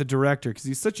talking about the director because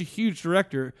he's such a huge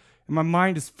director, and my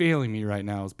mind is failing me right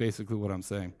now. Is basically what I'm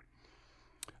saying.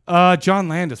 John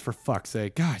Landis, for fuck's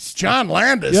sake, gosh. John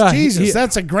Landis, Yeah, Jesus,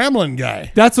 that's a gremlin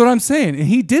guy. That's what I'm saying, and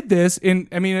he did this. And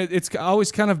I mean, it's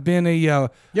always kind of been a. You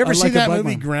ever see like that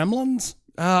movie Gremlins?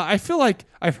 I feel like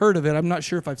I've heard of it. I'm not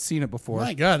sure if I've seen it before.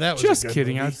 My God, that was just a good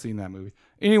kidding. movie. I've seen that movie.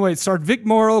 Anyway, it starred Vic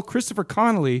Morrow, Christopher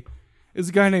Connolly, is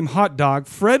a guy named Hot Dog.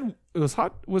 Fred was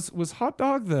Hot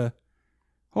Dog the.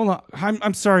 Hold on,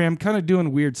 I'm sorry. I'm kind of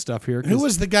doing weird stuff here. Who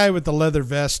was the guy with the leather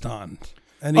vest on?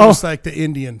 And he was like the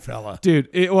Indian fella.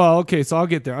 Dude, okay, so I'll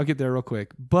get there real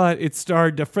quick. But it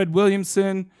starred Fred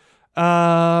Williamson.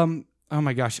 Oh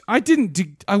my gosh, I didn't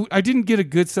get a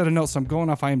good set of notes, so I'm going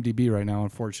off IMDb right now,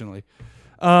 unfortunately.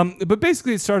 But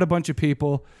basically, it starred a bunch of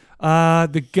people.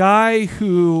 The guy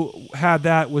who had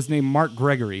that was named Mark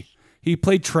Gregory. He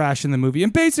played Trash in the movie,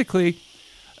 and basically,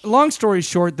 long story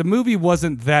short, the movie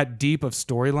wasn't that deep of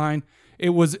storyline.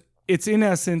 It's in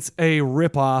essence a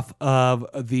ripoff of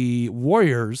the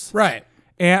Warriors, Right.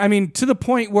 and I mean to the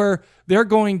point where they're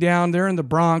going down. They're in the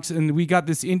Bronx, and we got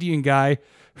this Indian guy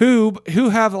who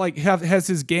has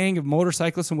his gang of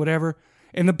motorcyclists and whatever.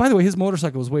 And by the way, his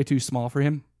motorcycle was way too small for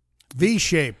him. V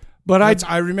shape. But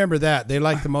I remember that. They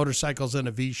like the motorcycles in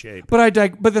a V shape. But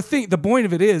the point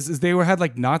of it is they had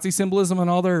like Nazi symbolism on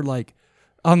all their like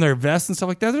on their vests and stuff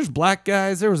like that. There's black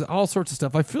guys. There was all sorts of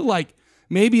stuff. I feel like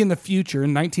maybe in the future,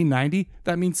 in 1990,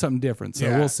 that means something different. So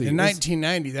we'll see. In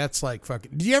 1990, that's like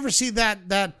fucking. Did you ever see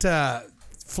that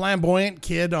flamboyant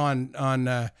kid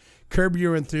on Curb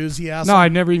Your Enthusiasm? No,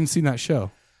 I've never even seen that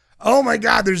show. Oh my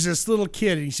God, there's this little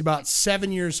kid. He's about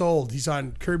 7 years old. He's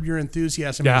on Curb Your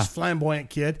Enthusiasm. Yeah. He's a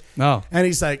flamboyant kid. No. And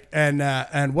he's like,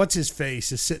 and what's his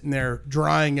face is sitting there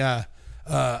drawing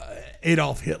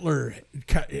Adolf Hitler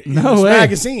in No his way.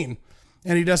 magazine.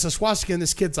 And he does a swastika, and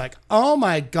this kid's like, oh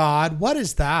my God, what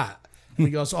is that? And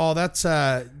he goes, oh, that's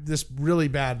this really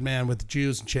bad man with the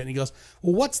Jews and shit. And he goes,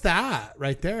 well, what's that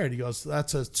right there? And he goes,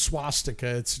 that's a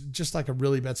swastika. It's just like a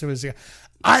really bad swastika.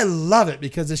 I love it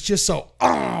because it's just so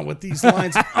with these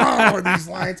lines, with these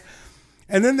lines.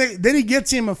 And then he gets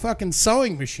him a fucking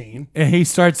sewing machine, And he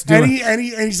starts doing. and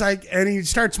he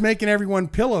starts making everyone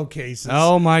pillowcases.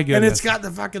 Oh my goodness! And it's got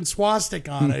the fucking swastika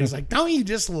on it. He's like, "Don't you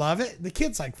just love it?" The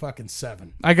kid's like fucking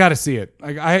 7. I got to see it.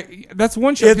 I that's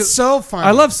one show. It's so fun.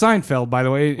 I love Seinfeld, by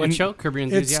the way. What And- show? Curb Your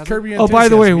It's Enthusiasm? Curb Your Oh, by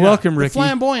the way, Enthusiasm, welcome, The Ricky.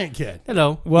 flamboyant kid.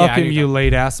 Hello. Welcome, Yeah, you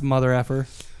late ass mother effer.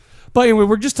 But anyway,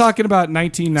 we're just talking about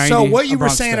 1990. So what you a were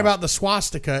Bronx saying Tale. about the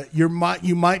swastika, you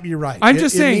might be right. I'm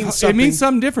just saying it means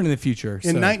something different in the future. In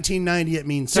so. 1990, it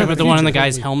means Sorry, something. but the one on the future.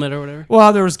 guy's helmet or whatever?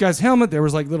 Well, there was guy's helmet. There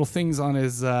was like little things on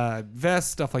his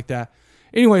vest, stuff like that.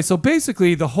 Anyway, so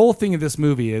basically, the whole thing of this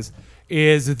movie is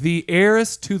the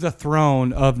heiress to the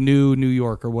throne of New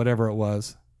York or whatever it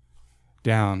was.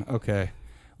 Down, okay,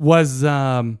 was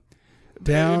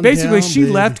Down, basically down, she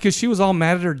baby. left because she was all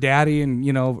mad at her daddy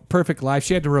and perfect life.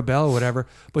 She had to rebel or whatever.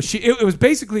 But it was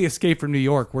basically Escape from New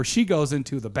York, where she goes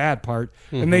into the bad part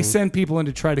and they send people in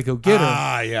to try to go get her.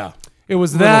 Ah, yeah. It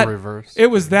was Little that. reverse. It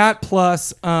was that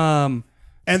plus. And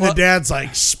the dad's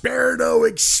like, spare no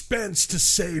expense to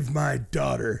save my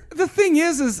daughter, The thing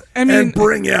is I mean, and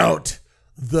bring out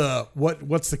the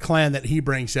what's the clan that he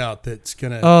brings out that's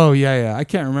gonna oh yeah, I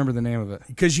can't remember the name of it.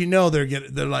 because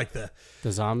they're like the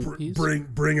zombies?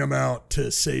 bring him out to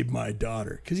save my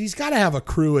daughter, because he's got to have a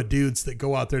crew of dudes that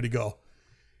go out there to go,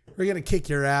 we're gonna kick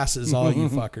your asses, all you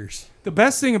fuckers. The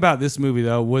best thing about this movie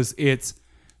though was its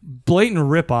blatant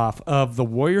ripoff of the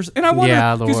Warriors, and I wonder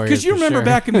The because Warriors, you for remember sure.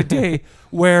 back in the day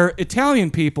where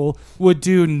Italian people would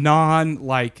do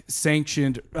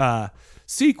sanctioned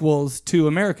sequels to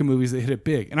American movies that hit it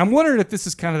big, and I'm wondering if this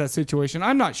is kind of that situation.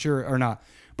 I'm not sure or not,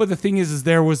 but the thing is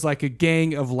there was like a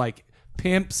gang of like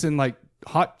pimps and like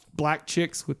hot black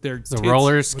chicks with their The tits.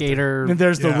 roller skater. And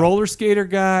there's the roller skater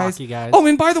guys. Hockey guys. Oh,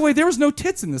 and by the way, there was no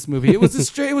tits in this movie. It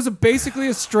was basically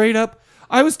a straight up.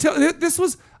 I was telling this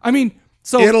was. I mean,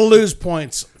 so It'll lose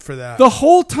points for that. the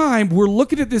whole time we're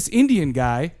looking at this Indian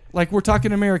guy, like we're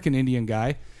talking American Indian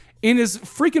guy, in his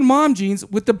freaking mom jeans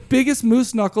with the biggest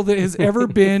moose knuckle that has ever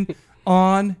been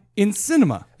on in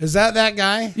cinema. Is that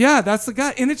guy? Yeah, that's the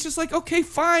guy. And it's just like, okay,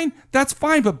 fine, that's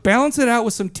fine, but balance it out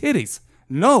with some titties.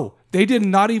 No, they did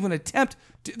not even attempt.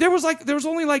 There was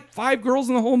only like 5 girls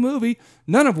in the whole movie,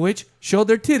 none of which showed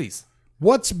their titties.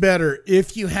 What's better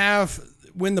if you have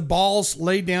when the balls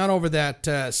lay down over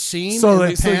that seam? So in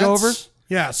they the pants? go over?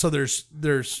 Yeah. So there's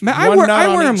Man, one I nut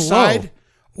wear on each them low. side,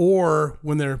 or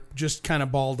when they're just kind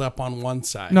of balled up on one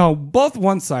side. No, both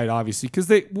one side, obviously, because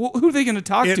who are they going to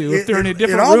talk to if they're in a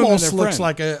different it room than almost their looks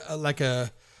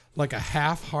friend? like a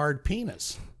half hard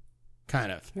penis,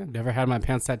 kind of. I've never had my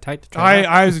pants that tight to try.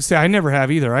 I was going to say, I never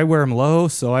have either. I wear them low,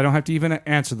 so I don't have to even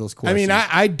answer those I questions. mean,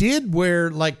 I did wear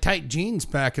like tight jeans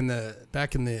back in the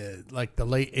like the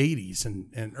late 80s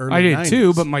and early I did 90s.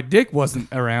 too, but my dick wasn't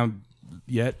around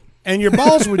yet. And your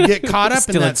balls would get caught up in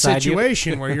Still that inside you.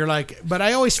 situation where you're like, but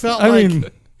I always felt I like mean,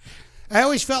 I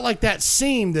always felt like that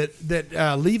seam that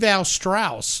Levi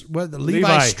Strauss,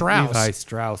 Levi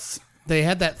Strauss. they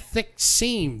had that thick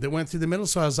seam that went through the middle.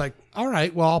 So I was like, all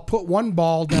right, well, I'll put one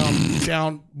ball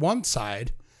down one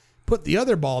side, put the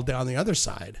other ball down the other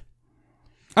side.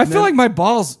 I feel like my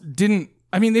balls didn't.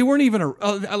 I mean, they weren't even.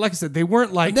 Like I said, they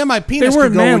weren't like. And then my they penis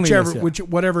weren't could go manliness yet.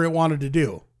 whatever it wanted to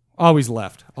do. Always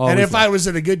left. Always And if I left. was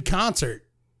at a good concert,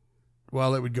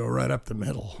 well, it would go right up the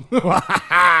middle.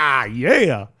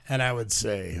 yeah. And I would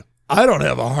say, I don't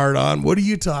have a heart on. What are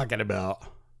you talking about?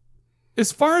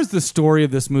 As far as the story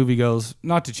of this movie goes,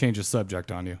 not to change the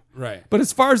subject on you, Right. but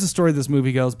as far as the story of this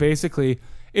movie goes, basically,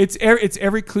 it's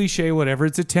every cliche, whatever.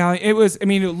 It's Italian. It was. I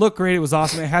mean, it looked great. It was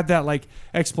awesome. It had that like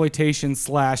exploitation /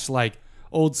 like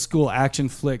old school action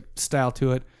flick style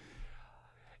to it.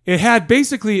 It had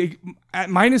basically,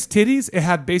 minus titties, it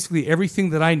had basically everything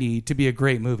that I need to be a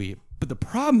great movie. But the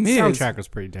problem is, Soundtrack was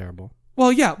pretty terrible.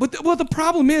 well, yeah, but the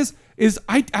problem is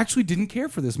I actually didn't care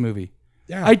for this movie.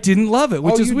 Yeah. I didn't love it,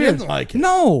 which is you weird. didn't like it?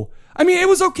 No, I mean it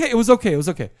was okay. It was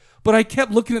okay. But I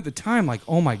kept looking at the time like,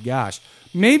 oh my gosh,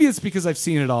 maybe it's because I've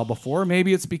seen it all before.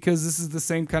 Maybe it's because this is the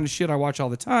same kind of shit I watch all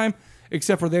the time,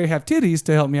 except for they have titties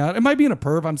to help me out. Am I being a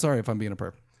perv? I'm sorry if I'm being a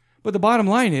perv. But the bottom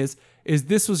line is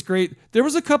this was great. There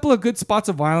was a couple of good spots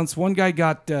of violence. One guy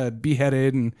got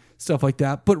beheaded and stuff like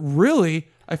that. But really,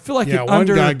 I feel like One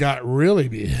guy got really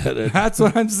beheaded. That's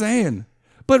what I'm saying.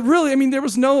 But really, I mean, there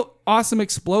was no awesome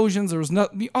explosions. There was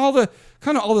all the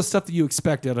stuff that you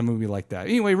expect out of a movie like that.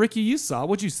 Anyway, Ricky, you saw.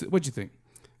 What'd you think?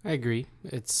 I agree.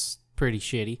 It's pretty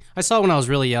shitty. I saw it when I was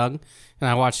really young, and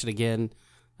I watched it again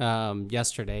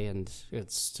yesterday, and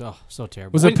it's so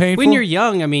terrible. Was it painful? When you're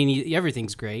young, I mean,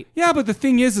 everything's great. Yeah, but the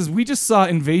thing is we just saw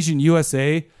Invasion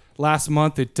USA last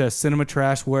month at Cinema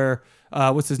Trash, where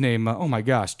what's his name? Oh my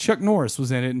gosh, Chuck Norris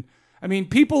was in it. And, I mean,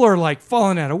 people are like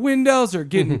falling out of windows or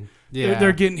getting Yeah.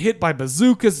 they're getting hit by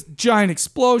bazookas, giant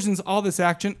explosions, all this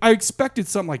action. I expected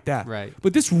something like that. Right.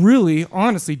 But this really,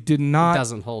 honestly, did not. It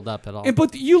doesn't hold up at all.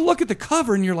 But you look at the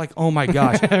cover and you're like, oh my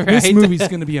gosh, this Right? movie's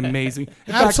going to be amazing.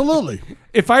 In fact, Absolutely.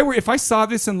 if I saw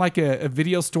this in like a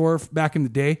video store back in the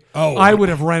day, Oh. I would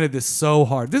have rented this so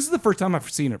hard. This is the first time I've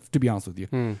seen it, to be honest with you.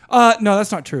 No,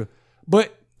 that's not true.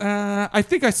 But I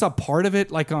think I saw part of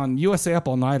it like on USA Up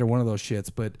All Night or one of those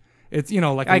shits. But it's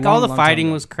like a all long, the long time fighting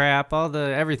ago. was crap.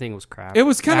 Everything was crap. It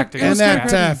was kind of Acting And was that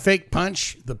crap. fake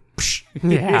punch, the psh.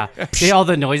 yeah, all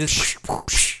the noises.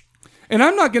 And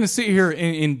I'm not going to sit here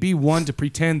and be one to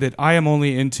pretend that I am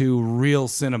only into real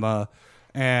cinema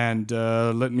and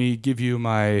let me give you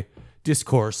my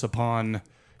discourse upon,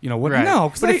 what. Right.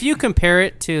 No, but if you compare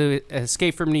it to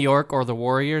Escape from New York or The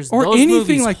Warriors, or those anything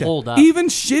movies like that, hold up. even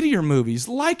shittier movies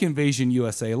like Invasion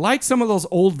USA, like some of those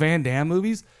old Van Damme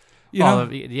movies, all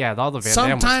the Van Damme ones are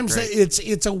Sometimes great.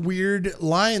 it's a weird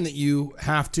line that you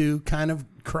have to kind of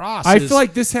cross. I feel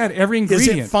like this had every Is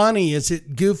ingredient. it funny? Is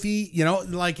it goofy?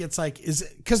 Is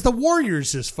it because The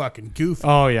Warriors is fucking goofy.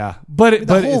 Oh yeah, but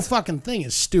The whole it's, fucking thing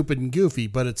is stupid and goofy,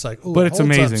 but it's like, oh, but it's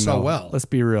holds up amazing so though. well. Let's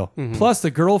be real. Plus,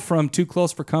 the girl from Too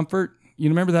Close for Comfort. You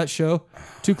remember that show,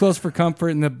 Too Close for Comfort,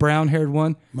 and the brown-haired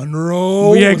one?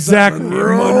 Monroe. Yeah, was that exactly.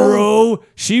 Monroe.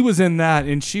 She was in that,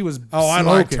 and she was. Oh, I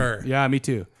liked smoking. her. Yeah, me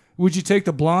too. Would you take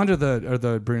the blonde or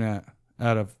the brunette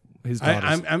out of his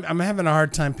daughters? I'm having a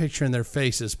hard time picturing their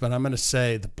faces, but I'm going to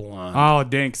say the blonde. Oh,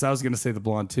 dang, because I was going to say the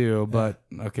blonde too, but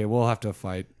okay, we'll have to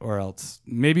fight or else.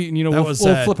 Maybe, That we'll was,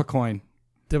 flip a coin.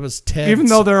 There was Ted. Even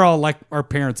though they're all like our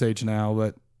parents' age now,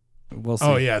 but we'll see.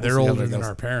 oh yeah, they're We'll see how older that than goes.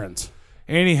 our parents.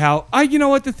 Anyhow, you know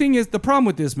what the thing is? The problem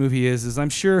with this movie is I'm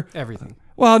sure Everything.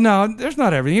 Well, no, there's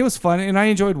not everything. It was fun, and I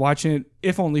enjoyed watching it,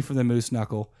 if only for the moose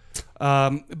knuckle.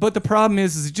 But the problem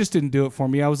is it just didn't do it for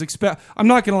me. I'm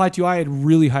not gonna lie to you. I had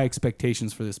really high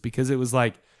expectations for this because it was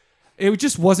like, it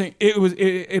just wasn't.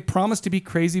 It promised to be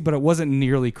crazy, but it wasn't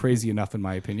nearly crazy enough in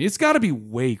my opinion. It's got to be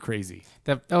way crazy.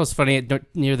 That was funny.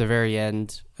 Near the very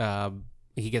end,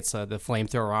 he gets the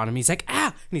flamethrower on him. He's like, ah!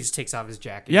 And he just takes off his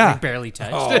jacket. Yeah. Like, barely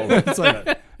touched. It's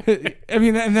like, I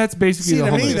mean, and that's basically See, the to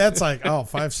whole me, movie. that's like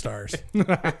 5 stars.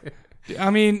 I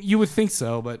mean, you would think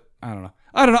so, but I don't know.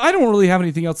 I don't really have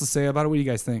anything else to say about it. What do you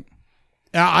guys think?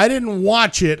 Now, I didn't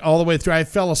watch it all the way through. I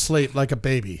fell asleep like a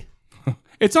baby.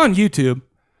 It's on YouTube.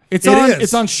 It is.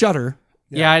 It's on Shudder.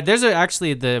 Yeah, there's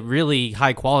actually the really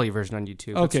high quality version on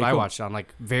YouTube. Okay, So I cool. watched it on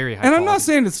like very high And quality. I'm not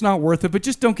saying it's not worth it, but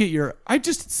just don't get your. I've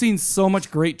just seen so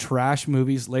much great trash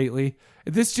movies lately.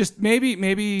 This just maybe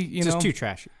It's just too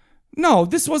trashy. No,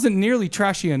 this wasn't nearly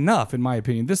trashy enough, in my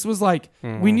opinion. This was like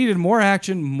we needed more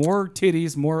action, more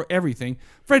titties, more everything.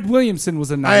 Fred Williamson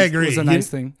was a nice. I agree. Was a nice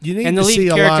thing. You need And the to see lead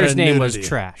a lot character's of name was nudity.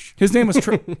 Trash. His name was.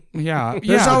 Yeah, There's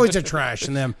yeah. always a trash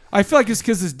in them. I feel like it's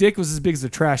because his dick was as big as a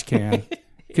trash can,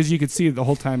 because you could see it the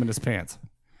whole time in his pants.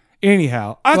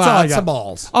 Anyhow, that's all I It's got. the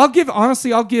balls. I'll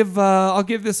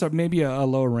give this maybe a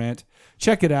low rent.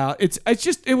 Check it out.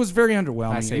 It was very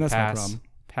underwhelming. I say and that's my pass. problem.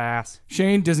 Pass.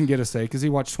 Shane doesn't get a say because he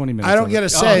watched 20 minutes. I don't of get it. a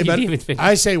say, you but didn't even finish.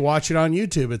 I say watch it on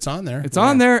YouTube. It's on there. It's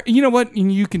on there. You know what?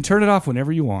 And you can turn it off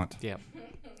whenever you want. Yeah.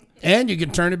 And you can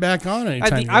turn it back on anytime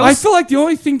think you I want. I feel like the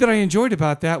only thing that I enjoyed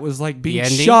about that was like being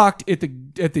ending? shocked at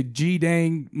the G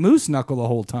dang moose knuckle the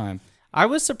whole time. I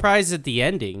was surprised at the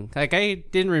ending. Like, I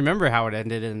didn't remember how it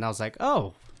ended, and I was like,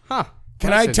 oh, huh. Can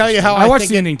That's I tell you how I watched think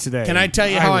the it- ending today. Can I tell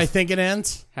you how I think it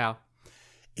ends? How?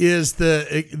 Is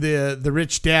the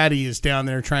rich daddy is down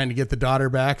there trying to get the daughter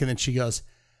back, and then she goes,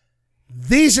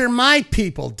 "These are my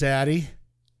people, Daddy.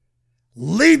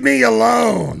 Leave me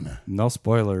alone." No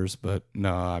spoilers, but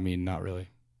no, I mean not really.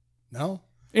 No,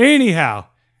 Anyhow,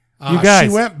 you guys.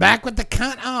 She went back with the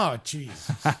cunt. Oh, jeez.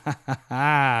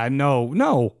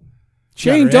 No. She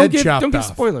got Shane, her don't head give chopped off.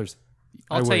 spoilers.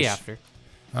 I'll I tell you wish. after.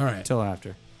 All right. Till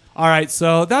after. All right,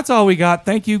 so that's all we got.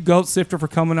 Thank you, Goatsifter, for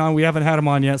coming on. We haven't had him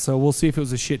on yet, so we'll see if it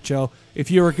was a shit show.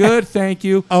 If you were good, thank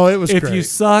you. Oh, it was If great. you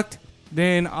sucked,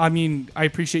 then, I mean, I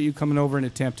appreciate you coming over and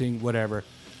attempting whatever.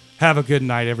 Have a good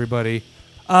night, everybody.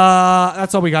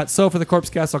 That's all we got. So for the Corpse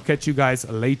Cast, I'll catch you guys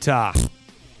later.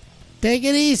 Take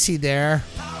it easy there.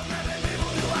 Time